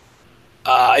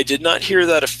 I did not hear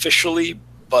that officially,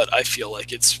 but I feel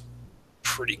like it's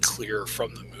pretty clear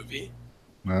from the movie.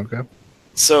 Okay.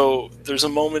 So there's a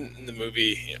moment in the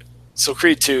movie. So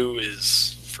Creed 2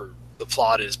 is, for the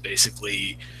plot, is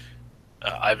basically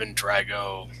Ivan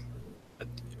Drago.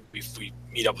 We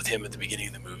meet up with him at the beginning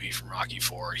of the movie from Rocky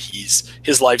 4.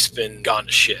 His life's been gone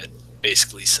to shit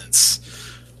basically since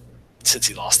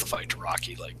he lost the fight to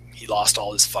Rocky. Like, he lost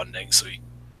all his funding, so he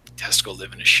has to go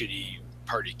live in a shitty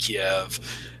part of Kiev,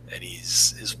 and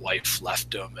his wife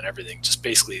left him and everything. Just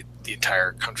basically the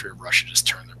entire country of Russia just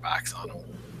turned their backs on him.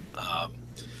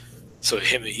 So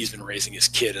he's been raising his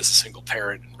kid as a single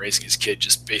parent and raising his kid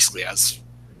just basically as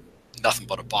nothing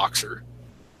but a boxer.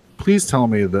 Please tell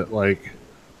me that, like,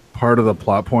 part of the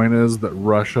plot point is that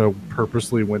Russia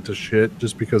purposely went to shit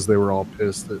just because they were all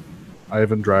pissed at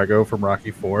Ivan Drago from Rocky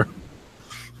 4.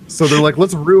 So they're like,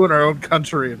 let's ruin our own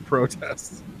country in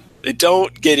protest. They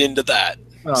don't get into that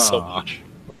so Aw. much,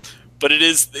 but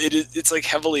it's like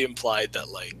heavily implied that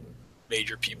like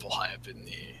major people high up in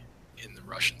the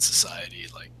Russian society,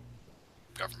 like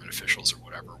government officials or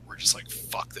whatever, were just like,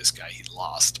 fuck this guy, he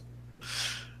lost,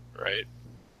 right?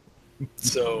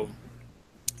 So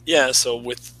yeah, so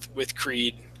with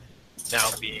Creed now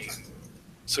being,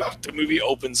 so the movie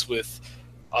opens with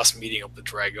us meeting up with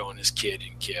Drago and his kid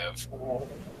in Kiev.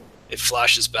 It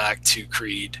flashes back to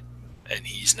Creed, and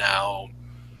he's now,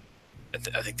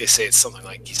 I think they say it's something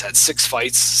like he's had 6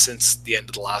 fights since the end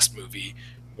of the last movie,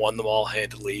 won them all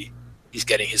handily. He's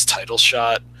getting his title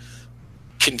shot.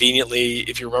 Conveniently,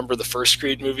 if you remember the first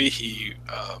Creed movie, he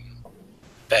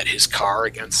bet his car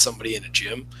against somebody in a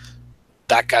gym.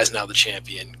 That guy's now the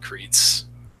champion. Creed's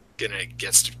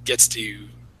gets to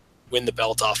win the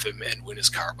belt off him and win his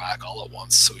car back all at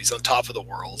once. So he's on top of the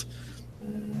world.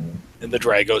 And the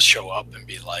Dragos show up and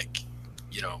be like,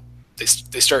 you know, they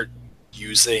start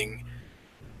using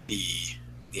the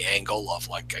angle of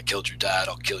like, I killed your dad,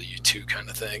 I'll kill you too kind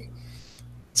of thing.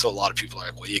 So a lot of people are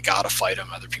like, well, you gotta fight him.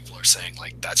 Other people are saying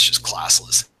like, that's just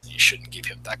classless. You shouldn't give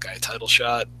that guy a title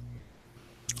shot.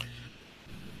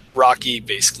 Rocky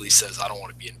basically says, I don't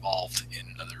want to be involved in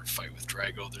another fight with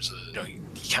Drago.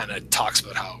 He kind of talks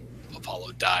about how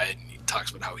Apollo died, and he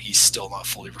talks about how he's still not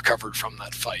fully recovered from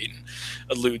that fight, and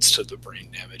alludes to the brain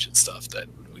damage and stuff that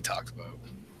we talked about.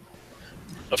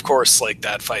 Of course, like,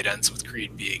 that fight ends with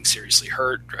Creed being seriously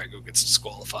hurt. Drago gets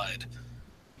disqualified.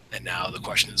 And now the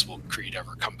question is, will Creed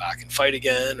ever come back and fight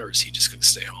again, or is he just going to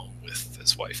stay home with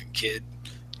his wife and kid?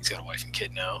 He's got a wife and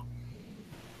kid now.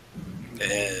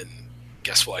 And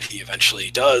guess what? He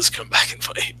eventually does come back and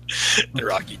fight. And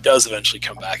Rocky does eventually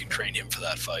come back and train him for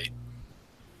that fight.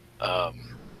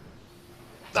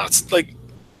 That's like,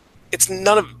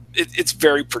 it's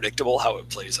very predictable how it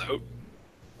plays out.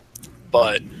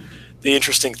 But the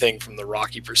interesting thing from the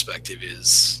Rocky perspective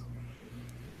is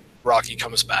Rocky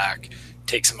comes back,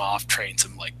 takes him off, trains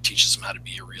him, like teaches him how to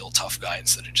be a real tough guy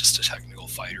instead of just a technical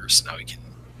fighter. So now he can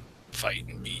fight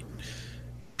and beat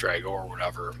Drago or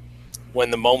whatever.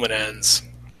 When the moment ends,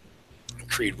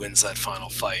 Creed wins that final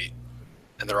fight,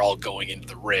 and they're all going into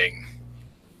the ring.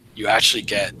 You actually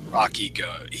get Rocky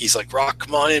go. He's like, Rock,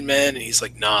 come on in, man. And he's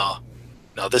like, nah,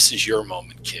 this is your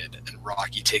moment, kid. And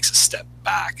Rocky takes a step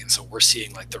back, and so we're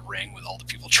seeing like the ring with all the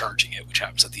people charging it, which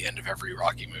happens at the end of every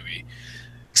Rocky movie.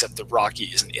 Except that Rocky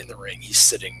isn't in the ring; he's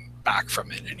sitting back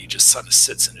from it, and he just sort of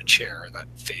sits in a chair, and that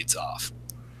fades off.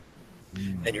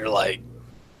 And you're like,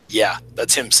 yeah,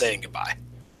 that's him saying goodbye.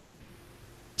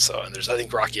 So, and I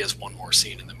think Rocky has one more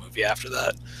scene in the movie after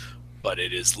that, but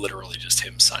it is literally just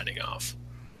him signing off.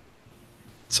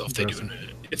 So if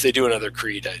they do another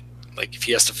Creed, if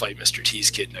he has to fight Mr. T's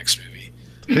kid next movie,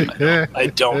 I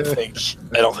don't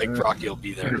think Rocky will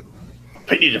be there.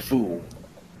 I need a fool.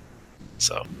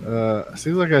 So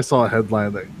seems like I saw a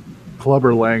headline that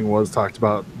Clubber Lang was talked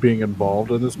about being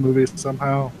involved in this movie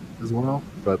somehow as well,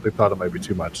 but they thought it might be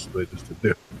too much, so they just didn't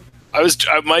do it.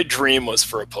 My dream was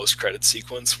for a post-credit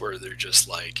sequence where they're just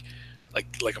like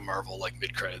a Marvel, like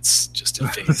mid-credits, just it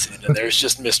fades in, and there's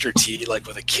just Mr. T, like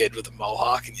with a kid with a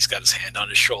mohawk, and he's got his hand on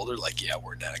his shoulder, like, yeah,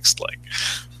 we're next, like,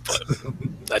 but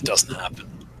that doesn't happen.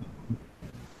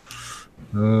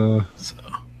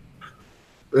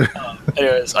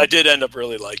 Anyways, I did end up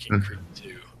really liking Creed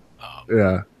 2.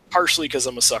 Yeah. Partially because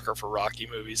I'm a sucker for Rocky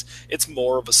movies. It's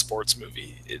more of a sports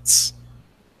movie. It's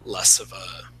less of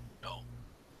a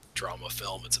drama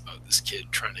film. It's about this kid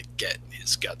trying to get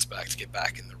his guts back to get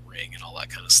back in the ring and all that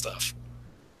kind of stuff.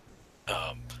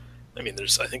 I think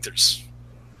there's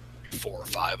 4 or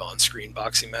 5 on-screen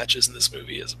boxing matches in this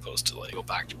movie, as opposed to like go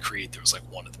back to Creed. There was like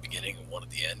one at the beginning and one at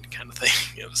the end, kind of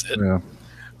thing. It was it. Yeah.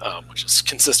 Which is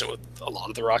consistent with a lot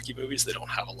of the Rocky movies. They don't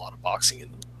have a lot of boxing in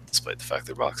them, despite the fact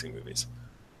they're boxing movies.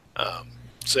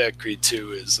 So yeah, Creed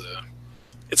 2 is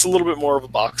it's a little bit more of a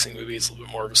boxing movie. It's a little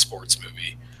bit more of a sports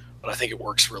movie, but I think it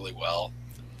works really well.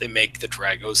 They make the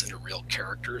Dragos into real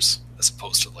characters, as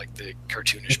opposed to like the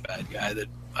cartoonish bad guy that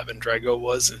Ivan Drago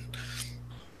was in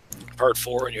Part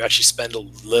 4, and you actually spend a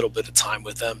little bit of time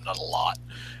with them, not a lot,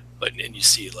 and you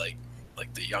see like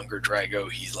the younger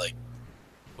Drago, he's like,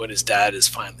 when his dad is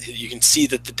finally, you can see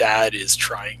that the dad is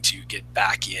trying to get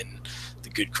back in the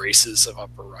good graces of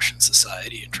upper Russian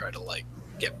society and try to like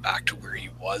get back to where he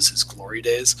was, his glory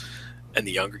days. And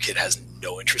the younger kid has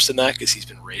no interest in that because he's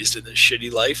been raised in this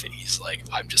shitty life, and he's like,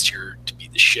 I'm just here to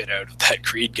beat the shit out of that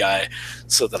Creed guy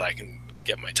so that I can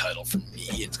get my title for me.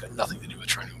 It's got nothing to do with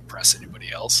trying to impress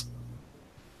anybody else.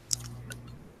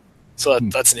 So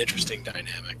that's an interesting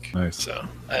dynamic. Nice. So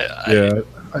I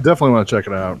definitely want to check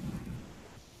it out.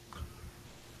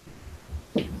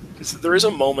 There is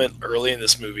a moment early in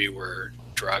this movie where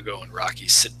Drago and Rocky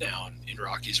sit down in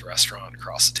Rocky's restaurant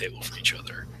across the table from each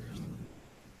other.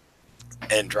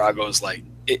 And Drago's like,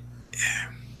 it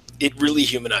really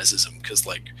humanizes him, because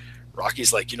like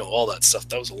Rocky's like, all that stuff,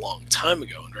 that was a long time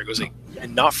ago. And Drago's like,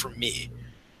 and not for me.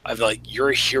 I'm like, you're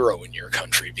a hero in your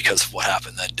country because of what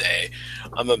happened that day.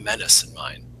 I'm a menace in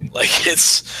mine. Like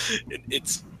it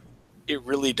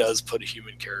really does put a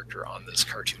human character on this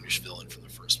cartoonish villain from the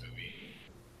first movie.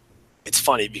 It's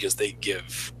funny because they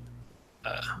give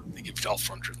Dolph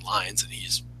Lundgren lines and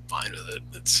he's fine with it.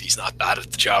 He's not bad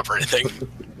at the job or anything.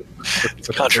 It's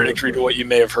contradictory to what you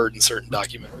may have heard in certain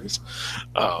documentaries.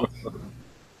 But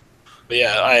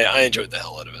yeah, I enjoyed the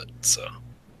hell out of it. So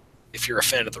if you're a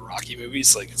fan of the Rocky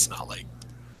movies, like, it's not like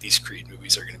these Creed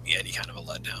movies are going to be any kind of a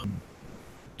letdown.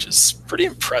 Which is pretty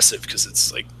impressive because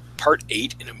it's like part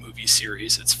 8 in a movie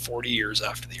series. It's 40 years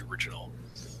after the original,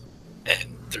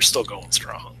 and they're still going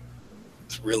strong.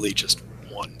 It's really just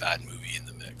one bad movie in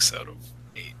the mix out of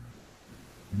 8.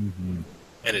 Mm-hmm.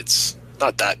 And it's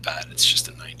not that bad. It's just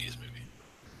a 90s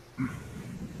movie.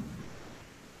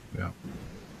 Yeah.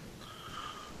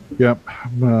 Yep.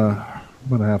 I'm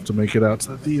gonna have to make it out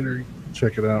to the theater,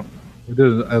 check it out.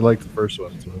 I liked the first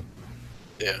one, so.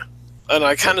 Yeah. And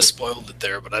I kind of spoiled it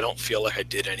there, but I don't feel like I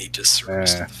did any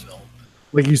disservice to the film.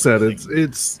 Like you said,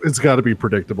 it's got to be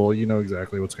predictable. You know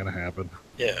exactly what's going to happen.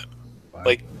 Yeah. Fine.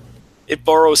 Like, it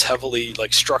borrows heavily,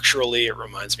 like, structurally, it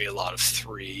reminds me a lot of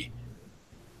 3,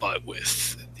 but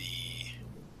with the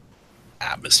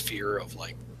atmosphere of,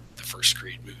 like, the first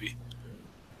Creed movie.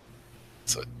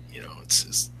 So,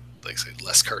 it's like I said,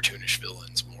 less cartoonish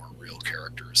villains, more real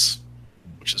characters,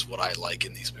 which is what I like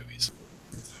in these movies.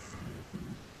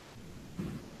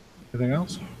 Anything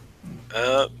else?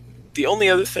 The only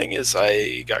other thing is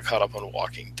I got caught up on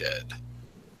Walking Dead,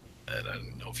 and I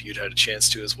don't know if you'd had a chance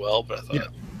to as well, but I thought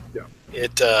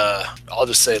it. I'll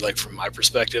just say, like, from my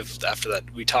perspective, after that,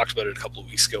 we talked about it a couple of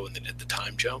weeks ago when they did the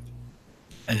time jump,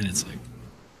 and it's like,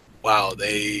 wow,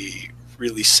 they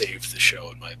really saved the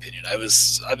show, in my opinion.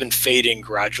 I've been fading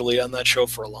gradually on that show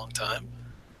for a long time.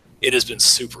 It has been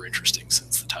super interesting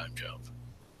since the time jump.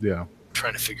 Yeah.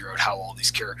 Trying to figure out how all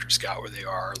these characters got where they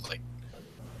are. Like,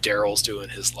 Daryl's doing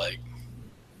his, like,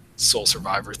 sole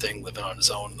survivor thing, living on his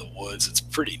own in the woods. It's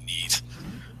pretty neat.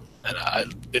 And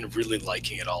I've been really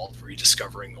liking it all,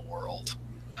 rediscovering the world.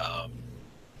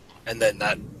 And then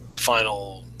that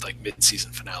final, like,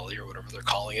 mid-season finale or whatever they're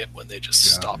calling it, when they just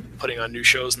stop putting on new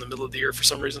shows in the middle of the year for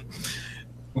some reason.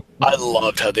 I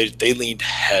loved how they leaned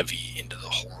heavy into the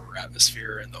horror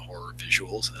atmosphere and the horror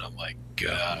visuals, and I'm like,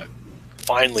 God,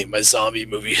 finally my zombie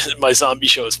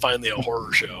show is finally a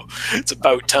horror show. It's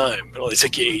about time. It only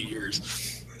took you 8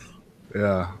 years.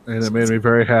 Yeah, and it made me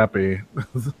very happy.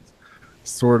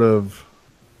 Sort of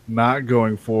not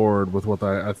going forward with what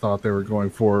I thought they were going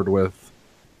forward with,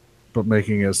 but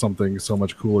making it something so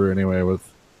much cooler anyway,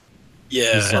 with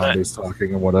the zombies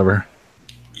talking and whatever.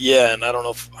 Yeah, and I don't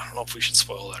know if we should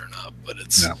spoil that or not, but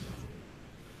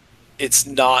it's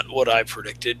not what I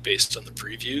predicted based on the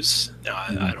previews. Now,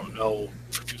 I don't know,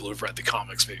 for people who've read the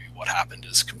comics, maybe what happened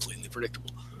is completely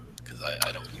predictable, because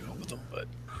I don't keep up with them. But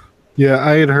yeah,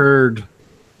 I had heard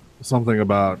something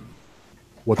about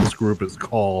what this group is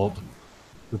called,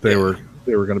 that they were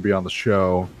going to be on the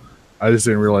show. I just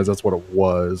didn't realize that's what it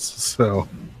was. So,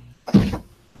 Good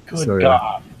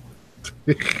God.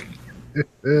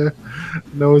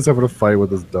 Noah's having a fight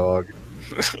with his dog.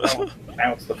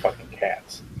 Now it's the fucking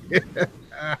cats.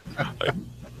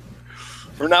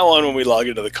 From now on, when we log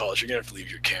into the calls, you're going to have to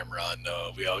leave your camera on.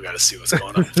 We all got to see what's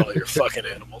going on with all your fucking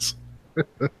animals.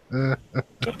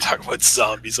 Talk about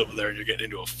zombies over there, and you're getting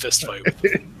into a fist fight with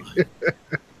them.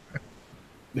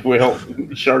 Well,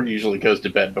 Shar usually goes to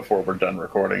bed before we're done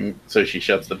recording, so she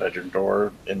shuts the bedroom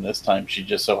door. And this time, she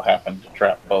just so happened to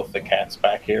trap both the cats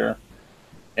back here,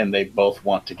 and they both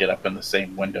want to get up in the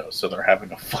same window. So they're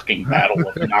having a fucking battle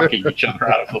of knocking each other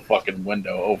out of the fucking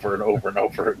window over and over and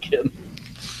over again.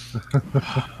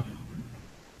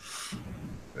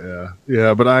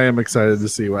 Yeah, but I am excited to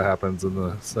see what happens in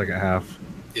the second half.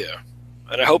 Yeah,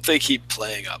 and I hope they keep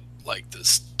playing up like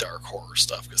this dark horror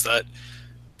stuff, because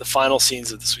the final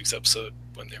scenes of this week's episode,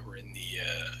 when they were in the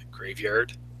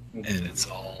graveyard, and it's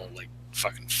all like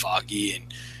fucking foggy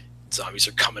and zombies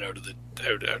are coming out of the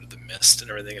mist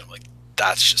and everything, and I'm like,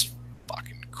 that's just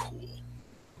fucking cool.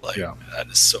 Like, that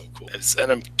is so cool.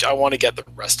 I want to get the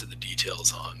rest of the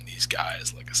details on these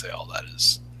guys. Like I say, all that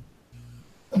is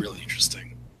really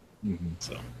interesting.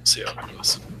 So see how it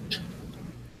goes.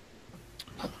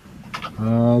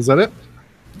 Is that it?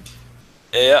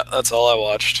 Yeah, that's all I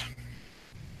watched.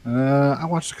 I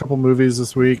watched a couple movies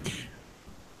this week.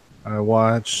 I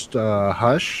watched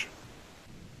Hush,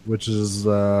 which is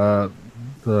the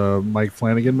Mike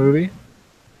Flanagan movie.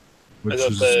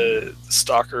 Is that the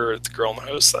stalker, the girl in the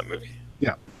house, that movie?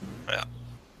 Yeah. Yeah.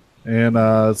 And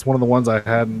it's one of the ones I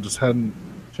hadn't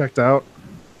checked out.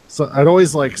 So I'd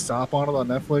always like stop on it on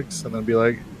Netflix and then be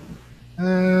like,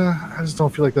 I just don't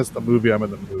feel like that's the movie I'm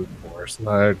in the mood for. So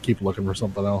I'd keep looking for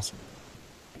something else.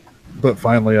 But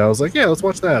finally, I was like, yeah, let's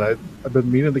watch that. I've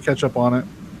been meaning to catch up on it.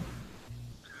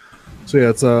 So yeah,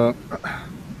 it's a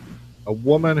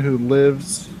woman who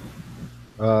lives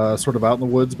sort of out in the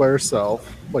woods by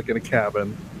herself, like in a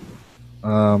cabin.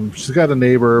 She's got a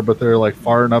neighbor, but they're like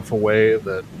far enough away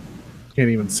that you can't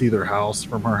even see their house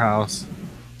from her house,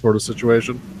 sort of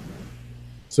situation.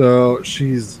 So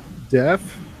she's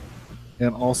deaf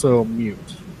and also mute.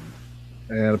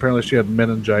 And apparently she had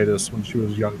meningitis when she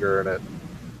was younger, and it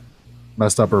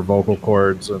messed up her vocal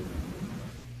cords and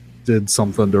did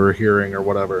something to her hearing or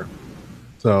whatever.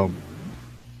 So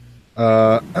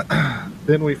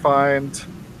then we find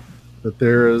that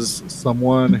there is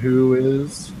someone who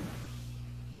is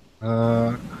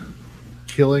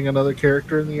killing another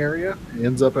character in the area. He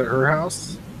ends up at her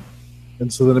house.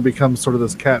 And so then it becomes sort of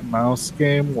this cat and mouse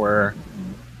game where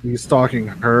he's stalking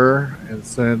her, and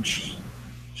since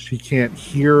she can't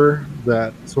hear,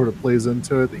 that sort of plays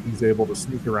into it, that he's able to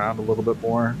sneak around a little bit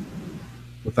more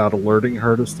without alerting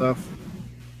her to stuff.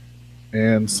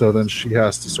 And so then she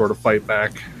has to sort of fight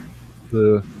back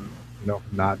to,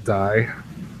 not die.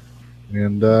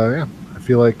 And I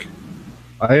feel like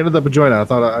I ended up enjoying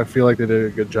it. I feel like they did a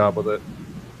good job with it.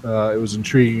 It was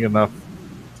intriguing enough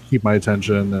to keep my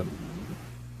attention, and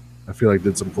I feel like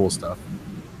did some cool stuff.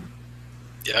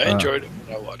 Yeah, I enjoyed it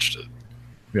when I watched it.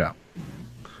 Yeah.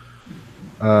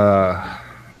 I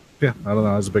don't know.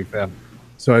 I was a big fan.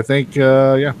 So I think,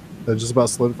 that just about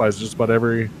solidifies just about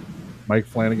every Mike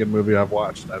Flanagan movie I've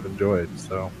watched. I've enjoyed.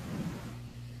 So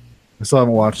I still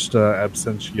haven't watched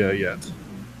Absentia yet,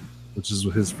 which is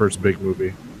his first big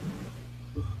movie.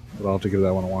 But I'll have to give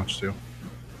that one a watch too.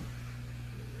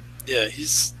 Yeah,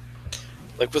 he's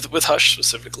like with Hush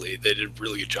specifically, they did a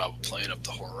really good job of playing up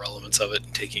the horror elements of it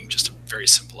and taking just a very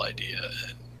simple idea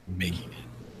and making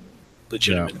it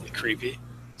legitimately creepy.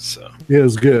 So yeah, it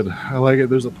was good. I like it.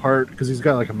 There's a part because he's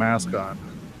got like a mask on,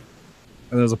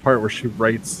 and there's a part where she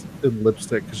writes in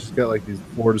lipstick because she's got like these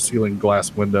floor-to-ceiling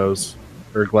glass windows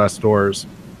or glass doors,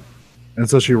 and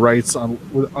so she writes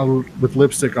with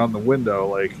lipstick on the window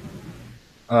like,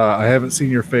 "I haven't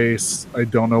seen your face. I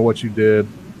don't know what you did.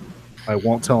 I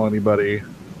won't tell anybody."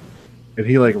 And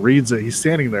he like reads it. He's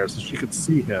standing there so she could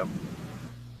see him,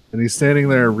 and he's standing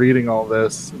there reading all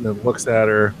this, and then looks at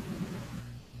her.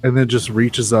 And then just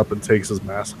reaches up and takes his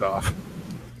mask off.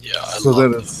 Yeah, so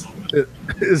then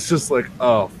it's just like,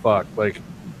 oh fuck, like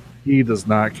he does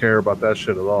not care about that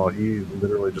shit at all. He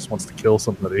literally just wants to kill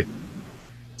somebody.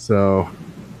 So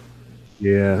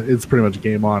yeah, it's pretty much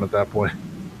game on at that point.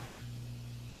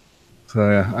 So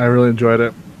yeah, I really enjoyed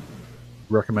it.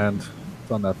 Recommend.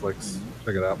 It's on Netflix.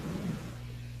 Check it out.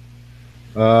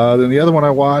 Then the other one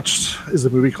I watched is a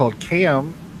movie called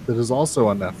Cam that is also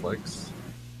on Netflix.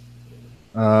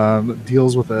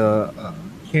 Deals with a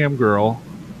cam girl.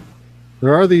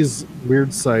 There are these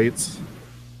weird sites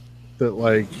that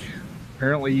like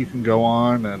apparently you can go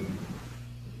on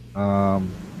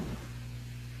and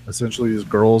essentially these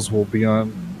girls will be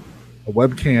on a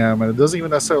webcam, and it doesn't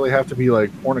even necessarily have to be like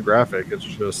pornographic. It's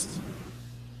just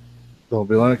they'll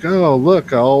be like, oh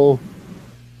look, I'll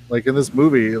like in this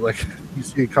movie, like you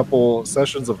see a couple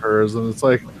sessions of hers, and it's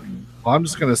like, well, I'm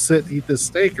just gonna sit and eat this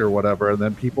steak or whatever, and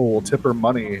then people will tip her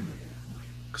money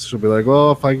 'Cause she'll be like,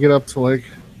 well, if I get up to like,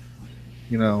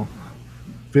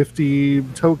 50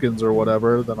 tokens or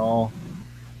whatever, then I'll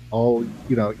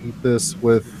eat this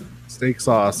with steak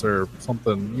sauce or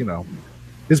something.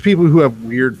 It's people who have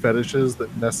weird fetishes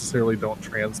that necessarily don't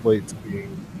translate to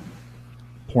being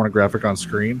pornographic on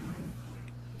screen.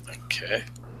 Okay.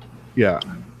 Yeah,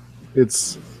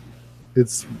 it's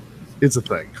a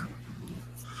thing.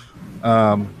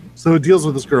 So it deals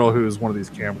with this girl who is one of these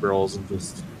cam girls, and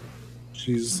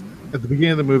she's at the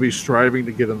beginning of the movie striving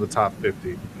to get in the top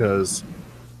 50 because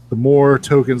the more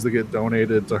tokens that get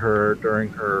donated to her during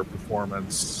her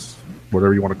performance,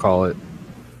 whatever you want to call it,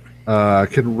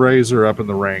 can raise her up in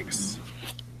the ranks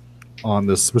on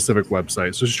this specific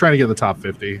website. So she's trying to get in the top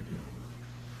 50.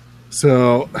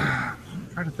 So I'm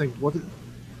trying to think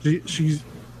she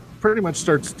pretty much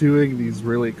starts doing these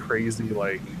really crazy,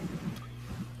 like,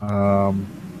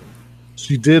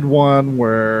 she did one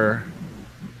where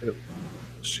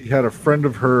she had a friend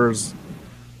of hers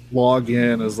log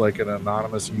in as like an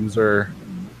anonymous user,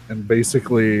 and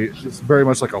basically it's very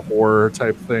much like a horror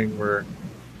type thing where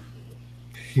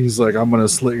he's like, I'm gonna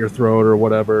slit your throat or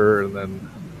whatever, and then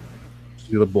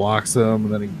she either blocks him,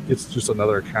 and then he gets just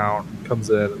another account and comes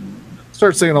in and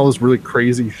starts saying all this really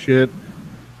crazy shit,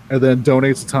 and then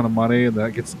donates a ton of money, and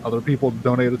that gets other people to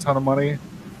donate a ton of money.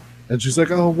 And she's like,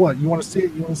 oh, what, you want to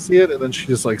see it, and then she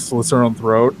just like slits her own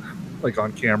throat like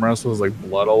on camera, so there's like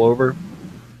blood all over.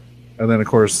 And then, of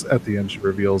course, at the end, she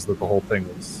reveals that the whole thing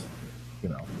was,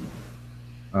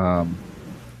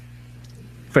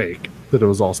 fake, that it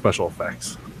was all special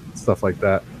effects, stuff like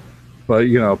that. But,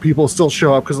 people still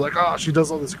show up because, like, oh, she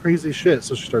does all this crazy shit.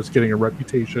 So she starts getting a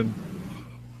reputation.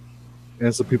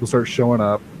 And so people start showing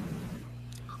up.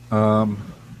 And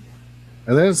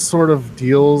then it sort of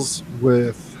deals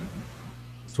with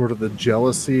sort of the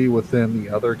jealousy within the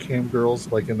other cam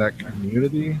girls, like in that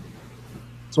community.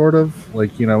 Sort of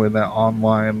like, in that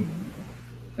online,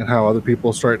 and how other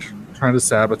people start trying to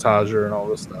sabotage her and all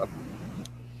this stuff.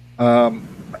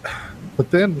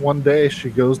 But then one day she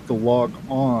goes to log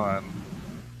on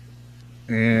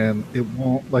and it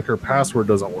won't, like, her password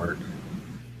doesn't work.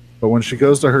 But when she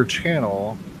goes to her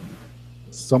channel,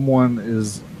 someone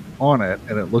is on it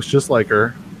and it looks just like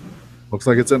her. Looks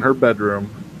like it's in her bedroom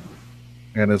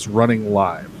and it's running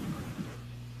live.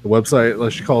 The website,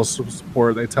 like, she calls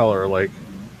support, they tell her, like,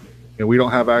 we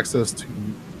don't have access to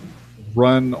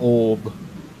run old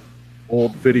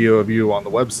video of you on the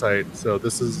website, so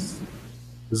this is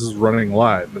running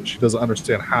live, and she doesn't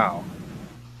understand how.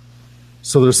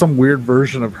 So there's some weird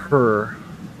version of her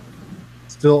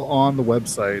still on the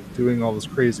website doing all this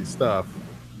crazy stuff,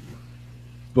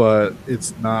 but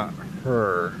it's not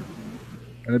her,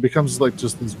 and it becomes like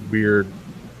just this weird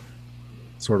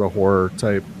sort of horror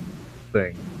type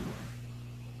thing.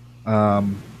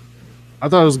 I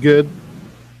thought it was good.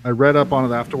 I read up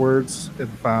on it afterwards and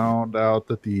found out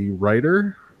that the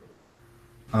writer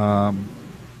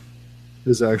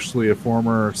is actually a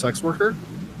former sex worker.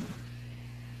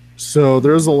 So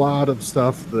there's a lot of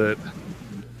stuff that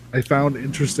I found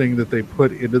interesting that they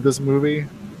put into this movie,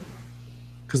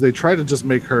 because they try to just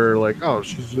make her like, oh,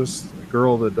 she's just a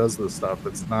girl that does this stuff.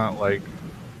 It's not like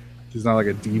she's not like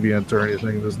a deviant or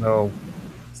anything. There's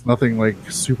nothing like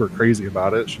super crazy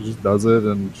about it. She just does it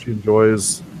and she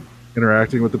enjoys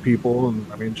interacting with the people,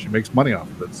 and I mean, she makes money off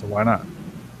of it, so why not?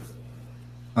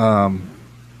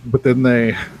 But then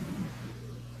they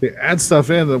add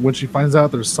stuff in that when she finds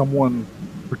out there's someone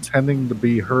pretending to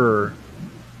be her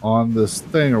on this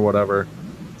thing or whatever,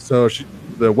 so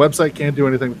the website can't do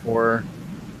anything for her,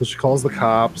 so she calls the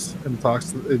cops and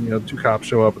talks to, and, 2 cops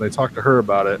show up and they talk to her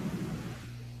about it.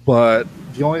 But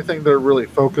the only thing they're really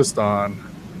focused on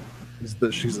is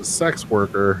that she's a sex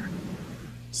worker.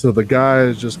 So the guy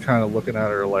is just kind of looking at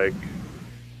her like,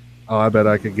 oh, I bet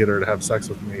I could get her to have sex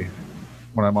with me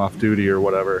when I'm off duty or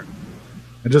whatever.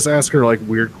 And just ask her like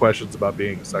weird questions about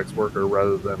being a sex worker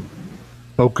rather than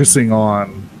focusing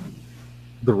on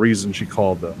the reason she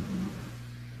called them.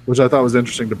 Which I thought was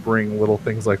interesting, to bring little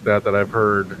things like that I've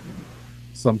heard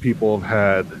some people have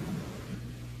had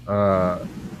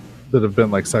that have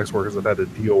been like sex workers have had to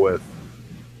deal with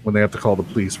when they have to call the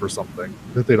police for something,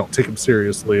 that they don't take them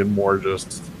seriously and more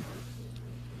just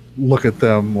look at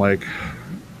them like,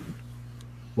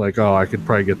 oh, I could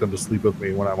probably get them to sleep with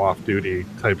me when I'm off duty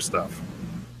type stuff.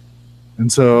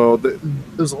 And so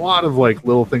there's a lot of like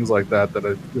little things like that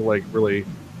I feel like really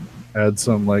add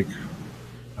some like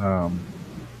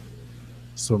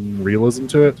some realism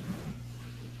to it.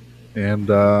 And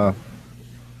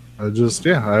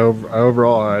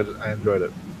overall I enjoyed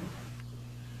it.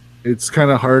 It's kind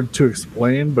of hard to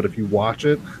explain, but if you watch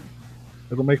it,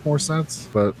 it'll make more sense.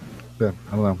 But Yeah,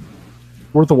 I don't know.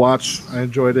 Worth a watch. I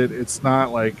enjoyed it. It's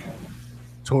not like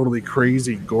totally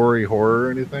crazy, gory horror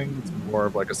or anything. It's more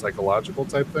of like a psychological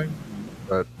type thing.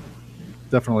 But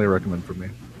definitely a recommend for me.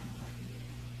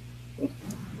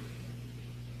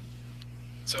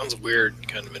 Sounds weird,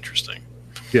 kind of interesting.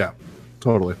 Yeah,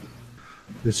 totally.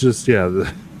 It's just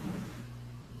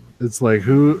it's like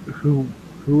who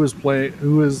is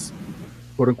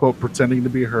quote unquote pretending to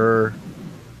be her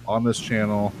on this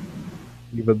channel,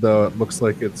 even though it looks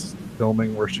like it's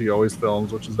filming where she always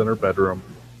films, which is in her bedroom.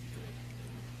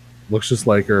 Looks just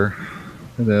like her,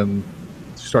 and then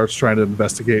she starts trying to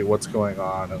investigate what's going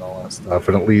on and all that stuff,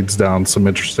 and it leads down some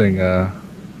interesting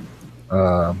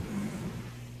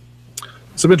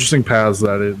paths that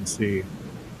I didn't see.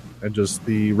 And just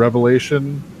the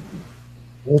revelation,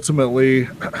 ultimately,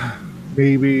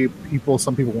 maybe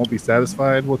some people won't be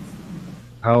satisfied with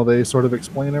how they sort of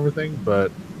explain everything,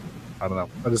 but I don't know.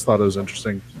 I just thought it was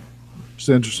interesting. Just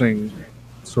an interesting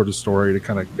sort of story to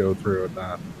kind of go through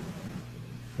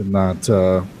and not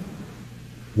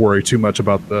worry too much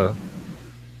about the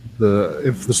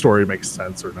if the story makes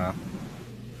sense or not.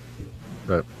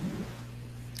 But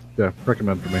yeah,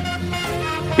 recommend for me.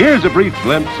 Here's a brief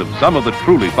glimpse of some of the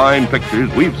truly fine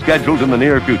pictures we've scheduled in the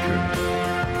near future.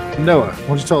 Noah, why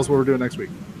don't you tell us what we're doing next week?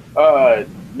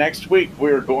 Next week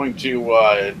we're going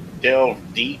to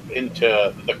delve deep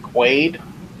into the Quaid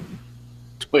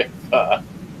with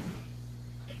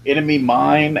Enemy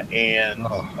Mine and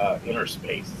Inner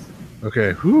Space.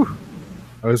 Okay, whew.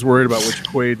 I was worried about which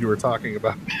Quaid you were talking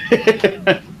about.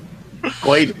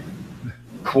 Quaid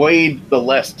the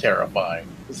less terrifying.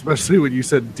 Especially when you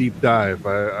said deep dive,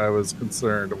 I was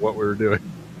concerned of what we were doing.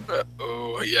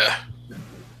 Oh, yeah.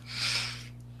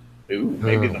 Ooh,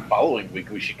 maybe the following week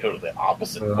we should go to the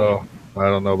opposite Quaid. I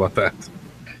don't know about that.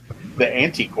 The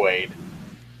anti-Quaid.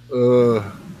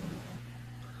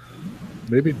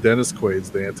 Maybe Dennis Quaid's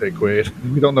the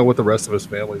anti-Quaid. We don't know what the rest of his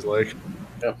family's like.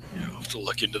 Yeah, I'll have to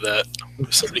look into that.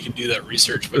 If somebody can do that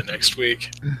research by next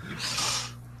week.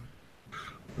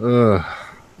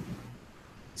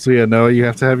 So yeah, no, you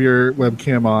have to have your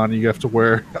webcam on. You have to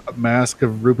wear a mask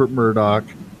of Rupert Murdoch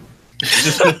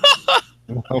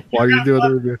while you're doing the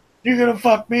review. You're gonna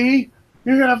fuck me?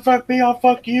 You're gonna fuck me? I'll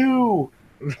fuck you.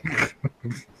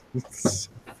 It's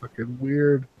fucking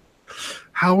weird.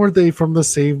 How are they from the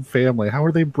same family? How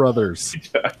are they brothers?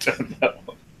 I don't know.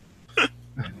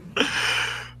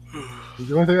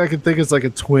 The only thing I can think is like a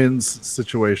twins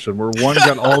situation where one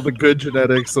got all the good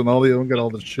genetics and all the other one got all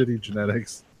the shitty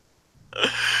genetics.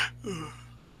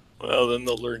 Well, then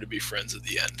they'll learn to be friends at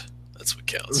the end. That's what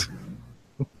counts.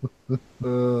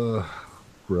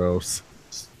 Gross.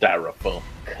 Styrofoam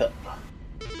cup.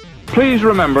 Please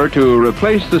remember to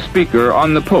replace the speaker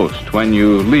on the post when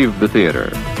you leave the theater.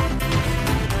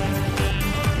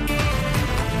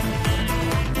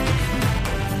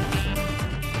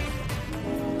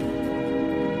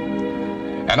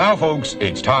 And now, folks,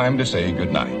 it's time to say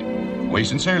goodnight. We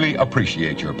sincerely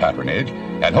appreciate your patronage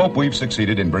and hope we've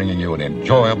succeeded in bringing you an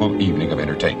enjoyable evening of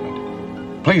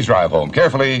entertainment. Please drive home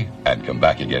carefully and come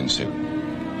back again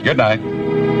soon. Good night.